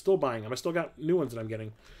stopped. I'm still buying them. I still got new ones that I'm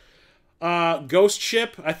getting. Ghost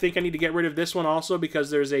Ship. I think I need to get rid of this one also because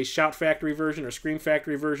there's a Shout Factory version or Scream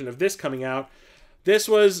Factory version of this coming out. This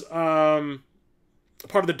was part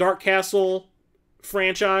of the Dark Castle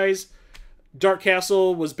franchise. Dark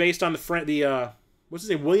Castle was based on what's his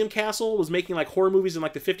name? William Castle was making horror movies in the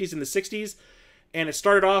 50s and the 60s. And it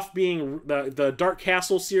started off being the Dark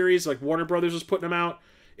Castle series, Warner Brothers was putting them out.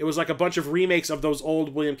 It was a bunch of remakes of those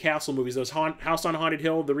old William Castle movies. There was House on Haunted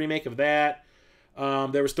Hill, the remake of that.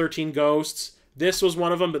 There was 13 Ghosts. This was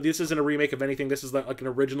one of them, but this isn't a remake of anything. This is an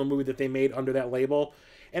original movie that they made under that label.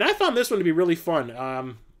 And I found this one to be really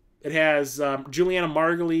fun. It has Juliana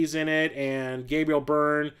Margulies in it and Gabriel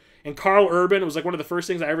Byrne. And Carl Urban. It was one of the first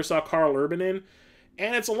things I ever saw Carl Urban in.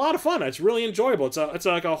 And it's a lot of fun. It's really enjoyable. It's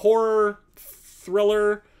a horror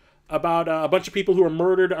thriller about a bunch of people who were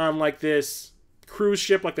murdered on this cruise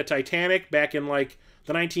ship the Titanic back in the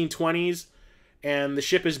 1920s. And the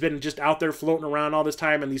ship has been just out there floating around all this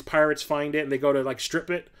time, and these pirates find it and they go to strip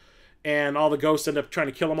it, and all the ghosts end up trying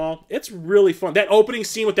to kill them all. It's really fun. That opening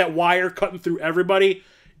scene with that wire cutting through everybody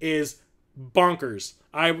is bonkers.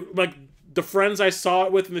 The friends I saw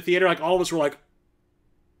it with in the theater, all of us were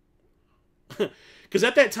because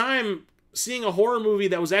at that time, seeing a horror movie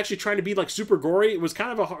that was actually trying to be super gory, it was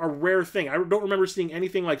kind of a rare thing. I don't remember seeing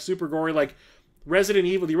anything super gory. Resident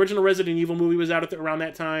Evil, the original Resident Evil movie was out around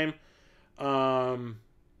that time. Oh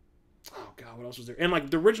god, what else was there? And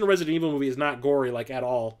the original Resident Evil movie is not gory at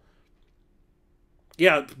all.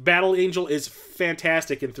 Yeah, Battle Angel is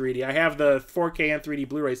fantastic in 3D. I have the 4K and 3D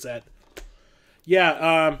Blu-ray set.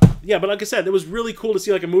 Yeah, but like I said, it was really cool to see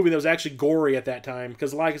a movie that was actually gory at that time.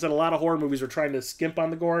 Because like I said, a lot of horror movies were trying to skimp on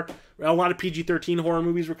the gore. A lot of PG-13 horror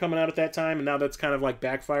movies were coming out at that time, and now that's kind of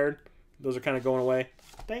backfired. Those are kind of going away,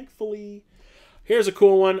 thankfully. Here's a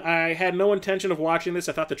cool one. I had no intention of watching this.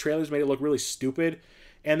 I thought the trailers made it look really stupid.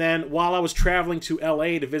 And then while I was traveling to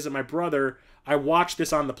LA to visit my brother, I watched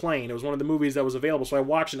this on the plane. It was one of the movies that was available, so I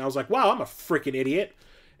watched it, and I was like, wow, I'm a freaking idiot.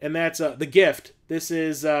 And that's The Gift. This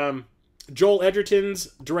is Joel Edgerton's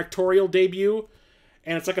directorial debut,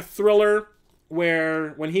 and it's a thriller where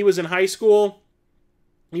when he was in high school,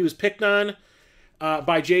 he was picked on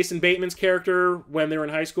by Jason Bateman's character when they were in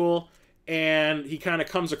high school, and he kind of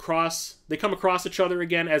they come across each other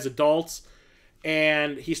again as adults,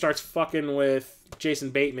 and he starts fucking with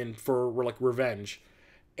Jason Bateman for revenge.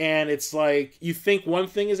 And it's you think one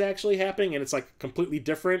thing is actually happening, and it's completely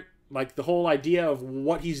different. The whole idea of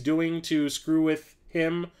what he's doing to screw with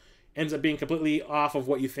him ends up being completely off of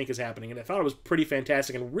what you think is happening. And I thought it was pretty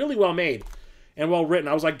fantastic and really well made and well written.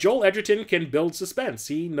 I was like, Joel Edgerton can build suspense.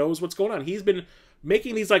 He knows what's going on. He's been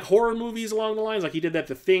making these horror movies along the lines. He did that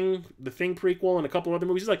The Thing prequel and a couple other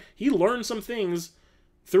movies. He learned some things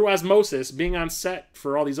through osmosis, being on set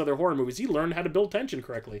for all these other horror movies, he learned how to build tension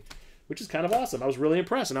correctly, which is kind of awesome. I was really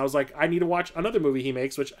impressed, and I was like, I need to watch another movie he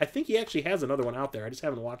makes, which I think he actually has another one out there. I just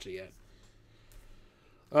haven't watched it yet.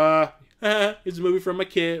 It's a movie from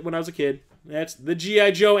when I was a kid. That's the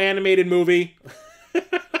G.I. Joe animated movie.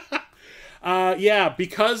 Yeah,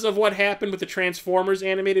 because of what happened with the Transformers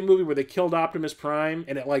animated movie where they killed Optimus Prime,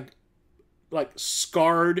 and it like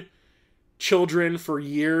scarred children for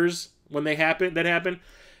years when that happened.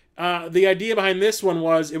 The idea behind this one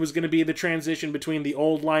was it was going to be the transition between the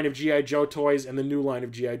old line of G.I. Joe toys and the new line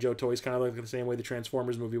of G.I. Joe toys, kind of like the same way the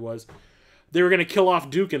Transformers movie was. They were going to kill off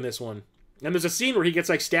Duke in this one. And there's a scene where he gets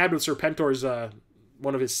like stabbed with Serpentor's,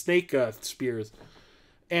 one of his snake spears.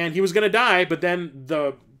 And he was going to die, but then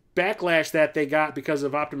the backlash that they got because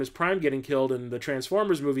of Optimus Prime getting killed in the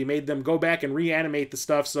Transformers movie made them go back and reanimate the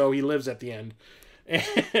stuff so he lives at the end.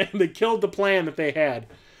 And they killed the plan that they had.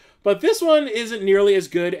 But this one isn't nearly as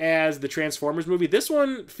good as the Transformers movie. This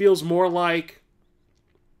one feels more like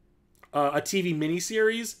a TV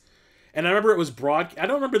miniseries. And I remember it was I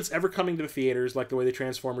don't remember this ever coming to the theaters like the way the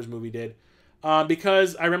Transformers movie did.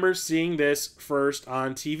 Because I remember seeing this first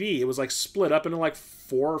on TV. It was like split up into like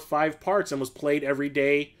 4 or 5 parts and was played every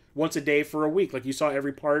day, once a day for a week. Like you saw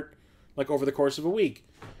every part like over the course of a week.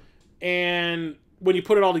 And when you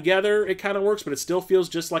put it all together, it kind of works, but it still feels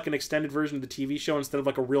just like an extended version of the TV show instead of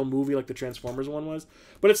like a real movie like the Transformers one was.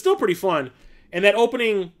 But it's still pretty fun. And that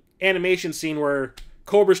opening animation scene where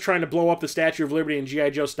Cobra's trying to blow up the Statue of Liberty and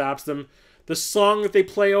G.I. Joe stops them. The song that they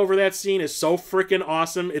play over that scene is so freaking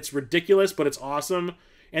awesome. It's ridiculous, but it's awesome.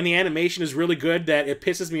 And the animation is really good that it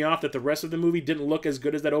pisses me off that the rest of the movie didn't look as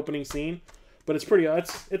good as that opening scene. But it's pretty,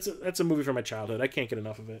 it's a movie from my childhood. I can't get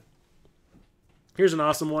enough of it. Here's an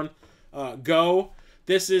awesome one. Go.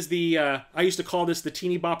 This is the, I used to call this the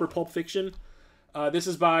teeny bopper Pulp Fiction. This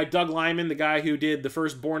is by Doug Liman, the guy who did the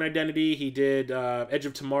first Bourne Identity. He did Edge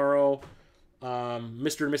of Tomorrow,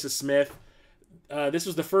 Mr. and Mrs. Smith. This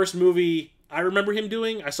was the first movie I remember him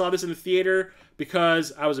doing. I saw this in the theater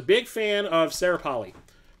because I was a big fan of Sarah Polley.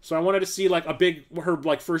 So I wanted to see like her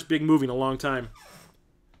like first big movie in a long time.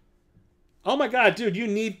 Oh my god, dude,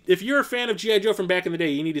 if you're a fan of G.I. Joe from back in the day,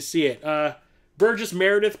 you need to see it. Burgess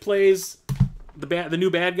Meredith plays the new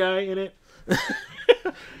bad guy in it.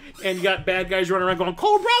 And you got bad guys running around going,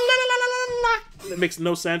 Cobra, la, la, la, la, la. It makes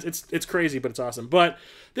no sense. It's crazy, but it's awesome. But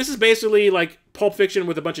this is basically like Pulp Fiction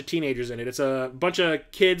with a bunch of teenagers in it. It's a bunch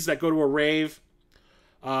of kids that go to a rave.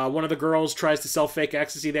 One of the girls tries to sell fake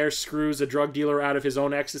ecstasy there, screws a drug dealer out of his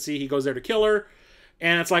own ecstasy. He goes there to kill her.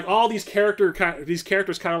 And it's like all these characters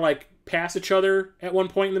kind of like pass each other at one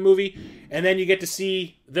point in the movie. And then you get to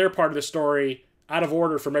see their part of the story out of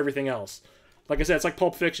order from everything else. Like I said, it's like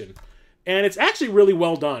Pulp Fiction. And it's actually really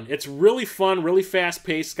well done. It's really fun, really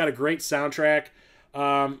fast-paced. It's got a great soundtrack.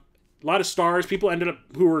 A lot of stars. People ended up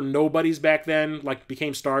who were nobodies back then, like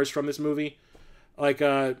became stars from this movie. Like,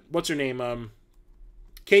 what's her name?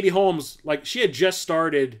 Katie Holmes. Like, she had just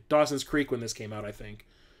started Dawson's Creek when this came out, I think.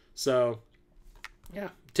 So, yeah.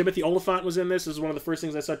 Timothy Olyphant was in this. This is one of the first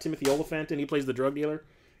things I saw Timothy Olyphant, and he plays the drug dealer.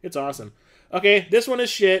 It's awesome. Okay, this one is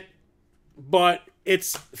shit, but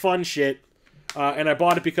it's fun shit. And I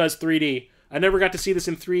bought it because 3D. I never got to see this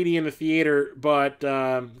in 3D in the theater, but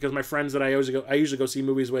because my friends that I usually go see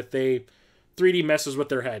movies with, 3D messes with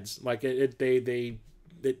their heads. Like they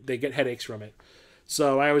get headaches from it.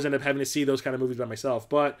 So I always end up having to see those kind of movies by myself.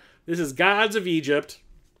 But this is Gods of Egypt.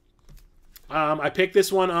 I picked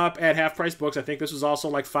this one up at Half Price Books. I think this was also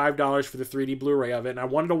like $5 for the 3D Blu-ray of it, and I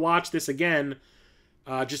wanted to watch this again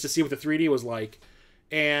just to see what the 3D was like.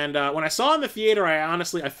 And when I saw it in the theater,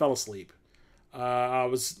 I fell asleep.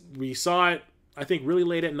 We saw it, I think, really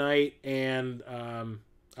late at night, and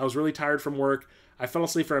I was really tired from work. I fell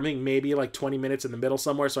asleep for, I think, maybe like 20 minutes in the middle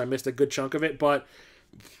somewhere, so I missed a good chunk of it, but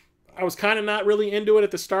I was kind of not really into it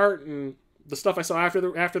at the start, and the stuff I saw after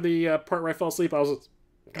the part where I fell asleep, I was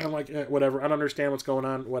kind of like, whatever, I don't understand what's going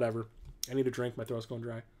on, whatever. I need a drink, my throat's going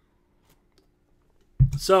dry.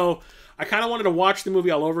 So, I kind of wanted to watch the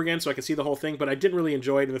movie all over again so I could see the whole thing, but I didn't really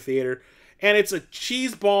enjoy it in the theater. And it's a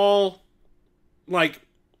cheeseball, like,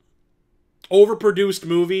 overproduced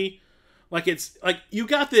movie. Like, it's like you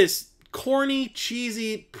got this corny,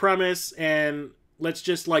 cheesy premise, and let's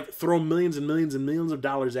just like throw millions and millions and millions of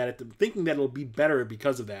dollars at it, thinking that it'll be better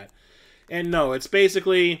because of that. And no, it's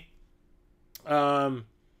basically Nikolai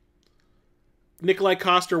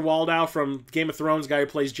Coster-Waldau from Game of Thrones, guy who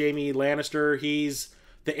plays Jaime Lannister. He's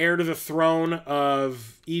the heir to the throne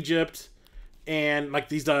of Egypt, and like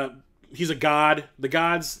he's a god. The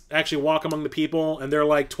gods actually walk among the people, and they're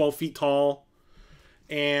like 12 feet tall.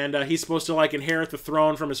 And he's supposed to like inherit the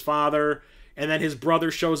throne from his father. and then his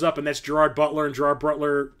brother shows up, and that's Gerard Butler, and Gerard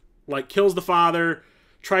Butler like kills the father,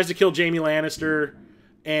 tries to kill Jaime Lannister,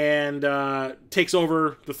 and takes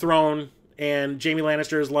over the throne. And Jaime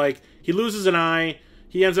Lannister is like, he loses an eye,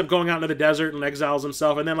 he ends up going out into the desert and exiles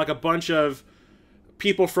himself, and then like a bunch of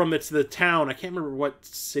people from the town, I can't remember what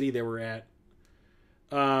city they were at,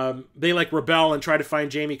 they like rebel and try to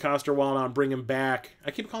find Jaime Coster-Waldau and bring him back.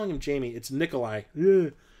 I keep calling him Jaime. It's Nikolai.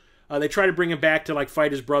 They try to bring him back to like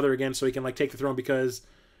fight his brother again so he can like take the throne because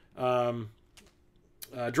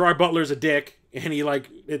Gerard Butler's a dick, and he like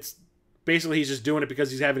it's basically he's just doing it because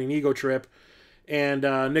he's having an ego trip, and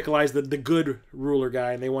Nikolai's the good ruler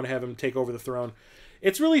guy, and they want to have him take over the throne.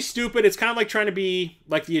 It's really stupid. It's kind of like trying to be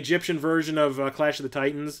like the Egyptian version of Clash of the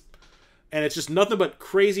Titans. And it's just nothing but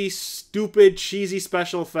crazy, stupid, cheesy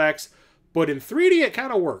special effects. But in 3D, it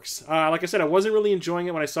kind of works. Like I said, I wasn't really enjoying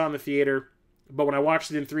it when I saw it in the theater. But when I watched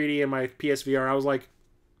it in 3D in my PSVR, I was like,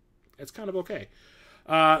 it's kind of okay.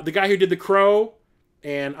 The guy who did The Crow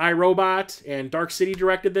and iRobot and Dark City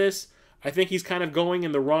directed this. I think he's kind of going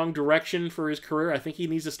in the wrong direction for his career. I think he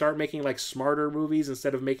needs to start making like smarter movies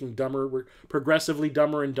instead of making progressively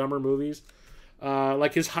dumber and dumber movies.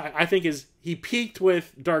 I think he peaked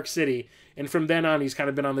with Dark City, and from then on he's kind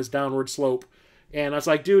of been on this downward slope. And I was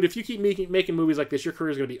like, dude, if you keep making movies like this, your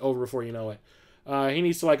career is going to be over before you know it. He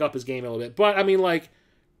needs to like up his game a little bit. But I mean, like,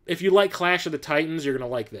 if you like Clash of the Titans, you're going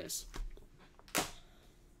to like this.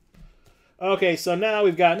 Okay, so now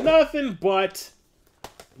we've got nothing but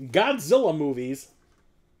Godzilla movies.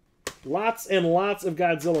 Lots and lots of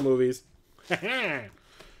Godzilla movies.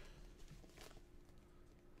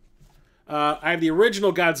 I have the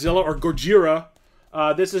original Godzilla, or Gojira.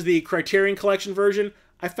 This is the Criterion Collection version.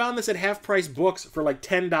 I found this at Half Price Books for like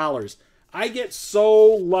 $10. I get so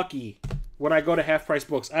lucky when I go to Half Price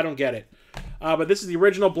Books. I don't get it. But this is the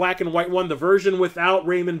original black and white one, the version without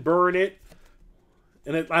Raymond Burr in it.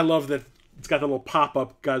 And I love that it's got the little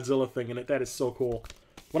pop-up Godzilla thing in it. That is so cool.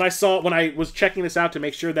 When I was checking this out to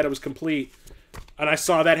make sure that it was complete, and I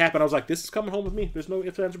saw that happen, I was like, this is coming home with me. There's no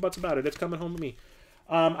ifs, ands, or buts about it. It's coming home with me.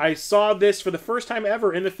 I saw this for the first time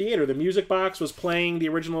ever in the theater. The music box was playing the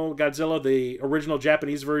original Godzilla, the original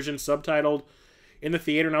Japanese version, subtitled in the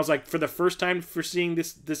theater, and I was like, for the first time for seeing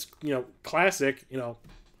this classic,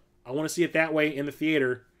 I want to see it that way in the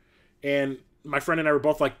theater. And my friend and I were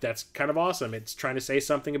both like, that's kind of awesome. It's trying to say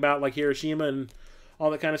something about like Hiroshima and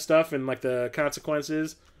all that kind of stuff and like the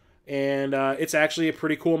consequences. And it's actually a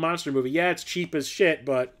pretty cool monster movie. Yeah, it's cheap as shit,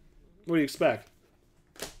 but what do you expect?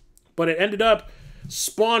 But it ended up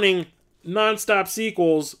spawning non-stop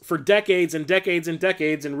sequels for decades and decades and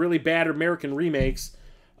decades and really bad American remakes,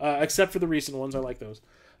 except for the recent ones. I like those.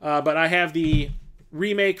 But I have the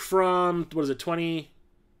remake from,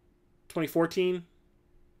 2014,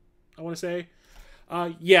 I want to say.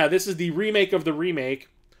 Yeah, this is the remake of the remake.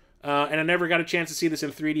 And I never got a chance to see this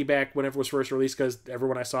in 3D back whenever it was first released because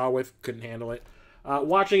everyone I saw with couldn't handle it.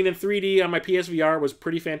 Watching it in 3D on my PSVR was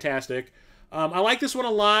pretty fantastic. I like this one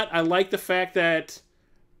a lot. I like the fact that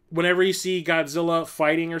whenever you see Godzilla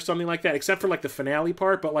fighting or something like that, except for like the finale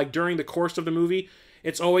part, but like during the course of the movie,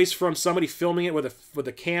 it's always from somebody filming it with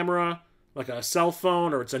a camera, like a cell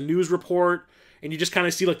phone, or it's a news report, and you just kind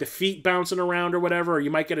of see like the feet bouncing around or whatever, or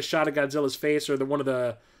you might get a shot of Godzilla's face or one of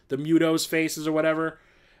the Muto's faces or whatever.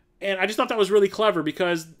 And I just thought that was really clever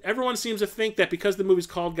because everyone seems to think that because the movie's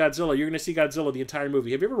called Godzilla, you're going to see Godzilla the entire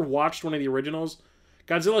movie. Have you ever watched one of the originals?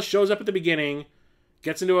 Godzilla shows up at the beginning,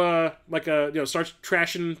 gets into starts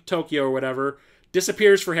trashing Tokyo or whatever,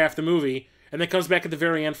 disappears for half the movie, and then comes back at the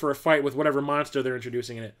very end for a fight with whatever monster they're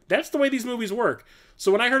introducing in it. That's the way these movies work.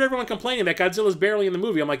 So when I heard everyone complaining that Godzilla's barely in the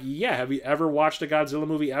movie, I'm like, yeah, have you ever watched a Godzilla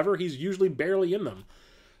movie ever? He's usually barely in them.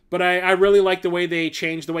 But I really like the way they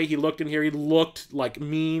changed the way he looked in here. He looked like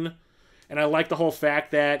mean, and I like the whole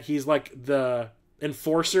fact that he's like the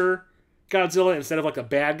enforcer Godzilla instead of like a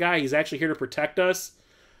bad guy. He's actually here to protect us.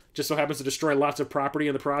 Just so happens to destroy lots of property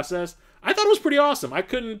in the process. I thought it was pretty awesome. I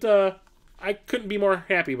couldn't be more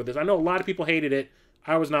happy with this. I know a lot of people hated it.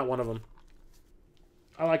 I was not one of them.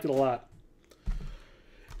 I liked it a lot.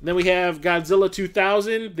 And then we have Godzilla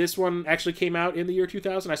 2000. This one actually came out in the year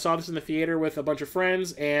 2000. I saw this in the theater with a bunch of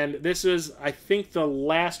friends, and this is, I think, the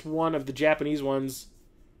last one of the Japanese ones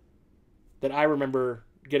that I remember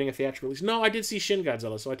getting a theatrical release. No, I did see Shin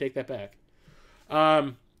Godzilla, so I take that back.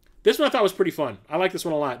 This one I thought was pretty fun. I like this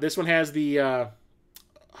one a lot. This one has the,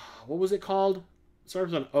 what was it called? It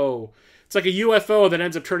starts with an O. It's like a UFO that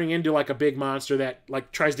ends up turning into like a big monster that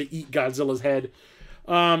like tries to eat Godzilla's head.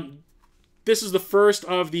 This is the first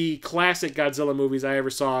of the classic Godzilla movies I ever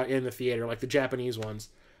saw in the theater, like the Japanese ones.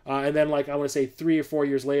 And then like I want to say 3 or 4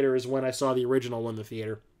 years later is when I saw the original one in the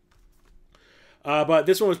theater. But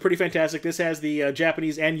this one was pretty fantastic. This has the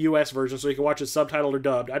Japanese and US version, so you can watch it subtitled or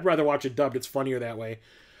dubbed. I'd rather watch it dubbed. It's funnier that way.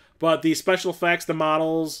 But the special effects, the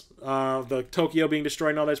models, the Tokyo being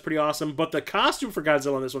destroyed and all that's pretty awesome. But the costume for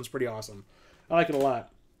Godzilla in this one's pretty awesome. I like it a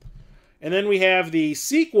lot. And then we have the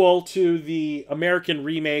sequel to the American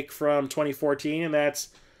remake from 2014, and that's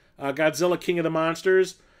Godzilla King of the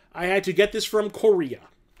Monsters. I had to get this from Korea.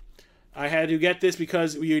 I had to get this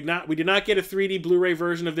because we did not get a 3D Blu-ray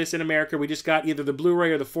version of this in America. We just got either the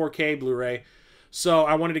Blu-ray or the 4K Blu-ray. So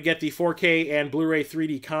I wanted to get the 4K and Blu-ray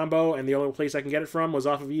 3D combo, and the only place I can get it from was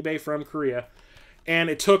off of eBay from Korea. And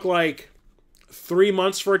it took like 3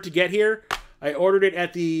 months for it to get here. I ordered it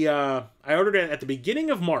at the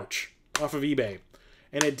beginning of March off of eBay,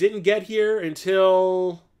 and it didn't get here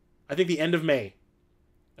until I think the end of May.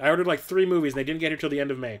 I ordered like 3 movies, and they didn't get here till the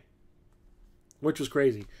end of May, which was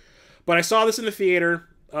crazy. But I saw this in the theater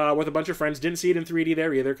with a bunch of friends. Didn't see it in 3D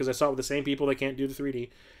there either because I saw it with the same people that can't do the 3D.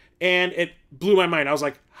 And it blew my mind. I was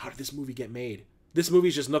like, how did this movie get made? This movie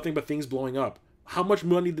is just nothing but things blowing up. How much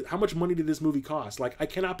money did this movie cost? Like, I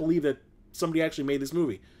cannot believe that somebody actually made this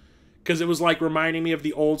movie. Because it was like reminding me of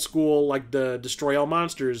the old school, like the Destroy All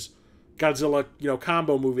Monsters Godzilla,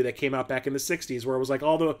 combo movie that came out back in the 60s, where it was like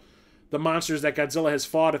all the monsters that Godzilla has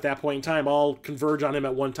fought at that point in time all converge on him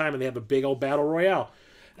at one time, and they have a big old battle royale.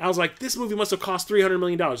 I was like, this movie must have cost $300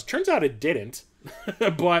 million. Turns out it didn't,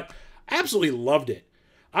 but I absolutely loved it.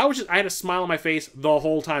 I had a smile on my face the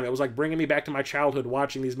whole time. It was like bringing me back to my childhood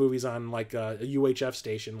watching these movies on like a UHF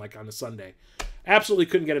station, like on a Sunday. Absolutely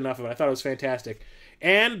couldn't get enough of it. I thought it was fantastic.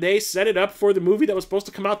 And they set it up for the movie that was supposed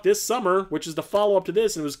to come out this summer, which is the follow-up to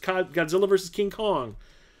this, and it was Godzilla vs. King Kong.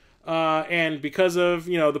 And because of,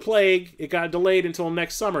 the plague, it got delayed until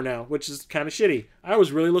next summer now, which is kind of shitty. I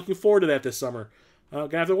was really looking forward to that this summer.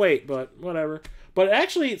 Gonna have to wait, but whatever. But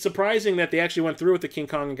actually, it's surprising that they actually went through with the King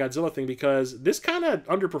Kong and Godzilla thing, because this kind of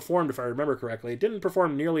underperformed, if I remember correctly. It didn't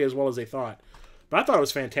perform nearly as well as they thought. But I thought it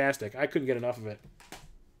was fantastic. I couldn't get enough of it.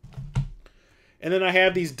 And then I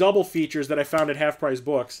have these double features that I found at Half Price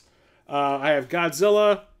Books. I have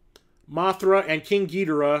Godzilla, Mothra, and King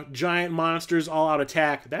Ghidorah, Giant Monsters All Out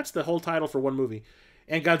Attack. That's the whole title for one movie.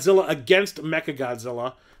 And Godzilla Against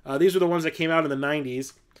Mechagodzilla. These are the ones that came out in the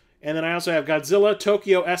 90s. And then I also have Godzilla,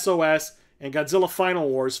 Tokyo SOS, and Godzilla Final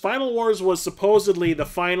Wars. Final Wars was supposedly the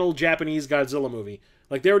final Japanese Godzilla movie.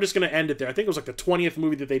 Like, they were just going to end it there. I think it was like the 20th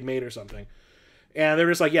movie that they'd made or something. And they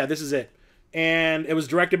were just like, yeah, this is it. And it was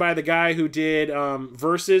directed by the guy who did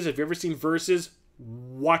Versus. If you've ever seen Versus,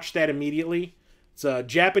 watch that immediately. It's a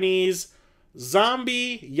Japanese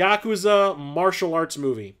zombie Yakuza martial arts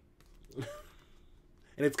movie.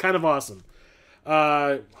 And it's kind of awesome.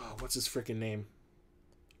 What's his freaking name?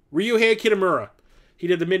 Ryuhei Kitamura. He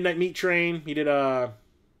did The Midnight Meat Train. He did a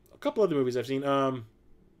couple other movies I've seen.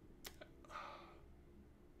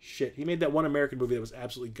 Shit. He made that one American movie that was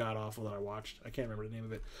absolutely god-awful that I watched. I can't remember the name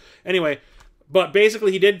of it. Anyway, but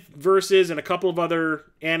basically he did Versus and a couple of other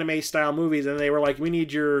anime-style movies, and they were like, we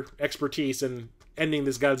need your expertise in ending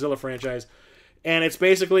this Godzilla franchise. And it's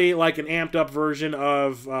basically like an amped-up version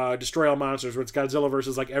of Destroy All Monsters, where it's Godzilla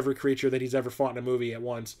versus like every creature that he's ever fought in a movie at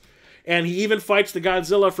once. And he even fights the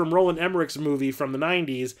Godzilla from Roland Emmerich's movie from the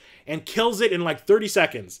 90s and kills it in like 30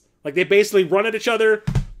 seconds. Like, they basically run at each other.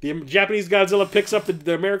 The Japanese Godzilla picks up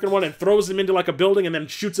the American one and throws him into like a building and then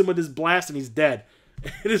shoots him with his blast, and he's dead.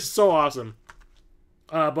 It is so awesome.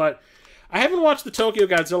 But I haven't watched the Tokyo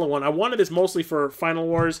Godzilla one. I wanted this mostly for Final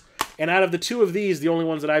Wars. And out of the two of these, the only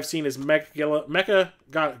ones that I've seen is Godzilla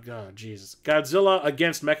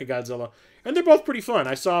Against Mechagodzilla. And they're both pretty fun.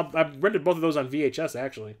 I rented both of those on VHS,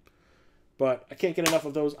 actually. But I can't get enough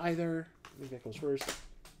of those either. I think that goes first.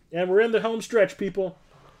 And we're in the home stretch, people.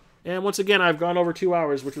 And once again, I've gone over 2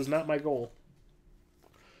 hours, which was not my goal.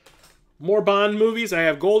 More Bond movies. I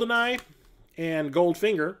have GoldenEye and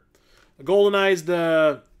Goldfinger. GoldenEye is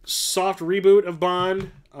the soft reboot of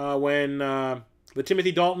Bond when the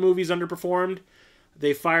Timothy Dalton movies underperformed.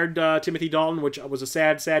 They fired Timothy Dalton, which was a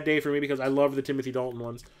sad, sad day for me because I love the Timothy Dalton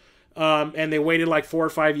ones. And they waited like 4 or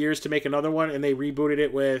 5 years to make another one, and they rebooted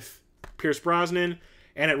it with Pierce Brosnan,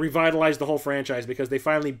 and it revitalized the whole franchise because they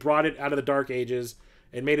finally brought it out of the dark ages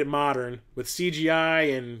and made it modern with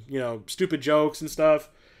CGI and, stupid jokes and stuff.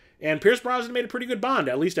 And Pierce Brosnan made a pretty good Bond,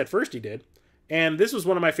 at least at first he did. And this was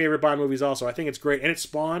one of my favorite Bond movies also. I think it's great. And it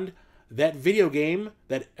spawned that video game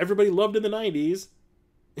that everybody loved in the 90s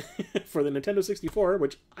for the Nintendo 64,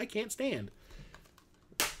 which I can't stand.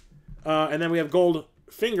 And then we have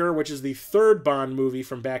Goldfinger, which is the third Bond movie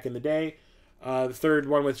from back in the day. The third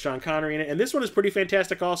one with Sean Connery in it. And this one is pretty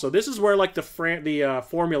fantastic also. This is where like the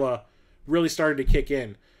formula really started to kick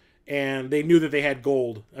in. and they knew that they had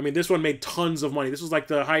gold. I mean, this one made tons of money. This was like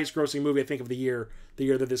the highest grossing movie, I think, of the year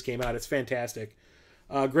that this came out. It's fantastic.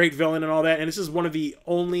 Great villain and all that. And this is one of the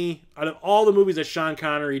only, out of all the movies that Sean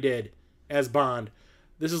Connery did as Bond,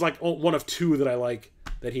 this is like one of 2 that I like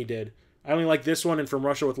that he did. I only like this one and From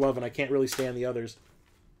Russia with Love, and I can't really stand the others.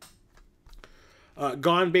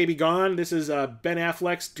 Gone Baby Gone. This is Ben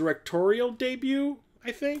Affleck's directorial debut,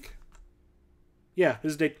 I think. Yeah,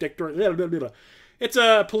 this is directorial. It's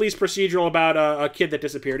a police procedural about a kid that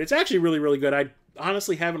disappeared. It's actually really, really good. I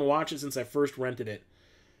honestly haven't watched it since I first rented it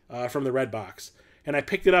from the Redbox. And I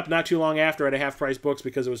picked it up not too long after at a half-price books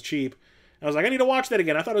because it was cheap. And I was like, I need to watch that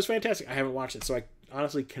again. I thought it was fantastic. I haven't watched it, so I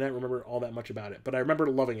honestly cannot remember all that much about it. But I remember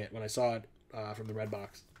loving it when I saw it from the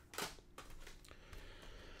Redbox.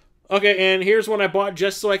 Okay, and here's one I bought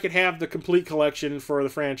just so I could have the complete collection for the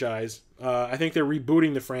franchise. I think they're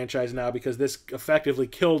rebooting the franchise now because this effectively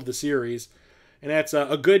killed the series. And that's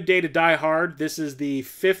A Good Day to Die Hard. This is the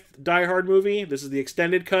 5th Die Hard movie. This is the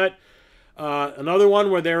extended cut. Another one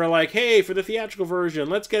where they were like, hey, for the theatrical version,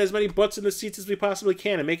 let's get as many butts in the seats as we possibly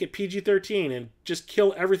can and make it PG-13 and just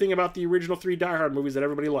kill everything about the original 3 Die Hard movies that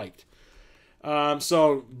everybody liked.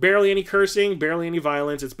 So barely any cursing, barely any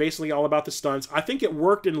violence. It's basically all about the stunts. I think it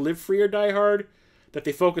worked in Live Free or Die Hard, that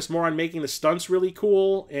they focused more on making the stunts really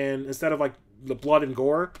cool and instead of like the blood and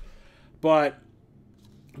gore. But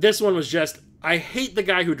this one was just, I hate the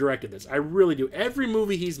guy who directed this. I really do. Every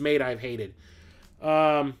movie he's made, I've hated.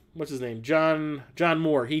 What's his name? John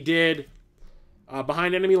Moore. He did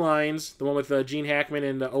Behind Enemy Lines, the one with Gene Hackman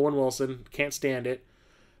and Owen Wilson. Can't stand it.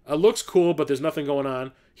 Looks cool, but there's nothing going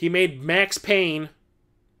on. He made Max Payne,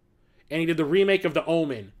 and he did the remake of The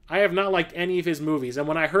Omen. I have not liked any of his movies, and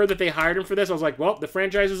when I heard that they hired him for this, I was like, well, the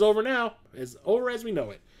franchise is over now. It's over as we know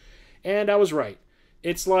it. And I was right.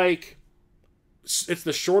 It's like, it's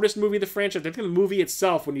the shortest movie of the franchise. I think the movie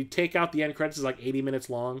itself, when you take out the end credits, is like 80 minutes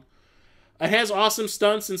long. It has awesome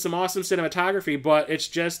stunts and some awesome cinematography, but it's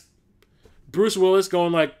just Bruce Willis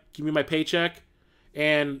going like, give me my paycheck,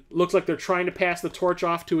 and looks like they're trying to pass the torch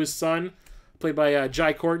off to his son, played by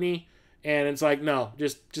Jai Courtney, and it's like, no,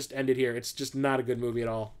 just end it here. It's just not a good movie at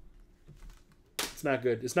all. It's not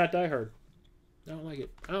good. It's not Die Hard. I don't like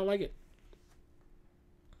it. I don't like it.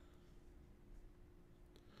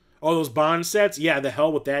 Oh, those Bond sets? Yeah, the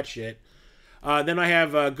hell with that shit. Then I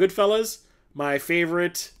have Goodfellas, my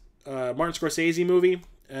favorite Martin Scorsese movie,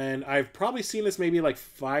 and I've probably seen this maybe like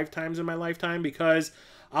 5 times in my lifetime because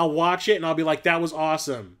I'll watch it and I'll be like, that was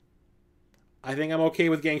awesome. I think I'm okay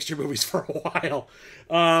with gangster movies for a while.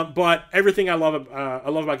 But everything I love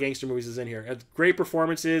about gangster movies is in here. It's great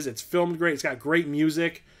performances. It's filmed great. It's got great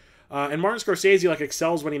music. And Martin Scorsese like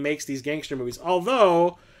excels when he makes these gangster movies.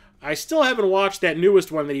 Although, I still haven't watched that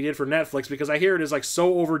newest one that he did for Netflix because I hear it is like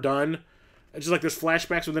so overdone. It's just like there's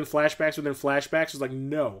flashbacks within flashbacks within flashbacks. It's like,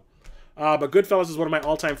 no. But Goodfellas is one of my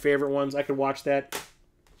all-time favorite ones. I could watch that.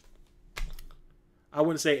 I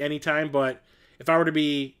wouldn't say anytime, but if I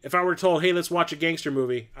were told, hey, let's watch a gangster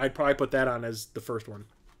movie, I'd probably put that on as the first one.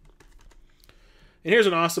 And here's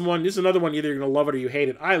an awesome one. This is another one, either you're going to love it or you hate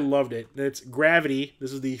it. I loved it. It's Gravity.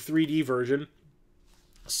 This is the 3D version.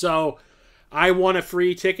 So, I won a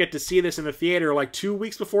free ticket to see this in the theater like 2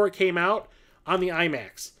 weeks before it came out on the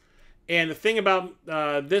IMAX. And the thing about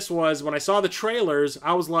this was, when I saw the trailers,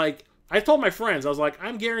 I was like, I told my friends, I was like,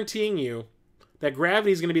 I'm guaranteeing you that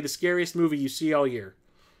Gravity is going to be the scariest movie you see all year.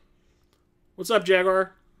 What's up,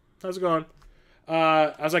 Jaguar? How's it going?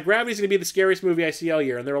 I was like, Gravity's going to be the scariest movie I see all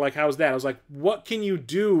year. And they were like, how's that? I was like, what can you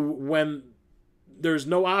do when there's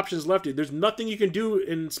no options left? There's nothing you can do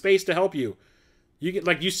in space to help you. You get,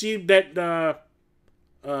 like, you see that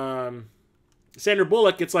Sandra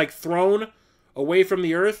Bullock gets like thrown away from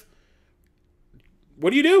the Earth. What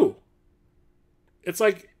do you do? It's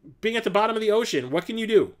like being at the bottom of the ocean. What can you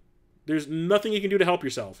do? There's nothing you can do to help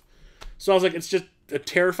yourself. So I was like, it's just a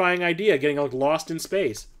terrifying idea, getting like lost in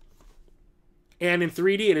space. And in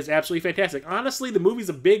 3D, it is absolutely fantastic. Honestly, the movie's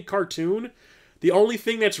a big cartoon. The only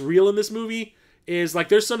thing that's real in this movie is like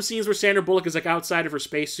there's some scenes where Sandra Bullock is like outside of her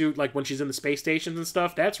spacesuit, like when she's in the space stations and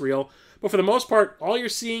stuff. That's real. But for the most part, all you're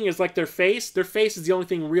seeing is like their face. Their face is the only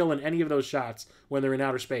thing real in any of those shots when they're in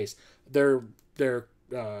outer space. Their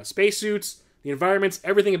spacesuits, the environments,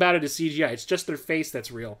 everything about it is CGI. It's just their face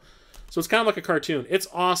that's real. So it's kind of like a cartoon. It's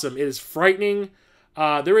awesome. It is frightening.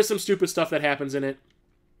 There is some stupid stuff that happens in it.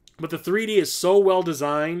 But the 3D is so well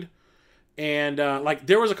designed. And like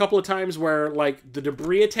there was a couple of times where like the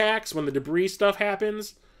debris attacks, when the debris stuff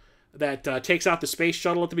happens, that takes out the space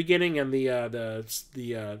shuttle at the beginning and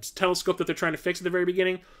the telescope that they're trying to fix at the very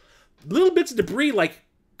beginning. Little bits of debris like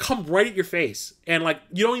come right at your face. And, like,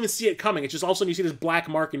 you don't even see it coming. It's just all of a sudden you see this black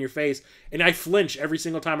mark in your face. And I flinch every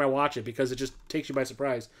single time I watch it because it just takes you by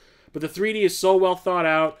surprise. But the 3D is so well thought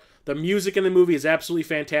out. The music in the movie is absolutely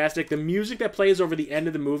fantastic. The music that plays over the end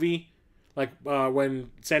of the movie, like when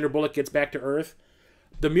Sandra Bullock gets back to Earth,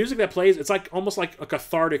 the music that plays, it's like almost like a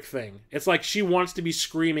cathartic thing. It's like she wants to be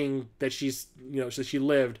screaming that she's, that she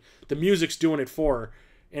lived. The music's doing it for her.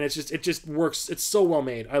 And it just works. It's so well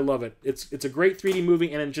made. I love it. It's a great 3D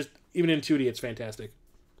movie, and even in 2D, it's fantastic.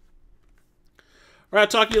 All right, I'll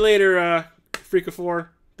talk to you later, Freak of 4.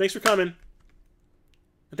 Thanks for coming.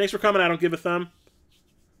 And thanks for coming. I don't give a thumb.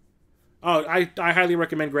 Oh, I highly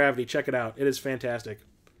recommend Gravity. Check it out. It is fantastic.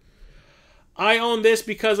 I own this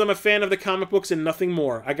because I'm a fan of the comic books and nothing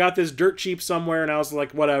more. I got this dirt cheap somewhere, and I was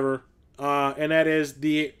like, whatever. And that is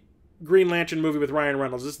the Green Lantern movie with Ryan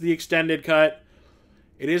Reynolds. This is the extended cut.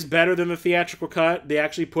 It is better than the theatrical cut. They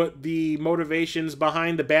actually put the motivations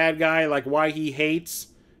behind the bad guy, like why he hates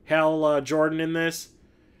Hal Jordan in this.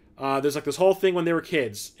 There's like this whole thing when they were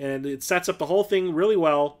kids, and it sets up the whole thing really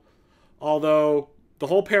well. Although the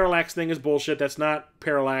whole Parallax thing is bullshit. That's not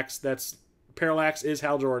Parallax. Parallax is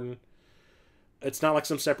Hal Jordan. It's not like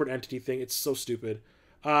some separate entity thing. It's so stupid.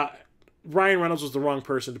 Ryan Reynolds was the wrong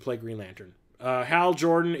person to play Green Lantern. Hal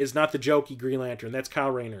Jordan is not the jokey Green Lantern. That's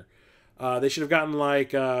Kyle Rayner. They should have gotten,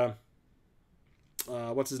 like,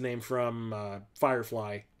 what's his name from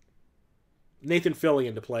Firefly? Nathan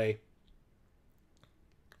Fillion to play.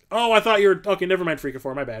 Oh, I thought you were... Okay, never mind, Freak of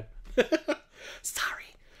 4. My bad. Sorry.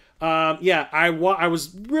 Yeah, I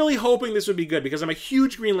was really hoping this would be good because I'm a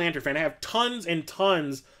huge Green Lantern fan. I have tons and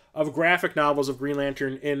tons of graphic novels of Green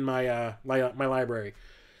Lantern in my my library.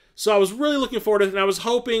 So I was really looking forward to it, and I was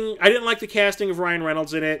hoping... I didn't like the casting of Ryan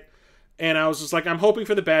Reynolds in it. And I was just like, I'm hoping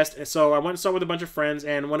for the best. And so I went and saw it with a bunch of friends.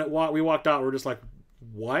 And when we walked out, we were just like,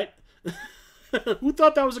 what? Who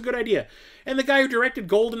thought that was a good idea? And the guy who directed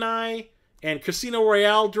GoldenEye and Casino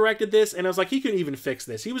Royale directed this. And I was like, he couldn't even fix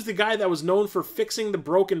this. He was the guy that was known for fixing the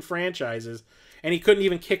broken franchises. And he couldn't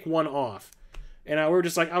even kick one off. And we were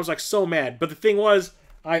just like, I was like so mad. But the thing was,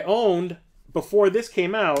 I owned, before this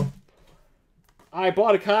came out, I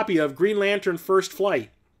bought a copy of Green Lantern First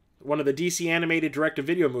Flight, one of the DC animated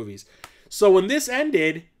direct-to-video movies. So when this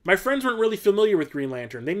ended, my friends weren't really familiar with Green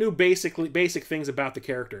Lantern. They knew basic things about the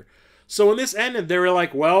character. So when this ended, they were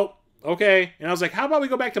like, well, okay. And I was like, how about we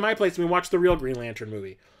go back to my place and we watch the real Green Lantern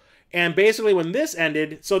movie? And basically when this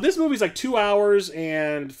ended, so this movie's like 2 hours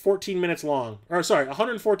and 14 minutes long. Or sorry,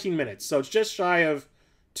 114 minutes. So it's just shy of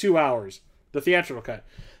 2 hours, the theatrical cut.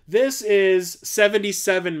 This is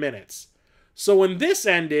 77 minutes. So when this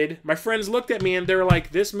ended, my friends looked at me and they were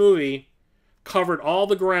like, this movie covered all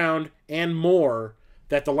the ground and more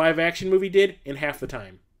that the live-action movie did in half the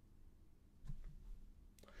time.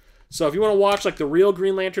 So if you want to watch like the real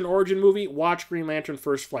Green Lantern origin movie, watch Green Lantern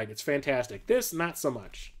First Flight. It's fantastic. This, not so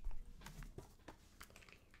much.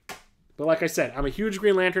 But like I said, I'm a huge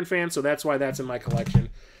Green Lantern fan, so that's why that's in my collection.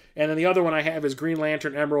 And then the other one I have is Green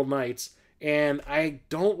Lantern Emerald Knights. And I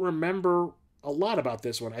don't remember a lot about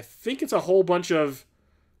this one. I think it's a whole bunch of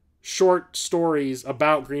short stories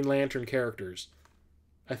about Green Lantern characters.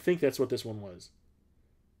 I think that's what this one was.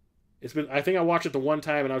 I think I watched it the one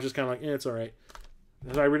time and I was just kind of like, it's all right.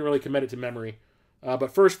 So I didn't really commit it to memory.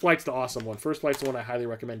 But First Flight's the awesome one. First Flight's the one I highly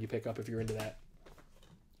recommend you pick up if you're into that.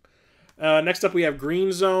 Next up we have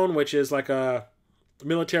Green Zone, which is like a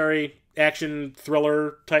military action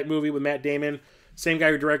thriller type movie with Matt Damon. Same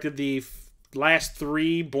guy who directed the last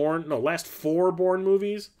four Bourne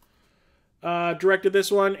movies. Directed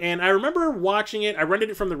this one, and I remember watching it. I rented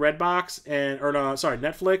it from the Redbox,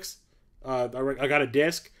 Netflix. I got a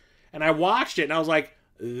disc, and I watched it, and I was like,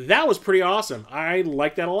 that was pretty awesome. I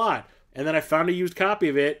liked that a lot. And then I found a used copy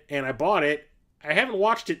of it, and I bought it. I haven't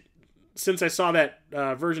watched it since I saw that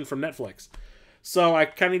version from Netflix. So I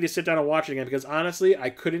kind of need to sit down and watch it again, because honestly, I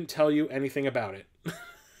couldn't tell you anything about it.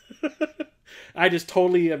 I just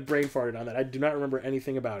totally brain farted on that. I do not remember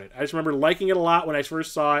anything about it. I just remember liking it a lot when I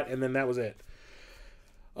first saw it, and then that was it.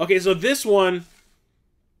 Okay, so this one...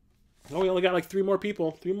 Oh, we only got like 3 more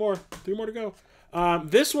people. 3 more to go.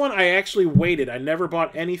 This one, I actually waited. I never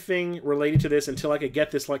bought anything related to this until I could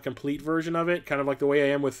get this like complete version of it, kind of like the way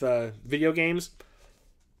I am with video games.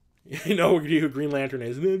 You know who Green Lantern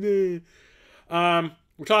is. We're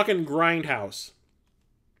talking Grindhouse.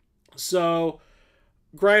 So...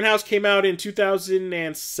 Grindhouse came out in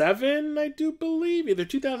 2007, I do believe. Either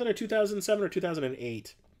 2000 or 2007 or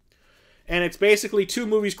 2008. And it's basically 2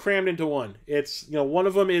 movies crammed into one. It's, one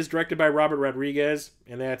of them is directed by Robert Rodriguez,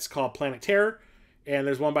 and that's called Planet Terror. And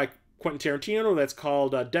there's one by Quentin Tarantino that's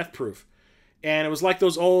called Death Proof. And it was like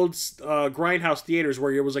those old grindhouse theaters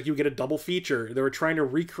where it was like you get a double feature. They were trying to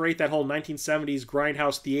recreate that whole 1970s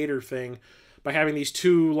grindhouse theater thing by having these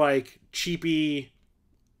two like cheapy,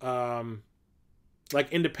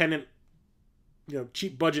 like independent,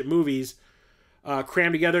 cheap budget movies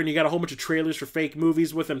crammed together, and you got a whole bunch of trailers for fake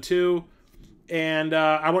movies with them too. And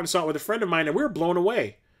I went and saw it with a friend of mine, and we were blown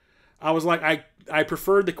away. I was like, I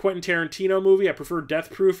preferred the Quentin Tarantino movie. I preferred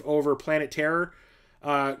Death Proof over Planet Terror.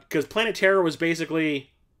 Because Planet Terror was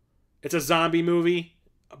basically, it's a zombie movie,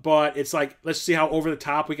 but it's like, let's see how over the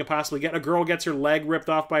top we can possibly get. A girl gets her leg ripped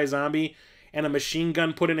off by a zombie and a machine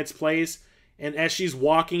gun put in its place, and as she's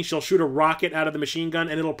walking, she'll shoot a rocket out of the machine gun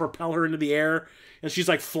and it'll propel her into the air, and she's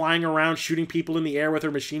like flying around shooting people in the air with her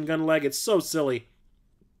machine gun leg. It's so silly.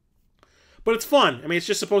 But it's fun. I mean, it's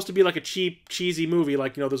just supposed to be like a cheap, cheesy movie,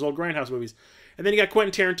 like, those old grindhouse movies. And then you got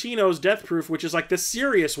Quentin Tarantino's Death Proof, which is like the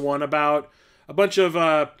serious one about a bunch of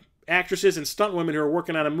actresses and stunt women who are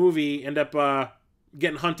working on a movie end up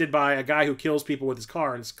getting hunted by a guy who kills people with his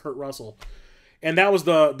car, and it's Kurt Russell. And that was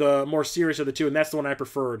the more serious of the two, and that's the one I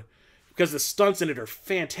preferred. Because the stunts in it are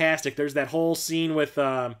fantastic. There's that whole scene with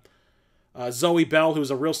Zoe Bell,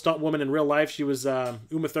 who's a real stunt woman in real life. She was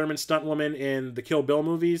Uma Thurman's stunt woman in the Kill Bill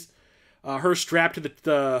movies. Her strapped to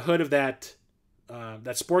the hood of that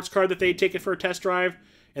sports car that they take it for a test drive,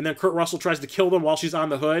 and then Kurt Russell tries to kill them while she's on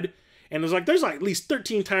the hood. And there's like at least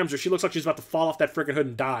 13 times where she looks like she's about to fall off that freaking hood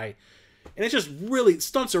and die. And it's just really,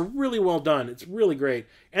 stunts are really well done. It's really great.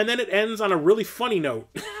 And then it ends on a really funny note,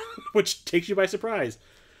 which takes you by surprise.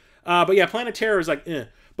 But yeah, Planet Terror is like, eh.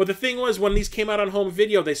 But the thing was, when these came out on home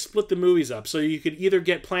video, they split the movies up. So you could either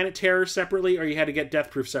get Planet Terror separately or you had to get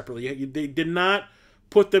Death Proof separately. They did not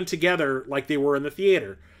put them together like they were in the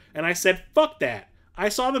theater. And I said, fuck that. I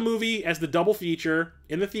saw the movie as the double feature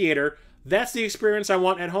in the theater. That's the experience I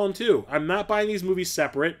want at home, too. I'm not buying these movies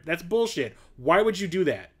separate. That's bullshit. Why would you do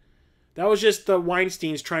that? That was just the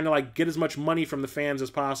Weinsteins trying to, like, get as much money from the fans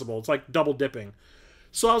as possible. It's like double dipping.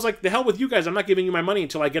 So I was like, the hell with you guys. I'm not giving you my money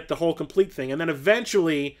until I get the whole complete thing. And then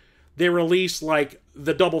eventually they released, like,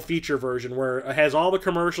 the double feature version where it has all the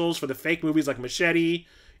commercials for the fake movies like Machete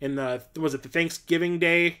and was it the Thanksgiving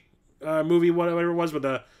Day movie, whatever it was,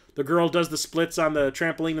 where the girl does the splits on the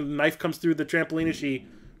trampoline and the knife comes through the trampoline and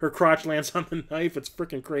her crotch lands on the knife. It's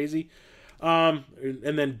freaking crazy. And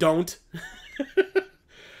then Don't.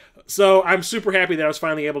 So I'm super happy that I was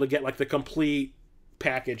finally able to get like the complete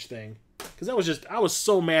package thing. Because I was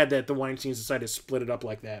so mad that the Weinsteins decided to split it up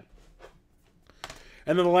like that.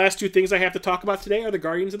 And then the last two things I have to talk about today are the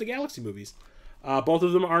Guardians of the Galaxy movies. Both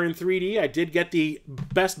of them are in 3D. I did get the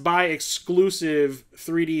Best Buy exclusive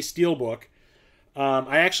 3D Steelbook.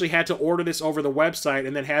 I actually had to order this over the website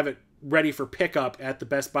and then have it ready for pickup at the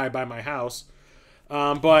Best Buy by my house.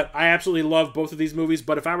 But I absolutely love both of these movies.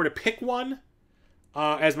 But if I were to pick one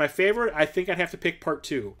as my favorite, I think I'd have to pick Part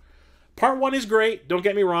 2. Part 1 is great. Don't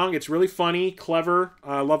get me wrong. It's really funny, clever.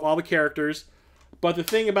 I love all the characters. But the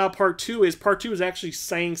thing about Part 2 is actually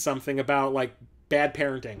saying something about, like, bad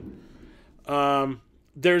parenting.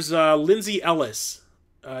 There's Lindsay Ellis.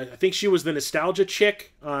 I think she was the nostalgia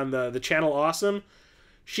chick on the channel Awesome.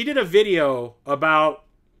 She did a video about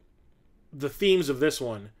the themes of this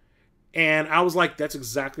one. And I was like, that's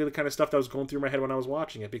exactly the kind of stuff that was going through my head when I was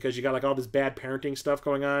watching it. Because you got like all this bad parenting stuff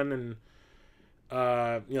going on. And,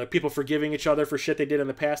 people forgiving each other for shit they did in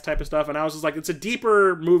the past type of stuff. And I was just like, it's a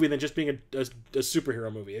deeper movie than just being a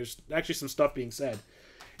superhero movie. There's actually some stuff being said.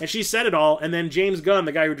 And she said it all, and then James Gunn,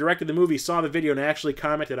 the guy who directed the movie, saw the video and actually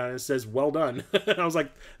commented on it and says, well done. I was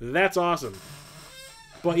like, that's awesome.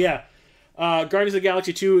 But yeah, Guardians of the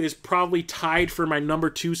Galaxy 2 is probably tied for my number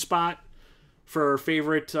 2 spot for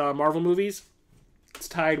favorite Marvel movies. It's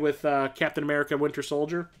tied with Captain America Winter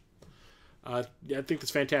Soldier. I think that's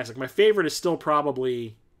fantastic. My favorite is still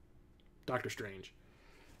probably Doctor Strange.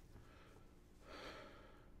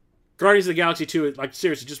 Guardians of the Galaxy 2, like,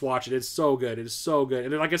 seriously, just watch it. It's so good. It is so good.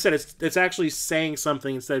 And like I said, it's actually saying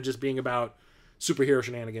something instead of just being about superhero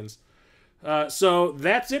shenanigans. So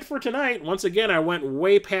that's it for tonight. Once again, I went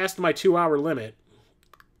way past my 2-hour limit.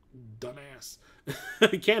 Dumbass.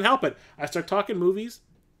 Can't help it. I start talking movies,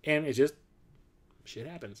 and it just, shit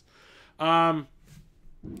happens.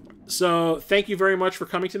 So thank you very much for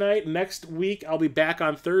coming tonight. Next week, I'll be back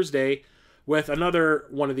on Thursday with another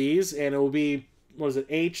one of these, and it will be, what is it,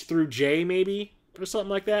 H through J maybe? Or something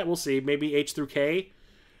like that. We'll see. Maybe H through K.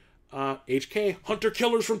 HK. Hunter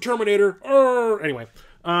Killers from Terminator. Anyway.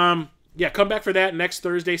 Yeah, come back for that next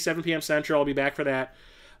Thursday, 7 p.m. Central. I'll be back for that.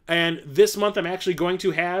 And this month I'm actually going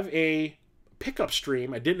to have a pickup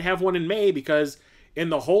stream. I didn't have one in May because in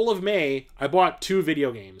the whole of May, I bought 2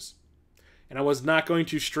 video games. And I was not going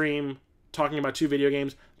to stream talking about 2 video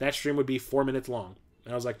games, that stream would be 4 minutes long.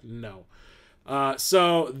 And I was like, no.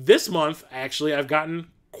 So this month, actually, I've gotten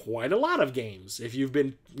quite a lot of games. If you've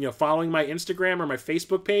been, following my Instagram or my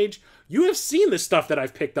Facebook page, you have seen the stuff that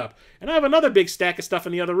I've picked up. And I have another big stack of stuff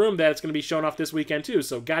in the other room that's going to be shown off this weekend too.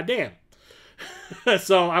 So goddamn.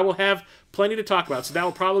 So I will have plenty to talk about. So that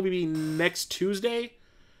will probably be next Tuesday,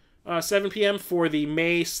 7 p.m. for the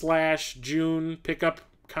May/June pickup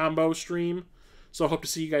combo stream. So I hope to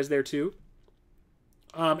see you guys there too.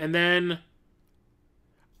 And then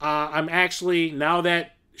I'm actually, now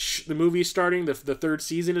that the movie's starting, the 3rd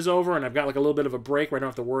season is over, and I've got like a little bit of a break where I don't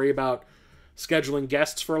have to worry about scheduling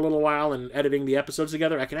guests for a little while and editing the episodes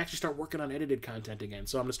together, I can actually start working on edited content again.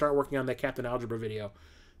 So I'm going to start working on that Captain Algebra video,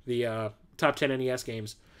 the top 10 NES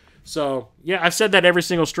games. So, yeah, I've said that every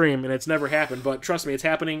single stream, and it's never happened, but trust me, it's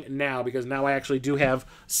happening now, because now I actually do have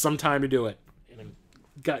some time to do it. And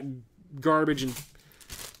I've got garbage and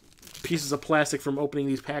pieces of plastic from opening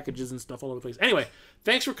these packages and stuff all over the place. Anyway,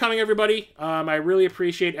 thanks for coming, everybody. I really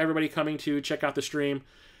appreciate everybody coming to check out the stream.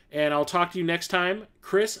 And I'll talk to you next time.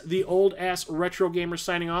 Chris, the old-ass retro gamer,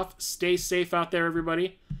 signing off. Stay safe out there,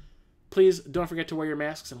 everybody. Please don't forget to wear your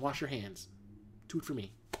masks and wash your hands. Do it for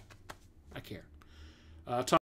me. I care. Talk